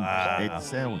 and ate the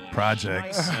sandwich.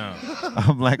 Projects.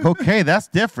 I'm like, okay, that's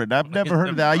different. I've never heard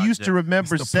of that. I used to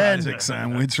remember project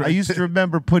sandwich. I used to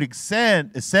remember putting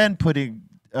Sen putting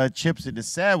chips in the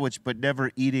sandwich, but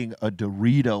never eating a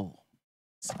Dorito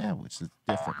sandwich. It's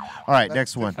different. All right,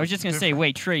 next one. I was just gonna say,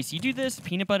 wait, Trace, you do this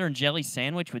peanut butter and jelly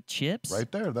sandwich with chips?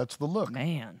 Right there. That's the look.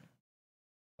 Man.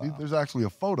 There's actually a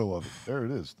photo of it. There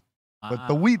it is. But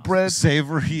the wheat bread.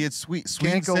 Savory and sweet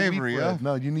Can't and go savory, wheat yeah. bread.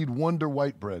 No, you need Wonder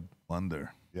white bread.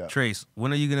 Wonder. Yeah. Trace,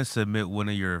 when are you gonna submit one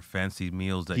of your fancy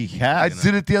meals that I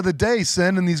did it the other day,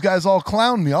 Sen, and these guys all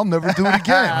clowned me. I'll never do it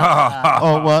again.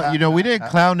 Oh, well, we didn't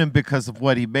clown him because of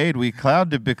what he made. We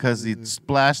clowned him because he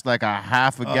splashed like a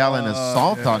half a gallon of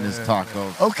salt on his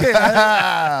tacos. Okay.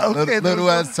 Okay.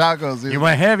 Little ass tacos. He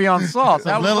went heavy on salt.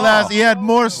 That was Little all. ass, he had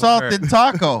more salt than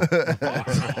taco.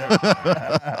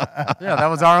 Yeah, that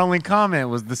was our only comment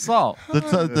was the salt.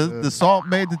 The salt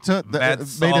made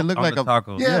made it look like a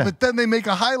taco. Yeah, but then they make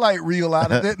a highlight reel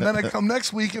out of it, and then I come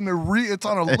next week and it's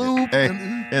on a loop.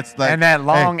 It's like And that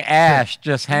long ash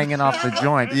just hanging off the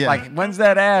joint. Yeah. Like, when's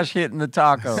that ash hitting the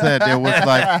taco? said it was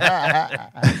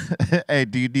like, hey,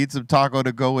 do you need some taco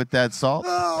to go with that salt?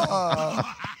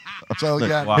 So Look,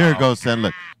 yeah. Here it goes, Sen.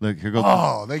 Look, here goes.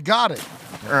 Oh, they got it.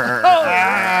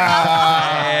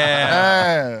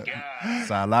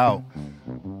 Salao.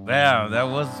 Damn, that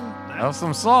was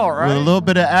some salt, right? With a little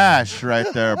bit of ash right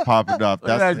there popping off.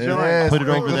 Look at that joint. Put it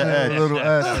over the edge. Little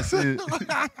ass. That's it.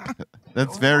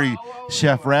 That's very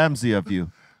Chef Ramsay of you.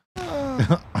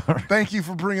 Thank you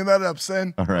for bringing that up,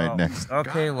 Sen. All right, next.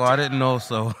 okay. Well, I didn't know,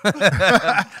 so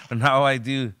now I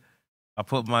do. I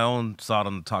put my own salt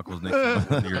on the tacos next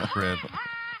to your crib.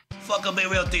 Fucking Be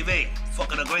Real TV.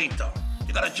 Fucking the Greenthumb.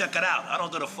 You gotta check it out. I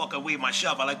don't do the fucking weed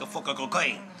myself. I like the fucking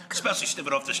cocaine. Especially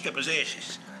sniffing off the strippers'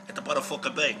 ashes. At the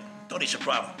motherfucking bank. Don't eat your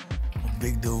problem.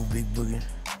 Big dude, big boogie.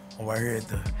 I'm right here at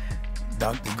the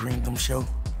Dr. Greenthumb Show.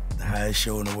 The highest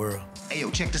show in the world. Hey, yo,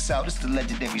 check this out. This is the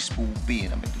legendary Spoon B,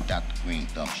 and I'm at the Dr.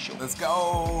 Greenthumb Show. Let's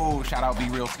go. Shout out Be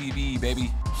Real TV,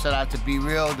 baby. Shout out to Be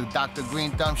Real, the Dr.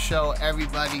 Greenthumb Show,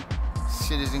 everybody.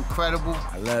 Shit is incredible.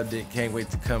 I loved it. Can't wait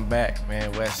to come back,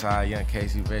 man. Westside, Young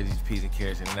Casey, Reggie's Pizza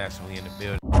Carrots Internationally in the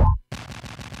building.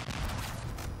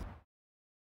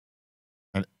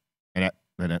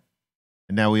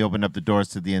 And now we open up the doors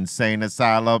to the insane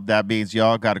asylum. That means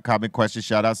y'all got a comment, question,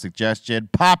 shout out, suggestion.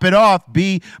 Pop it off,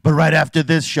 B. But right after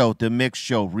this show, the Mix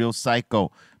Show, Real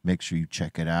Psycho. Make sure you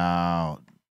check it out.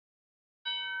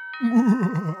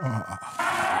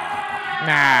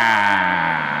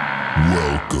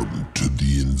 Welcome to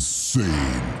the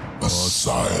insane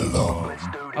asylum.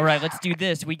 All right, let's do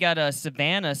this. We got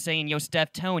Savannah saying, yo,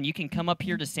 Steph Tone, you can come up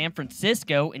here to San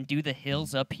Francisco and do the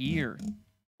hills up here.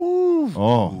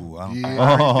 Oh,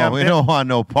 we don't want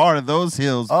no part of those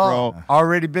hills, bro.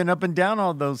 Already been up and down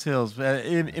all those hills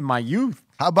in my youth.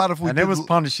 How about if we And did it was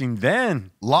punishing then.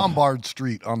 Lombard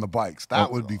Street on the bikes?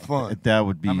 That would be fun. That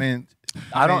would be.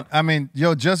 I mean,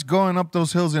 yo, just going up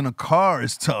those hills in a car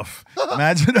is tough.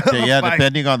 Imagine.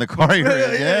 Depending on the car you're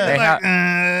in.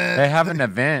 Yeah. They have an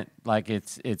event like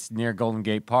it's near Golden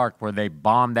Gate Park where they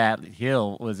bombed that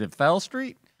hill. Was it Fell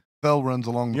Street? Fell runs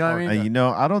along the You know what park. I mean?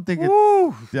 I don't think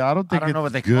know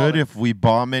what they it's call good it. if we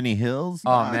bomb any hills.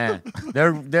 Oh man,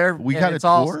 they're We and got a it's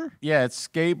all- tour? Yeah, it's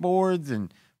skateboards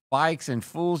and bikes and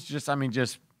fools. It's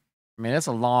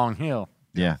a long hill.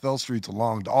 Yeah. Fell Street's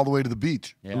along all the way to the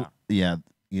beach. Yeah. Yeah,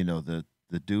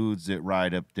 the dudes that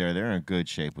ride up there, they're in good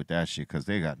shape with that shit because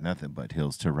they got nothing but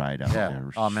hills to ride out there.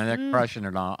 Oh man, they're crushing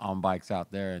it on bikes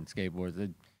out there and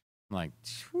skateboards.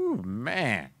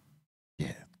 Man.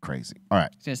 Yeah, crazy. All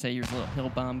right. I was going to say, here's a little hill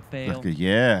bomb fail.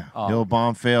 Yeah, Oh. hill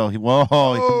bomb fail.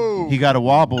 He got a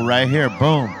wobble right here.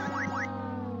 Boom.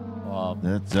 Well,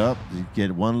 That's up. You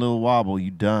get one little wobble,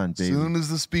 you done, baby. Soon as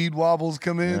the speed wobbles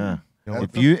come in,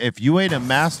 If you ain't a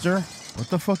master, what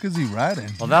the fuck is he riding?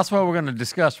 Well, that's what we're going to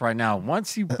discuss right now.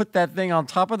 Once you put that thing on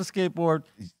top of the skateboard,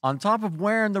 on top of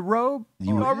wearing the robe,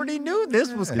 you already knew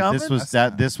this was coming.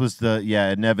 This was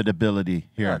the inevitability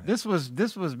here. Yeah, this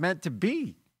was meant to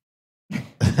be.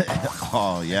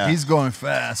 Oh yeah, he's going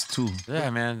fast too. Yeah,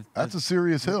 man, that's a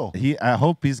serious hill. I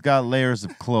hope he's got layers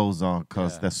of clothes on,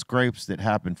 cause the scrapes that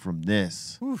happen from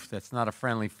this. Oof, that's not a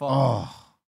friendly fall.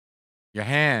 Oh, your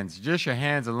hands, just your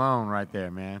hands alone, right there,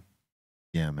 man.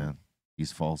 Yeah, man,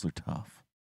 these falls are tough.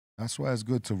 That's why it's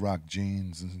good to rock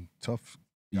jeans and tough.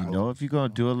 You know, if you're gonna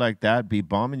do it like that, be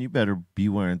bombing, you better be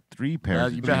wearing 3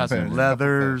 pairs. You better have some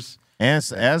leathers and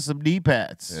some knee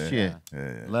pads. Yeah.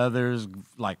 Shit, leathers,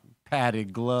 like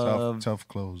padded gloves, tough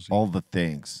clothes, all the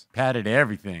things, padded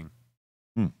everything.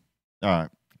 All right.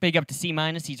 Big up to C-.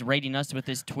 He's rating us with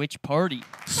his Twitch party.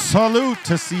 Salute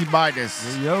to C-.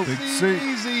 Yo, Big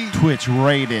C. Twitch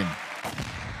rating.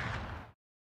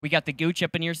 We got the Gooch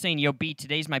up in here saying, yo, B,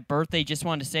 today's my birthday. Just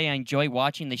wanted to say I enjoy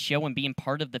watching the show and being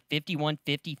part of the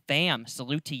 5150 fam.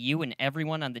 Salute to you and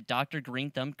everyone on the Dr.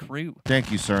 Greenthumb crew.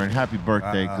 Thank you, sir, and happy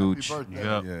birthday, Gooch. Happy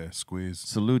birthday. Yeah, squeeze.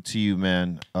 Salute to you,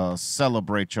 man.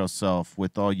 Celebrate yourself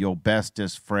with all your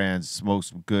bestest friends. Smoke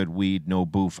some good weed, no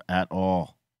boof at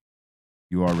all.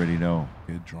 You already know.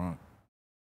 Get drunk.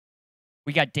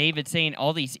 We got David saying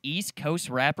all these East Coast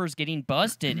rappers getting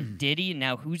busted. Diddy,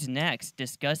 now who's next?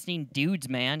 Disgusting dudes,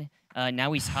 man.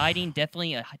 Now he's hiding.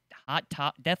 Definitely a hot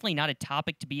top. Definitely not a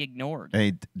topic to be ignored.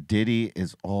 Hey, Diddy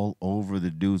is all over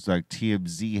the news. Like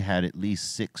TMZ had at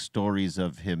least 6 stories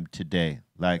of him today.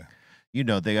 Like, you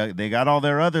know, they got all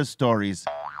their other stories,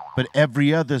 but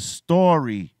every other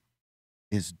story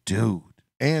is dude.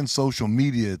 And social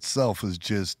media itself is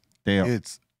just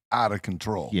it's out of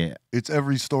control. Yeah. It's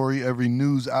every story, every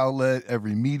news outlet,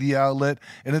 every media outlet.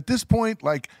 And at this point,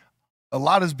 like, a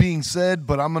lot is being said,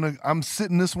 but I'm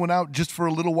sitting this one out just for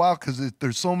a little while because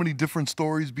there's so many different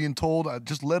stories being told. I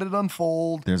just let it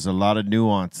unfold. There's a lot of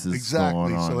nuances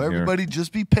going on. So everybody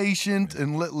just be patient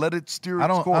and let it steer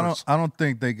its course. I don't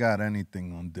think they got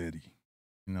anything on Diddy.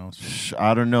 You know,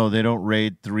 I don't know. They don't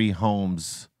raid 3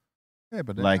 homes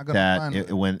but like that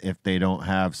if they don't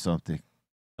have something.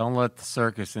 Don't let the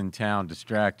circus in town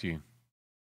distract you.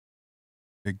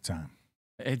 Big time.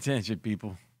 Pay attention,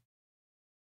 people.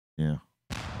 Yeah.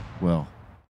 Well,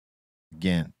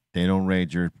 again, they don't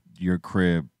raid your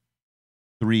crib,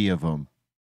 3 of them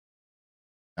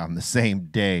on the same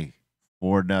day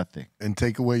for nothing. And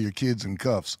take away your kids in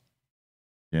cuffs.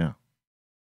 Yeah.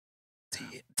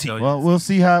 Well, we'll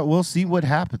see what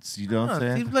happens. You know what I'm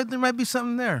saying? Seems like there might be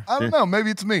something there. I don't know.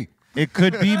 Maybe it's me. It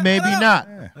could be, maybe not.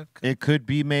 Okay. It could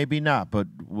be, maybe not, but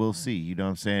we'll see. You know what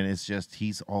I'm saying? It's just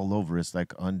he's all over. It's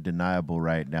like undeniable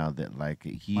right now that like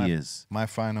he is. Might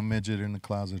find a midget in the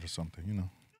closet or something, you know.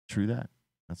 True that.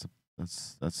 That's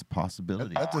a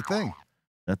possibility. That's a thing.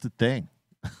 That's a thing.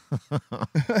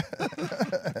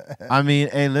 I mean,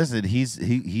 hey, listen,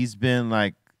 he's been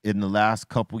like in the last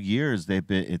couple years,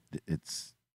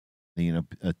 it's you know,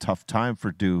 a tough time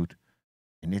for dude,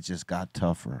 and it just got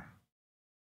tougher.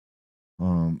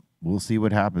 We'll see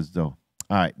what happens though.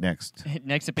 All right, next.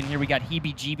 Next up in here, we got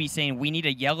Heebie Jeebie saying we need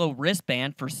a yellow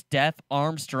wristband for Steph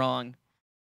Armstrong.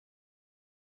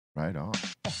 Right on.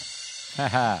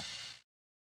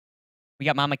 We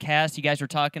got Mama Cass. You guys were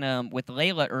talking with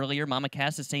Leila earlier. Mama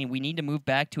Cass is saying we need to move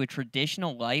back to a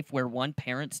traditional life where one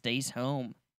parent stays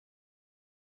home.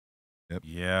 Yep.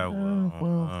 Yeah,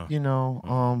 well, you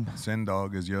know, Send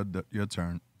dog is your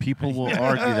turn. People will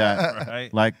argue that.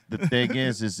 Right. Like the thing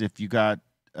is if you got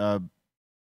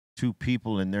 2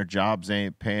 people and their jobs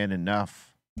ain't paying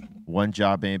enough, one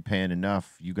job ain't paying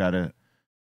enough, you gotta,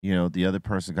 you know, the other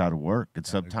person gotta work, and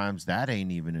sometimes that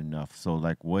ain't even enough. So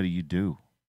like, what do you do?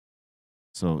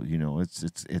 So you know,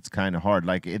 it's kind of hard.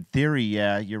 Like in theory,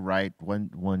 yeah, you're right.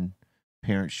 One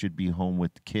parent should be home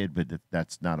with the kid, but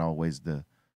that's not always the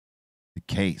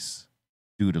case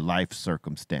due to life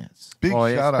circumstance. Big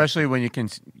shout especially when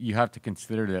you have to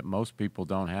consider that most people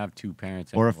don't have 2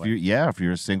 parents. Or anyway. if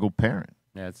you're a single parent.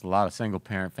 Yeah, it's a lot of single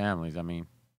parent families. I mean,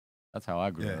 that's how I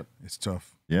grew up. It's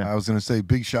tough. Yeah. I was going to say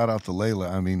big shout out to Leila.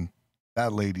 I mean,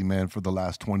 that lady, man, for the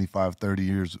last 25, 30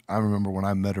 years, I remember when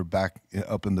I met her back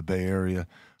up in the Bay Area.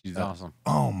 She's awesome.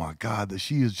 Oh, my God, that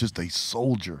she is just a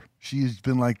soldier. She has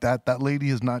been like that. That lady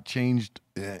has not changed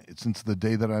since the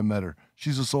day that I met her.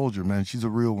 She's a soldier, man. She's a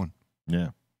real one. Yeah.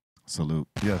 Salute.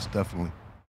 Yes, definitely.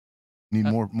 Need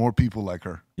more people like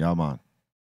her. Yeah, man.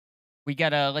 We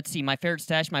got let's see, my favorite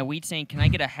stash, my weed saying, can I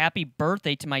get a happy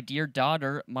birthday to my dear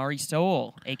daughter,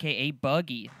 Marisol, a.k.a.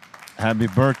 Buggy? Happy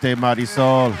birthday,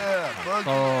 Marisol. Yeah,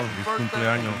 Buggy.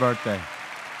 Happy birthday.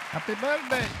 Happy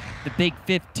birthday. The big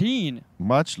 15.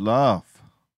 Much love.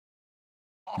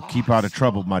 You keep out of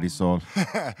trouble, Marisol.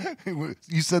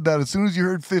 You said that as soon as you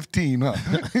heard 15, huh?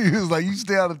 He was like, you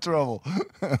stay out of trouble.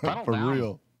 For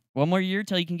real. One more year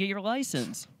till you can get your lice.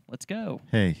 Let's go.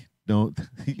 Hey, don't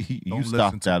you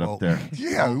stop that up there.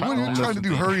 Yeah, what are you trying to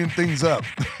do, hurrying things up?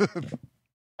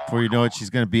 Before you know it, she's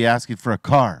going to be asking for a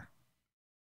car.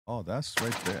 Oh, that's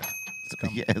right there.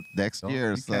 Yeah, next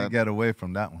year, You can't get away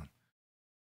from that one.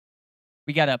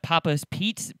 We got a Papa's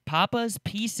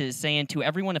Pieces saying to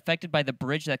everyone affected by the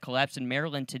bridge that collapsed in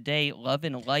Maryland today, love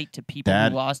and light to people who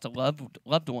lost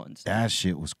loved ones. That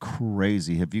shit was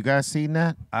crazy. Have you guys seen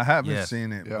that? I haven't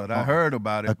seen it, but I heard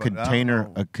about it. A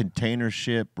container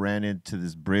ship ran into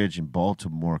this bridge in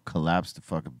Baltimore, collapsed the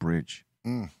fucking bridge.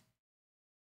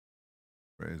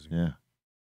 Crazy. Yeah.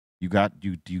 You got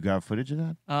footage of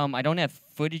that? I don't have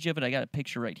footage of it. I got a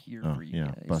picture right here for you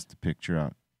guys. Bust the picture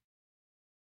out.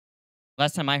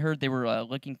 Last time I heard, they were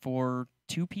looking for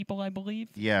 2 people, I believe.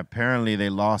 Yeah, apparently they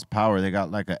lost power. They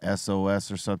got like a SOS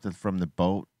or something from the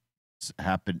boat.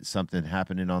 Something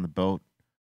happening on the boat.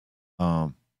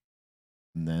 And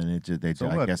then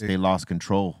I guess they lost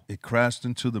control. It crashed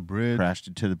into the bridge.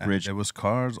 There was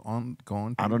cars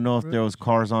going. I don't know if there was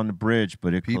cars on the bridge,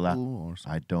 but it collapsed.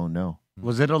 I don't know.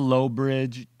 Was it a low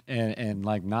bridge and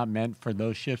like not meant for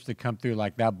those ships to come through?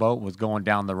 Like that boat was going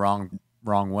down the wrong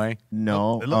way?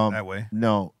 No, it looked that way.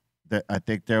 No, I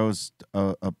think there was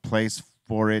a place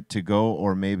for it to go,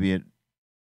 or maybe it,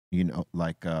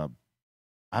 like I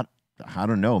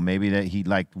don't know, maybe that he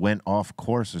like went off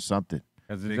course or something.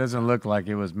 Because it doesn't look like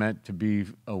it was meant to be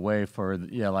a way for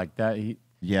like that.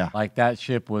 Like that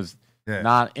ship was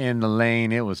not in the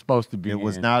lane it was supposed to be. It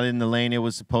was not in the lane it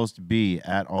was supposed to be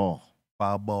at all.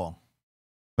 Foul ball.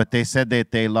 But they said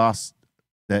that they lost.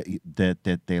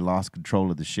 That they lost control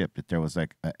of the ship, that there was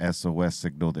like a SOS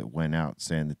signal that went out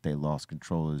saying that they lost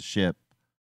control of the ship.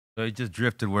 So it just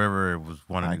drifted wherever it was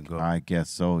wanting to go. I guess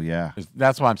so, yeah.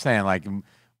 That's what I'm saying. Like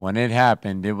when it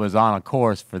happened, it was on a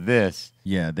course for this.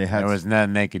 Yeah, there was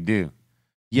nothing they could do.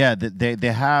 Yeah, they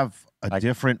have a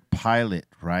different pilot,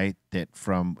 right? That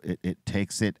from it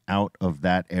takes it out of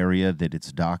that area that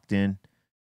it's docked in.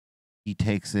 He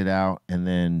takes it out, and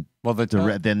then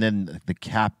then the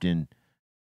captain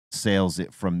sails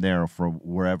it from there from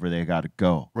wherever they got to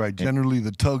go. Right. Generally,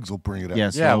 the tugs will bring it out. Yeah.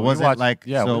 So it wasn't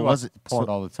we watch port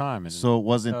all the time. So it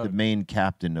wasn't the main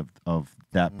captain of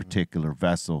that particular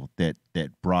vessel that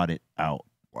brought it out.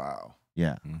 Wow.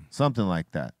 Yeah. Something like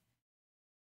that.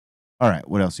 All right.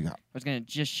 What else you got? I was gonna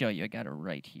just show you. I got it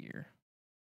right here.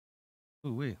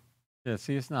 Ooh wee. Yeah.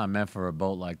 See, it's not meant for a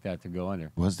boat like that to go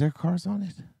under. Was there cars on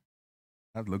it?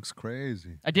 That looks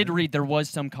crazy. I did read there was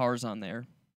some cars on there.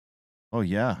 Oh,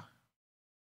 yeah.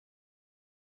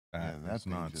 That's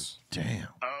nuts. Damn.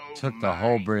 Took the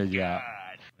whole bridge out.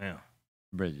 Damn.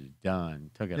 Bridge is done.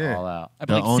 Took it all out. I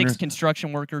believe 6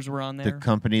 construction workers were on there. The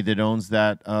company that owns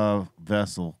that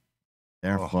vessel,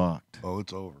 they're fucked. Oh,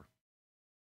 it's over.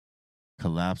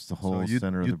 Collapsed the whole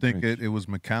center of the bridge. You bridge. think it was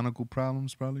mechanical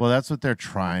problems, probably? Well, that's what they're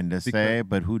trying to say,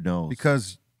 but who knows?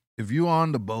 Because if you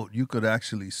on the boat, you could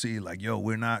actually see, like, yo,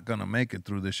 we're not going to make it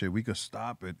through this shit. We could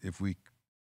stop it if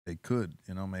they could.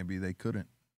 Maybe they couldn't.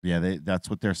 Yeah, that's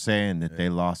what they're saying, that they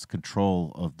lost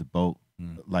control of the boat,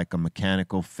 like a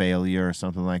mechanical failure or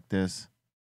something like this.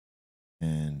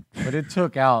 But it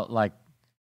took out, like,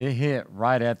 it hit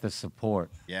right at the support.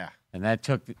 Yeah. And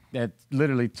that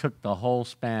literally took the whole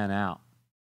span out.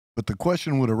 But the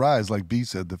question would arise, like B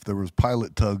said, if there was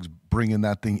pilot tugs bringing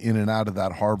that thing in and out of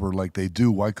that harbor like they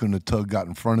do, why couldn't a tug got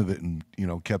in front of it and,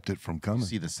 kept it from coming?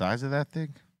 See the size of that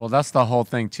thing? Well, that's the whole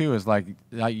thing, too, is like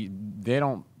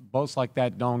boats like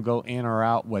that don't go in or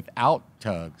out without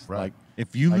tugs. Right. Like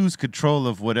if you lose control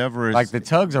of whatever is... Like the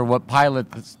tugs are what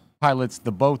pilots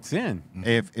the boats in.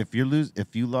 If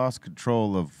you lost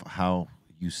control of how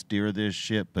you steer this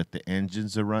ship, but the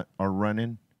engines are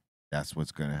running, that's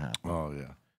what's going to happen. Oh,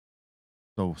 yeah.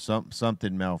 So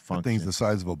something malfunctioned. That thing's the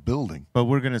size of a building. But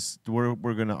we're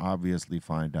gonna obviously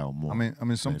find out more. I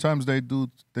mean, sometimes they do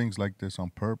things like this on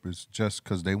purpose, just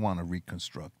because they want to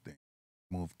reconstruct things,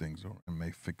 move things, and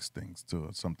may fix things to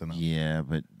something else. Yeah,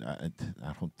 but I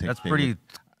don't think that's pretty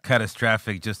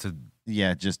catastrophic. Just to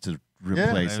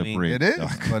replace a bridge. It is,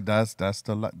 but that's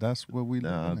what we.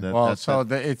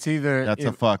 It's either that's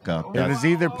a fuck up. It was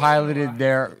either piloted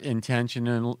there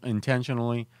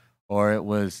intentionally, or it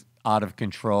was out of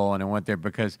control and it went there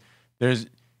because there's.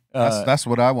 That's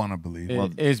what I want to believe.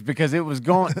 Is because it was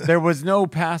going. There was no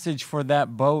passage for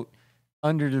that boat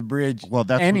under the bridge Well,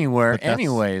 that's anywhere, but that's-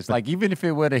 anyways. but- Like, even if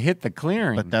it would have hit the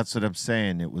clearing. But that's what I'm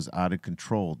saying. It was out of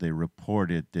control. They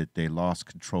reported that they lost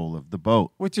control of the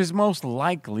boat. Which is most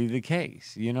likely the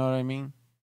case. You know what I mean?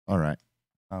 All right.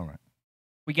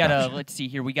 We got let's see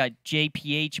here. We got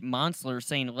JPH Monsler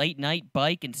saying late night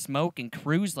bike and smoke and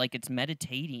cruise like it's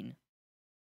meditating.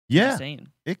 Yeah, Saying.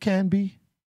 it can be.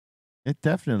 It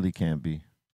definitely can be.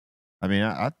 I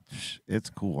mean, it's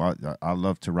cool. I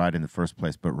love to ride in the first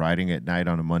place, but riding at night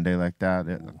on a Monday like that,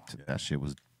 that shit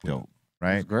was dope,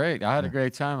 right? It was great. I had a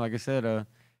great time. Like I said,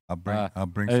 I'll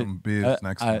bring some beers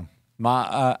next time.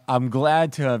 I'm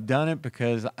glad to have done it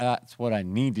because that's what I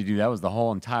need to do. That was the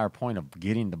whole entire point of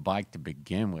getting the bike to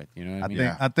begin with. You know what I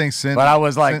mean? I think Sin. But I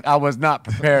was like, I was not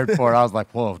prepared for it. I was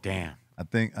like, whoa, damn. I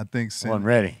think Sin. Wasn't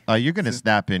ready. You're gonna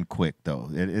snap in quick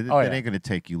though. It yeah. ain't gonna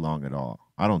take you long at all.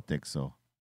 I don't think so.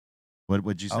 What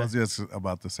would you say? I was just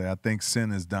about to say. I think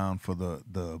Sin is down for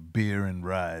the beer and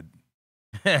ride.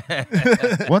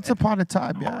 Once upon a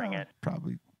time, yeah,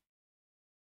 probably.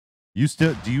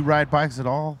 Do you ride bikes at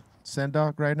all,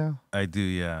 Sendog, right now? I do,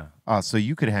 yeah. Oh, so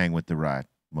you could hang with the ride,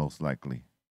 most likely.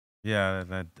 Yeah,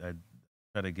 and I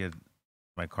try to get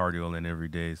my cardio in every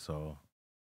day, so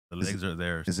the legs are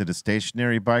there. Is it a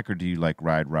stationary bike or do you like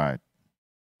ride?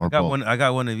 Or I got both? I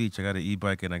got one of each. I got an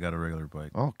e-bike and I got a regular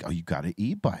bike. Oh, you got an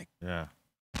e-bike. Yeah.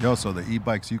 Yo, so the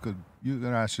e-bikes you could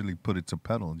actually put it to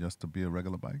pedal just to be a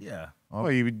regular bike. Yeah. Oh,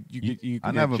 Well, you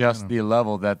can adjust the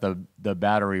level that the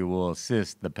battery will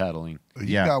assist the pedaling.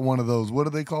 You got one of those. What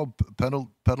are they called?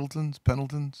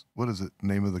 Pendletons? What is it?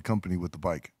 Name of the company with the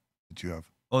bike that you have?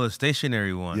 Oh, the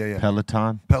stationary one. Yeah.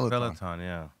 Peloton. Peloton,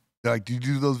 yeah. Like, do you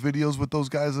do those videos with those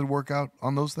guys that work out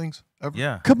on those things? Ever?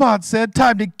 Yeah. Come on, Sid.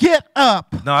 Time to get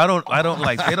up. No, I don't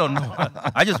like. They don't know.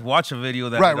 I just watch a video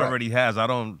that it already has. I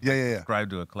don't. Subscribe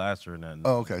to a class or nothing.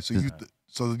 Oh, okay.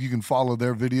 So you can follow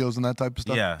their videos and that type of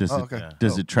stuff. Yeah.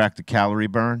 Does it track the calorie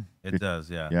burn? It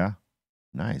does. Yeah. Yeah.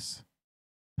 Nice.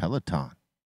 Peloton.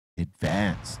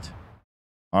 Advanced.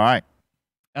 All right.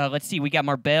 Let's see. We got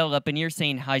Marbell up in here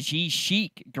saying Haji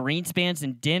Chic, Greenspans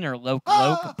and dinner, Loke,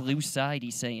 blue side,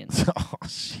 he's saying. Oh,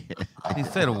 shit. He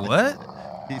said what?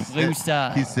 Blue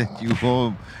side. He said you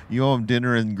owe him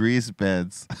dinner and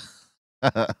Greenspans.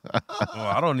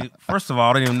 First of all,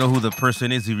 I don't even know who the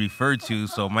person is he referred to.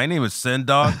 So my name is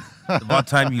Sendog. About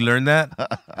time you learned that.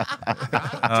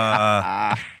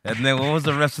 And then what was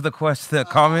the rest of the question? The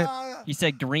comment? He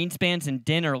said Greenspans and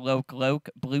dinner, Loke,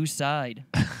 blue side.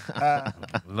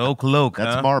 Loke.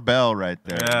 That's huh? Marbell right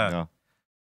there. Yeah. You know.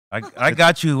 I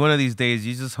got you one of these days.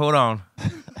 You just hold on.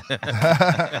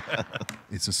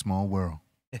 It's a small world.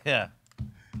 Yeah.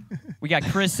 We got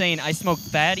Chris saying, I smoked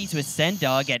fatties with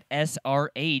Sendog at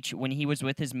SRH when he was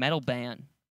with his metal band.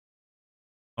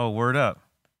 Oh, word up.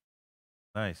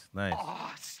 Nice.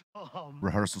 Awesome.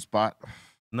 Rehearsal spot?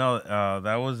 No,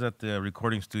 that was at the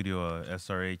recording studio,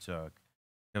 SRH,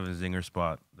 Kevin Zinger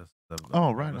spot.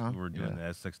 Right on. We were doing the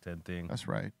S610 thing. That's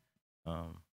right.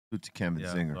 To Kevin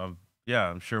Zinger.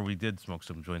 I'm sure we did smoke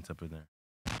some joints up in there.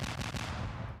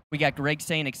 We got Greg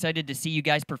saying, excited to see you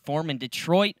guys perform in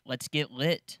Detroit. Let's get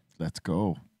lit. Let's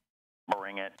go.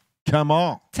 Bring it. Come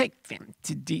on. Take them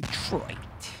to Detroit.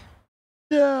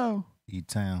 No.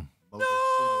 E-Town. No.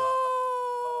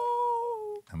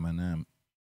 Eminem.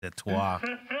 Detroit.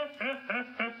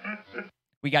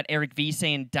 We got Eric V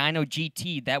saying, Dyno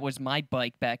GT, that was my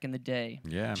bike back in the day.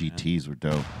 Yeah, GTs were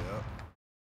dope. Yeah.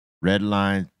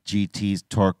 Redline, GTs,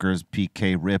 Torkers,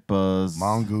 PK Rippas.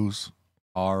 Mongoose.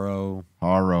 Haro.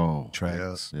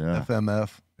 Tracks. Yeah.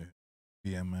 FMF.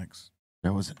 BMX.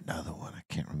 There was another one. I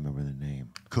can't remember the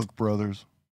name. Cook Brothers.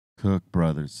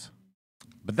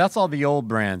 But that's all the old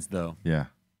brands, though. Yeah.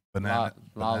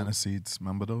 Banana seeds.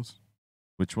 Remember those?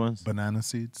 Which ones? Banana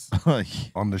seeds.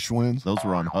 On the Schwinns. Those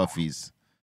were on Huffies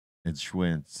and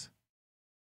Schwinns.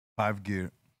 5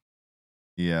 gear.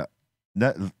 Yeah.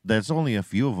 There's only a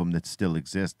few of them that still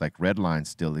exist. Like Redline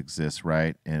still exists,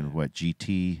 right? And what,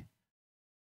 GT?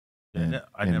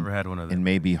 I never had one of them. And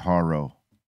maybe Haro.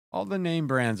 All the name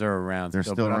brands are around. They're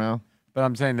still around? But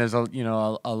I'm saying there's a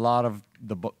lot of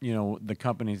the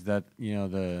companies that,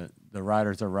 the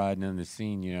riders are riding in the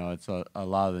scene, it's a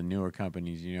lot of the newer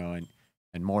companies,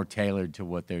 and more tailored to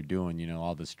what they're doing,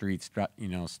 all the street,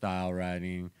 style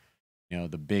riding,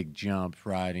 the big jump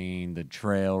riding, the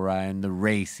trail riding, the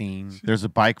racing. There's a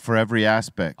bike for every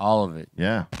aspect. All of it.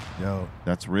 Yeah. Yo.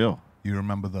 That's real. You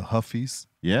remember the Huffies?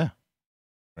 Yeah.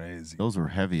 Crazy. Those were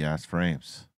heavy ass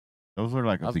frames. Those were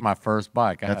like that was my first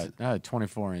bike. I had a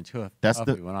 24-inch hoof.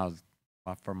 When I was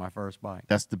for my first bike.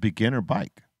 That's the beginner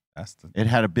bike. It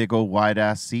had a big old wide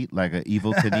ass seat, like an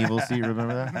Evil seat.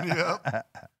 Remember that? Yep.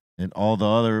 And all the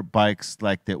other bikes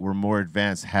like that were more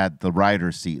advanced had the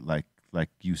rider seat like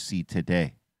you see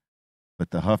today. But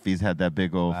the Huffies had that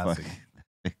big old fucking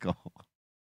big old.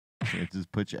 Yeah,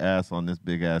 just put your ass on this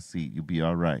big ass seat. You'll be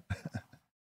all right.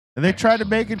 And they try to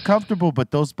make it comfortable,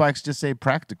 but those bikes just ain't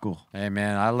practical. Hey,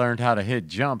 man, I learned how to hit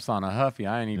jumps on a Huffy.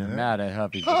 I ain't even mad at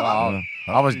Huffy. I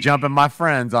was jumping my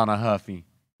friends on a Huffy.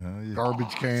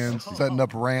 Garbage cans, setting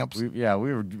up ramps. We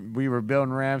were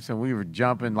building ramps, and we were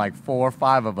jumping like 4 or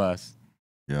 5 of us.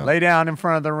 Yeah. Lay down in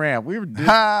front of the ramp. We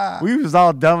was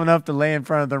all dumb enough to lay in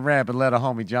front of the ramp and let a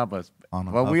homie jump us.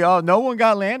 But no one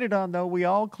got landed on, though. We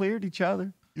all cleared each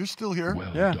other. You're still here.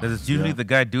 Yeah. Because it's usually the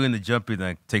guy doing the jumping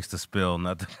that takes the spill,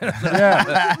 not the,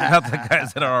 Yeah. not the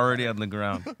guys that are already on the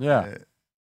ground. Yeah.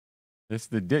 It's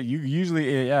you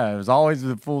usually it was always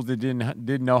the fools that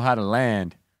didn't know how to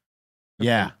land.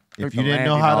 Yeah. If you didn't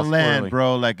know how to land,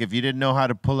 bro, like if you didn't know how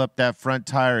to pull up that front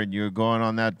tire and you were going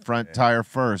on that front tire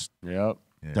first,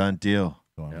 done deal.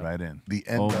 Going right in. The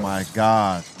endo. Oh my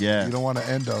God. Yeah. You don't want to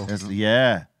endo.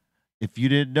 Yeah. If you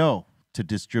didn't know to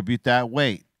distribute that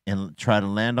weight and try to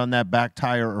land on that back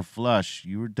tire or flush,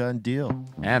 you were done deal.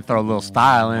 And throw a little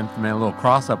style in, man, a little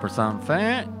cross up or something.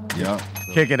 Yep.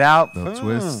 Kick it out.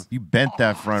 Twist. You bent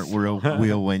that front wheel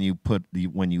when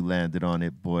you landed on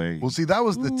it, boy. Well, see, that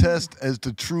was the test as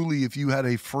to truly if you had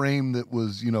a frame that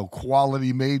was,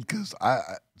 quality made. Because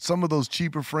some of those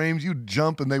cheaper frames, you'd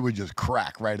jump and they would just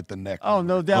crack right at the neck. Oh,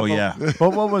 no doubt. Oh, yeah.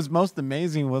 But what was most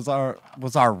amazing was our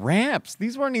ramps.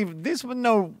 This was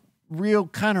no real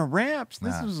kind of ramps.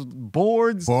 This was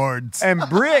boards and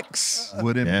bricks.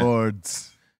 Wooden boards.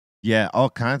 Yeah, all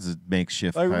kinds of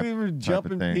makeshift. Like type, we were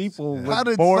jumping people with How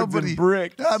did boards and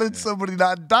bricks. How did somebody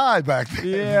not die back then?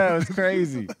 Yeah, it was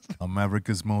crazy.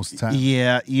 America's Most Talented.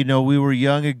 Yeah, we were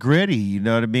young and gritty. You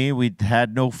know what I mean? We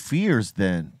had no fears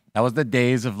then. That was the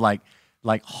days of like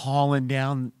hauling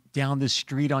down the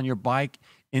street on your bike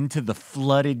into the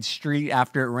flooded street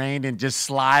after it rained and just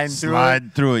sliding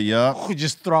through it, yup.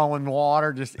 Just throwing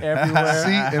water just everywhere.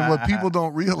 See, and what people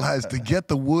don't realize, to get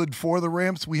the wood for the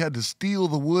ramps, we had to steal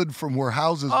the wood from where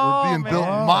houses were being built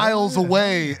miles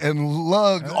away and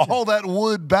lug all that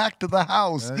wood back to the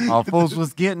house. All fools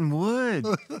was getting wood.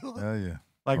 Hell yeah.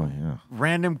 Like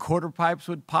random quarter pipes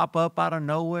would pop up out of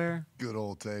nowhere. Good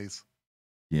old days.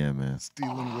 Yeah, man.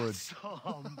 Stealing wood.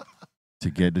 To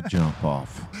get a jump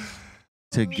off.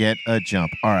 To get a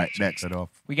jump. All right, next.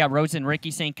 We got Rose and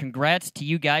Ricky saying congrats to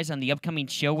you guys on the upcoming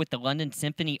show with the London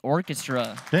Symphony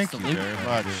Orchestra. Thank you very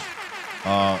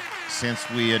much. Since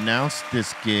we announced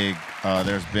this gig,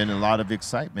 there's been a lot of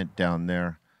excitement down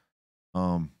there.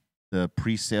 The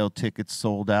pre-sale tickets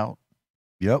sold out.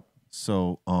 Yep.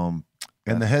 So, and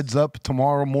the heads up,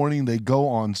 tomorrow morning they go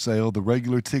on sale. The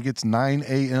regular tickets, 9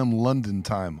 a.m. London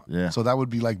time. Yeah. So that would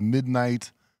be like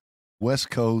midnight, West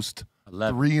Coast.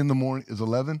 11. 3 in the morning is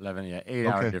 11? 11, yeah.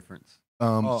 8-hour difference.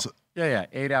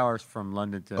 8 hours from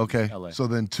London to LA. So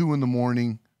then 2 in the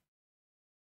morning,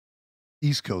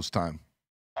 East Coast time.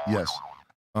 Yes.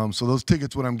 So those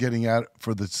tickets, what I'm getting at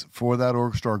for that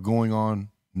orchestra are going on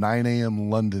 9 a.m.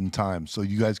 London time. So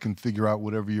you guys can figure out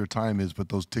whatever your time is, but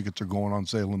those tickets are going on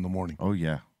sale in the morning. Oh,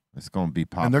 yeah. It's going to be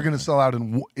popular. And they're going to sell out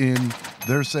in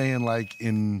they're saying like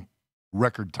in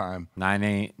record time. 9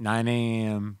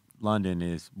 a.m. London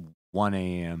is 1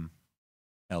 a.m.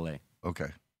 LA. Okay.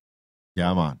 Yeah,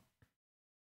 I'm on.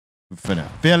 We're finna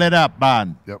fill it up,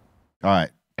 man. Yep. All right,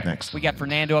 next. We got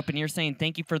Fernando up in here saying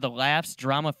thank you for the laughs,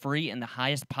 drama-free, and the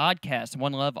highest podcast.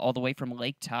 One love all the way from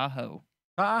Lake Tahoe.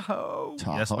 Tahoe.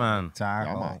 Yes, man.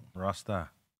 Tahoe. Rasta.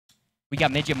 We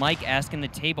got Midget Mike asking the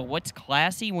table, what's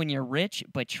classy when you're rich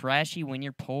but trashy when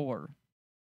you're poor?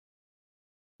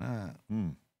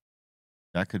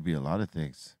 That could be a lot of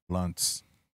things. Blunts.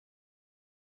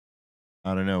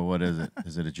 I don't know. What is it?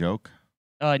 Is it a joke?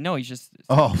 No, he's just.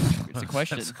 It's a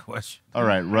question. That's a question. All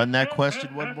right, run that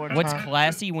question one more time. What's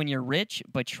classy when you're rich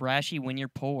but trashy when you're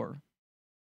poor?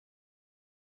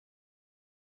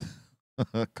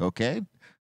 Cocaine?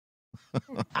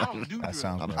 That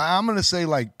sounds right. I'm going to say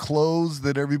like clothes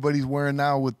that everybody's wearing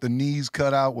now with the knees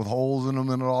cut out with holes in them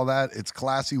and all that. It's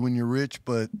classy when you're rich,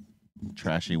 but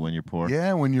trashy when you're poor.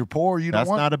 Yeah, when you're poor, That's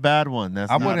not a bad one.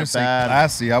 I wouldn't say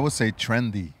classy. I would say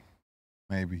trendy,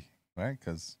 maybe, right?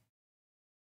 Because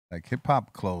like hip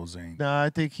hop clothes ain't. No, I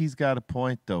think he's got a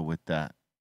point though with that.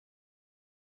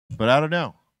 But I don't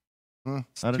know.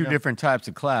 It's two different types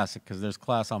of class because there's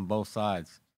class on both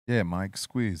sides. Yeah, Mike,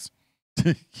 squeeze.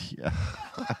 Yeah.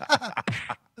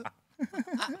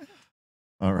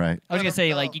 All right. I was going to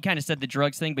say, like, you kind of said the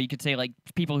drugs thing, but you could say, like,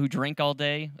 people who drink all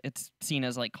day, it's seen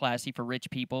as, like, classy for rich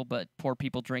people, but poor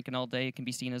people drinking all day, it can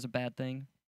be seen as a bad thing.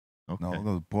 Okay. No,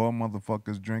 those poor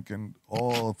motherfuckers drinking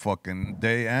all fucking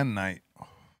day and night.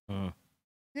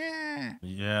 Yeah.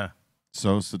 Yeah.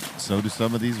 So do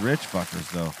some of these rich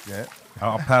fuckers, though. Yeah.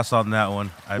 I'll pass on that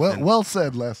one. Well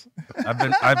said, Les.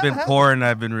 I've been poor and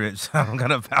I've been rich. I'm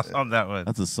gonna pass on that one.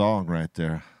 That's a song right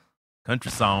there.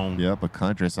 Country song. Yep, a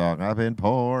country song. I've been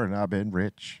poor and I've been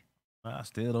rich. I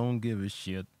still don't give a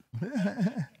shit.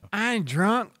 I ain't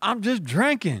drunk. I'm just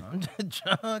drinking. I'm just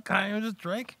drunk. I am just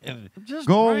drinking.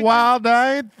 Go wild,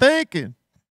 I ain't thinking.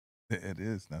 It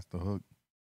is. That's the hook.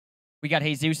 We got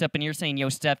Jesus up in here saying, yo,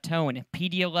 Steph Tone,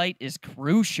 Pedialyte is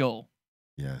crucial.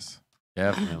 Yes.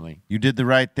 Definitely. You did the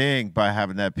right thing by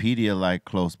having that Pedialyte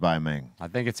close by, man. I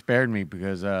think it spared me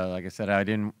because, like I said, I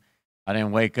didn't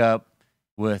wake up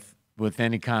with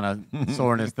any kind of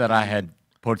soreness that I had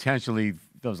potentially.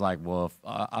 I was like, well,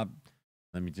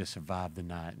 let me just survive the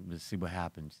night and let's see what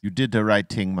happens. You did the right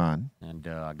thing, man. And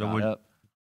I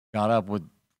got up with.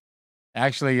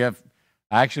 Actually, I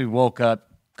actually woke up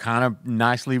kind of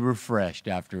nicely refreshed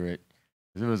after it.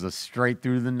 It was a straight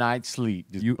through the night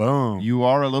sleep. Just boom. You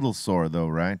are a little sore though,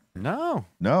 right? No.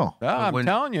 I'm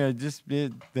telling you, I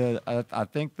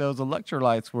think those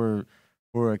electrolytes were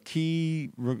a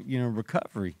key,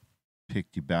 recovery.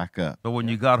 Picked you back up. But when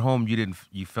you got home,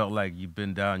 you felt like you've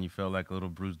been down. You felt like a little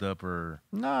bruised up, or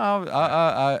no?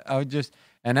 I just,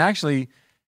 and actually,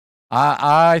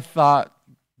 I thought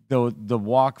the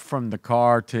walk from the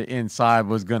car to inside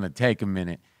was gonna take a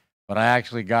minute. But I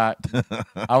actually I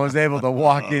was able to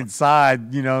walk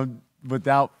inside,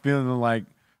 without feeling like,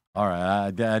 all right,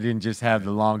 I didn't just have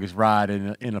the longest ride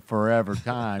in a forever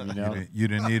time, You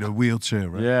didn't need a wheelchair,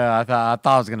 right? Yeah, I thought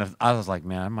I was like,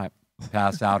 man, I might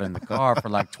pass out in the car for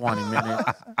like 20 minutes.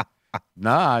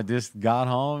 No, I just got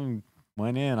home,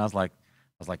 went in. I was like,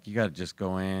 you got to just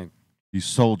go in. You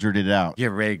soldiered it out.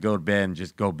 Get ready, go to bed, and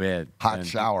just go bed. Hot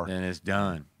shower. And it's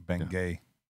done. Bengay.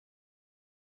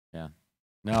 Yeah.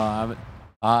 No,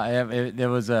 it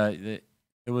was a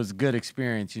good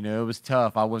experience. It was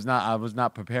tough. I was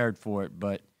not prepared for it,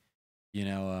 but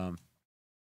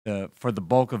for the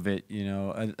bulk of it,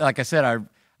 like I said,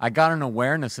 I got an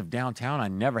awareness of downtown I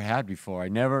never had before. I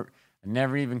never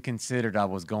even considered I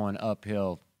was going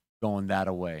uphill, going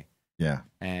that way. Yeah.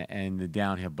 And the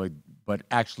downhill, but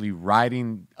actually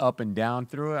riding up and down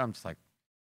through it, I'm just like,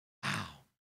 wow.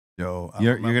 Yo,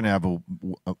 you're gonna have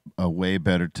a way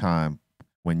better time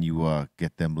when you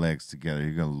get them legs together.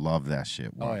 You're gonna love that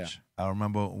shit. Watch. Oh, yeah. I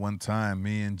remember one time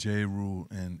me and J. Rule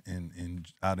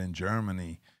out in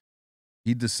Germany,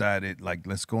 he decided, like,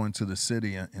 let's go into the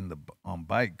city on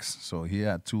bikes. So he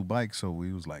had 2 bikes. So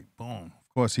we was like, boom.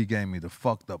 Of course, he gave me the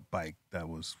fucked up bike that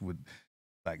was with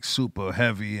like super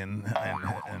heavy and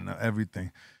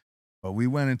everything. But we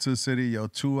went into the city,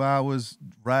 2 hours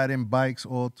riding bikes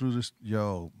all through this.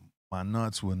 My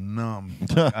nuts were numb.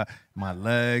 My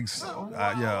legs, it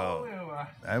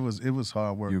was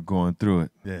hard work. You're going through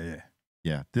it.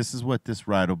 Yeah. This is what this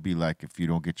ride will be like if you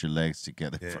don't get your legs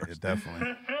together first. Yeah,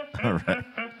 definitely. All right.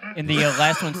 In the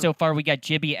last one so far, we got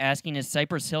Jibby asking, is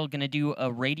Cypress Hill going to do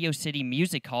a Radio City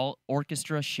Music Hall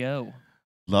orchestra show?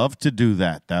 Love to do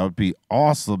that. That would be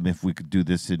awesome if we could do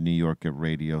this in New York at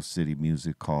Radio City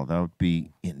Music Hall. That would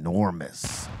be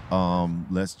enormous.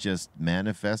 Let's just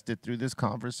manifest it through this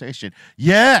conversation.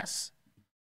 Yes.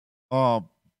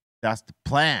 That's the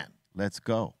plan. Let's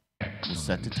go. We'll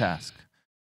set the task.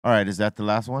 All right, is that the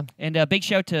last one? And a big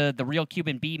shout to the Real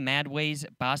Cuban B, Madways,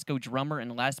 Bosco Drummer,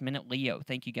 and Last Minute Leo.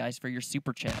 Thank you guys for your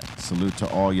super chat. Salute to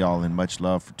all y'all and much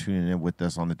love for tuning in with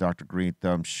us on the Dr.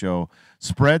 Greenthumb Show.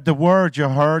 Spread the word, you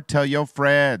heard. Tell your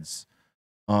friends.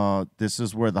 This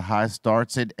is where the high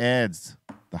starts and ends.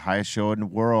 The highest show in the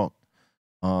world.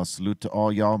 Salute to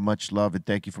all y'all. Much love and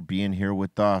thank you for being here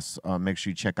with us. Make sure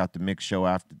you check out the mix show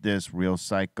after this. Real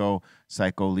Psycho,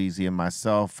 Psycho Leezy, and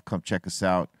myself. Come check us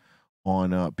out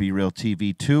on Be Real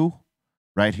TV 2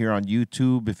 right here on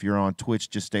YouTube. If you're on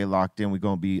Twitch, just stay locked in. We're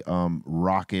going to be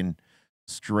rocking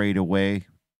straight away.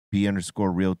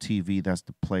 B_Real TV. That's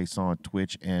the place on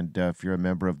Twitch. And if you're a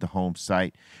member of the home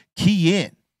site, key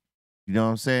in. You know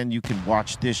what I'm saying? You can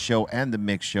watch this show and the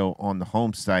mix show on the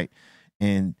home site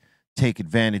and take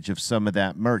advantage of some of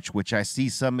that merch, which I see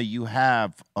some of you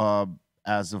have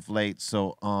as of late.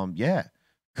 So, yeah,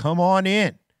 come on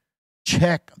in.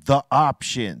 Check the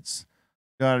options.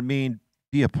 You know what I mean?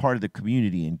 Be a part of the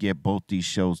community and get both these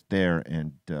shows there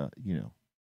and,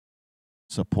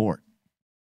 support.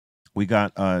 We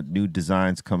got new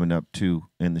designs coming up, too,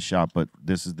 in the shop, but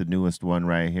this is the newest one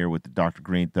right here with the Dr.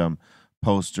 Greenthumb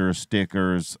posters,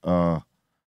 stickers,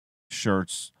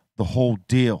 shirts, the whole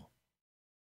deal.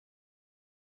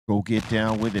 Go get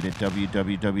down with it at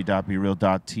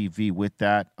www.bereal.tv. With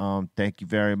that, thank you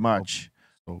very much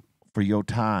for your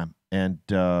time. And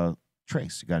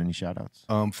Trace, you got any shout-outs?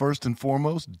 First and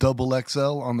foremost, double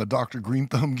XL on the Dr.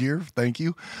 Greenthumb gear. Thank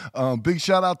you. Big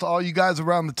shout-out to all you guys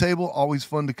around the table. Always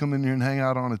fun to come in here and hang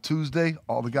out on a Tuesday.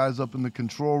 All the guys up in the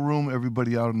control room,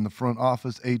 everybody out in the front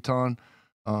office, Aton,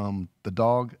 the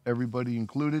dog, everybody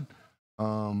included.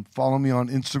 Follow me on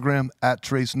Instagram at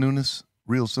Trace Nunes.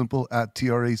 Real simple, at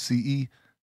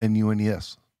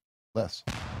TraceNunes. Les.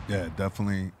 Yeah,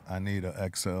 definitely. I need a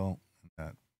XL.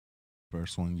 That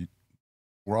first one.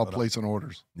 We're all placing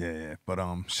orders. Yeah. But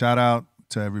shout out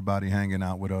to everybody hanging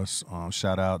out with us.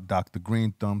 Shout out Dr.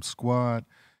 Greenthumb Squad.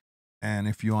 And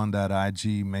if you're on that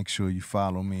IG, make sure you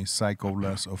follow me, Psycho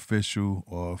Les Official,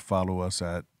 or follow us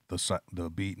at the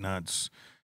Beat Nuts.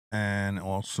 And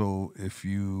also, if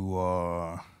you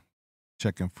are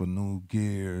checking for new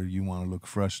gear, you want to look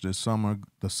fresh this summer,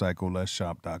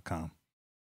 thepsycholesshop.com.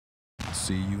 I'll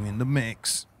see you in the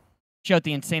mix. Shout out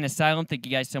the Insane Asylum. Thank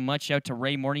you guys so much. Shout out to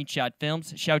Ray Morning Shot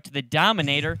Films. Shout out to the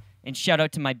Dominator. And shout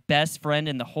out to my best friend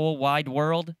in the whole wide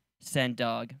world, Send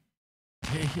Dog.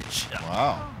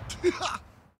 Wow. A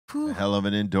hell of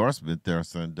an endorsement there,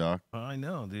 Send Dog. I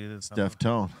know, dude. Steph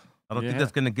Tone. I don't think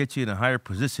that's going to get you in a higher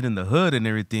position in the hood and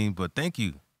everything, but thank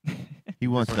you. He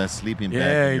wants that sleeping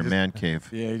bag in your man cave.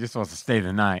 Yeah, he just wants to stay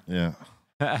the night. Yeah.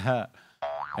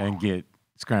 And get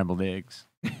scrambled eggs.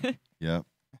 Yep.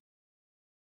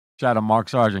 Shout out Mark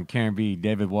Sargent, Karen B,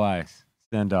 David Weiss,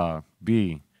 Stendog,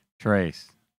 B, Trace,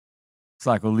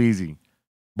 Psycho Leezy,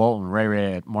 Bolton, Ray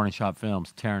Red, Morning Shot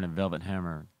Films, Taryn and Velvet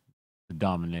Hammer, The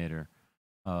Dominator,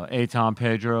 Aton,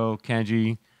 Pedro,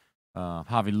 Kenji,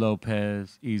 Javi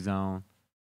Lopez, E-Zone,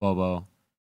 Bobo,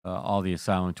 all the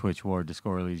Asylum, Twitch War,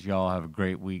 Discord Release. Y'all have a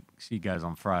great week. See you guys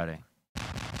on Friday.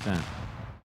 10.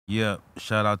 Yeah,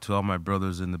 shout out to all my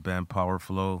brothers in the band Power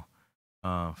Flow.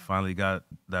 Finally got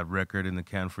that record in the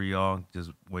can for y'all.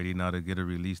 Just waiting now to get a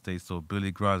release date. So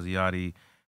Billy Graziotti,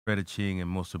 Fred Ching, and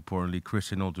most importantly,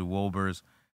 Christian Older-Wolbers,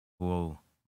 who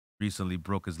recently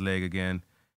broke his leg again.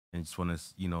 And just want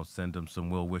to, send him some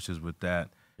well wishes with that.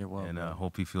 And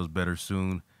hope he feels better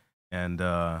soon. And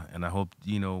I hope,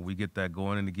 we get that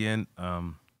going. And again,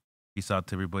 peace out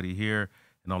to everybody here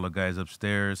and all the guys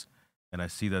upstairs. And I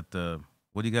see that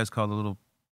what do you guys call the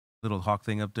little hawk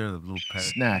thing up there? The little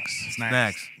Snacks.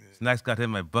 Snacks got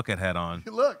him my bucket hat on.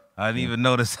 Look. I didn't even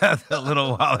notice that a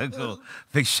little while ago.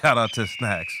 Big shout out to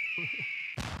Snacks.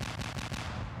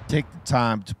 Take the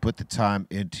time to put the time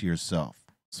into yourself.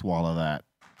 Swallow that.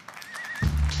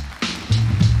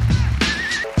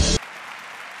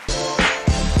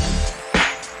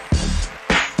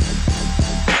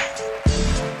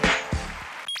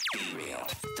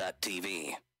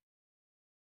 BeReal.tv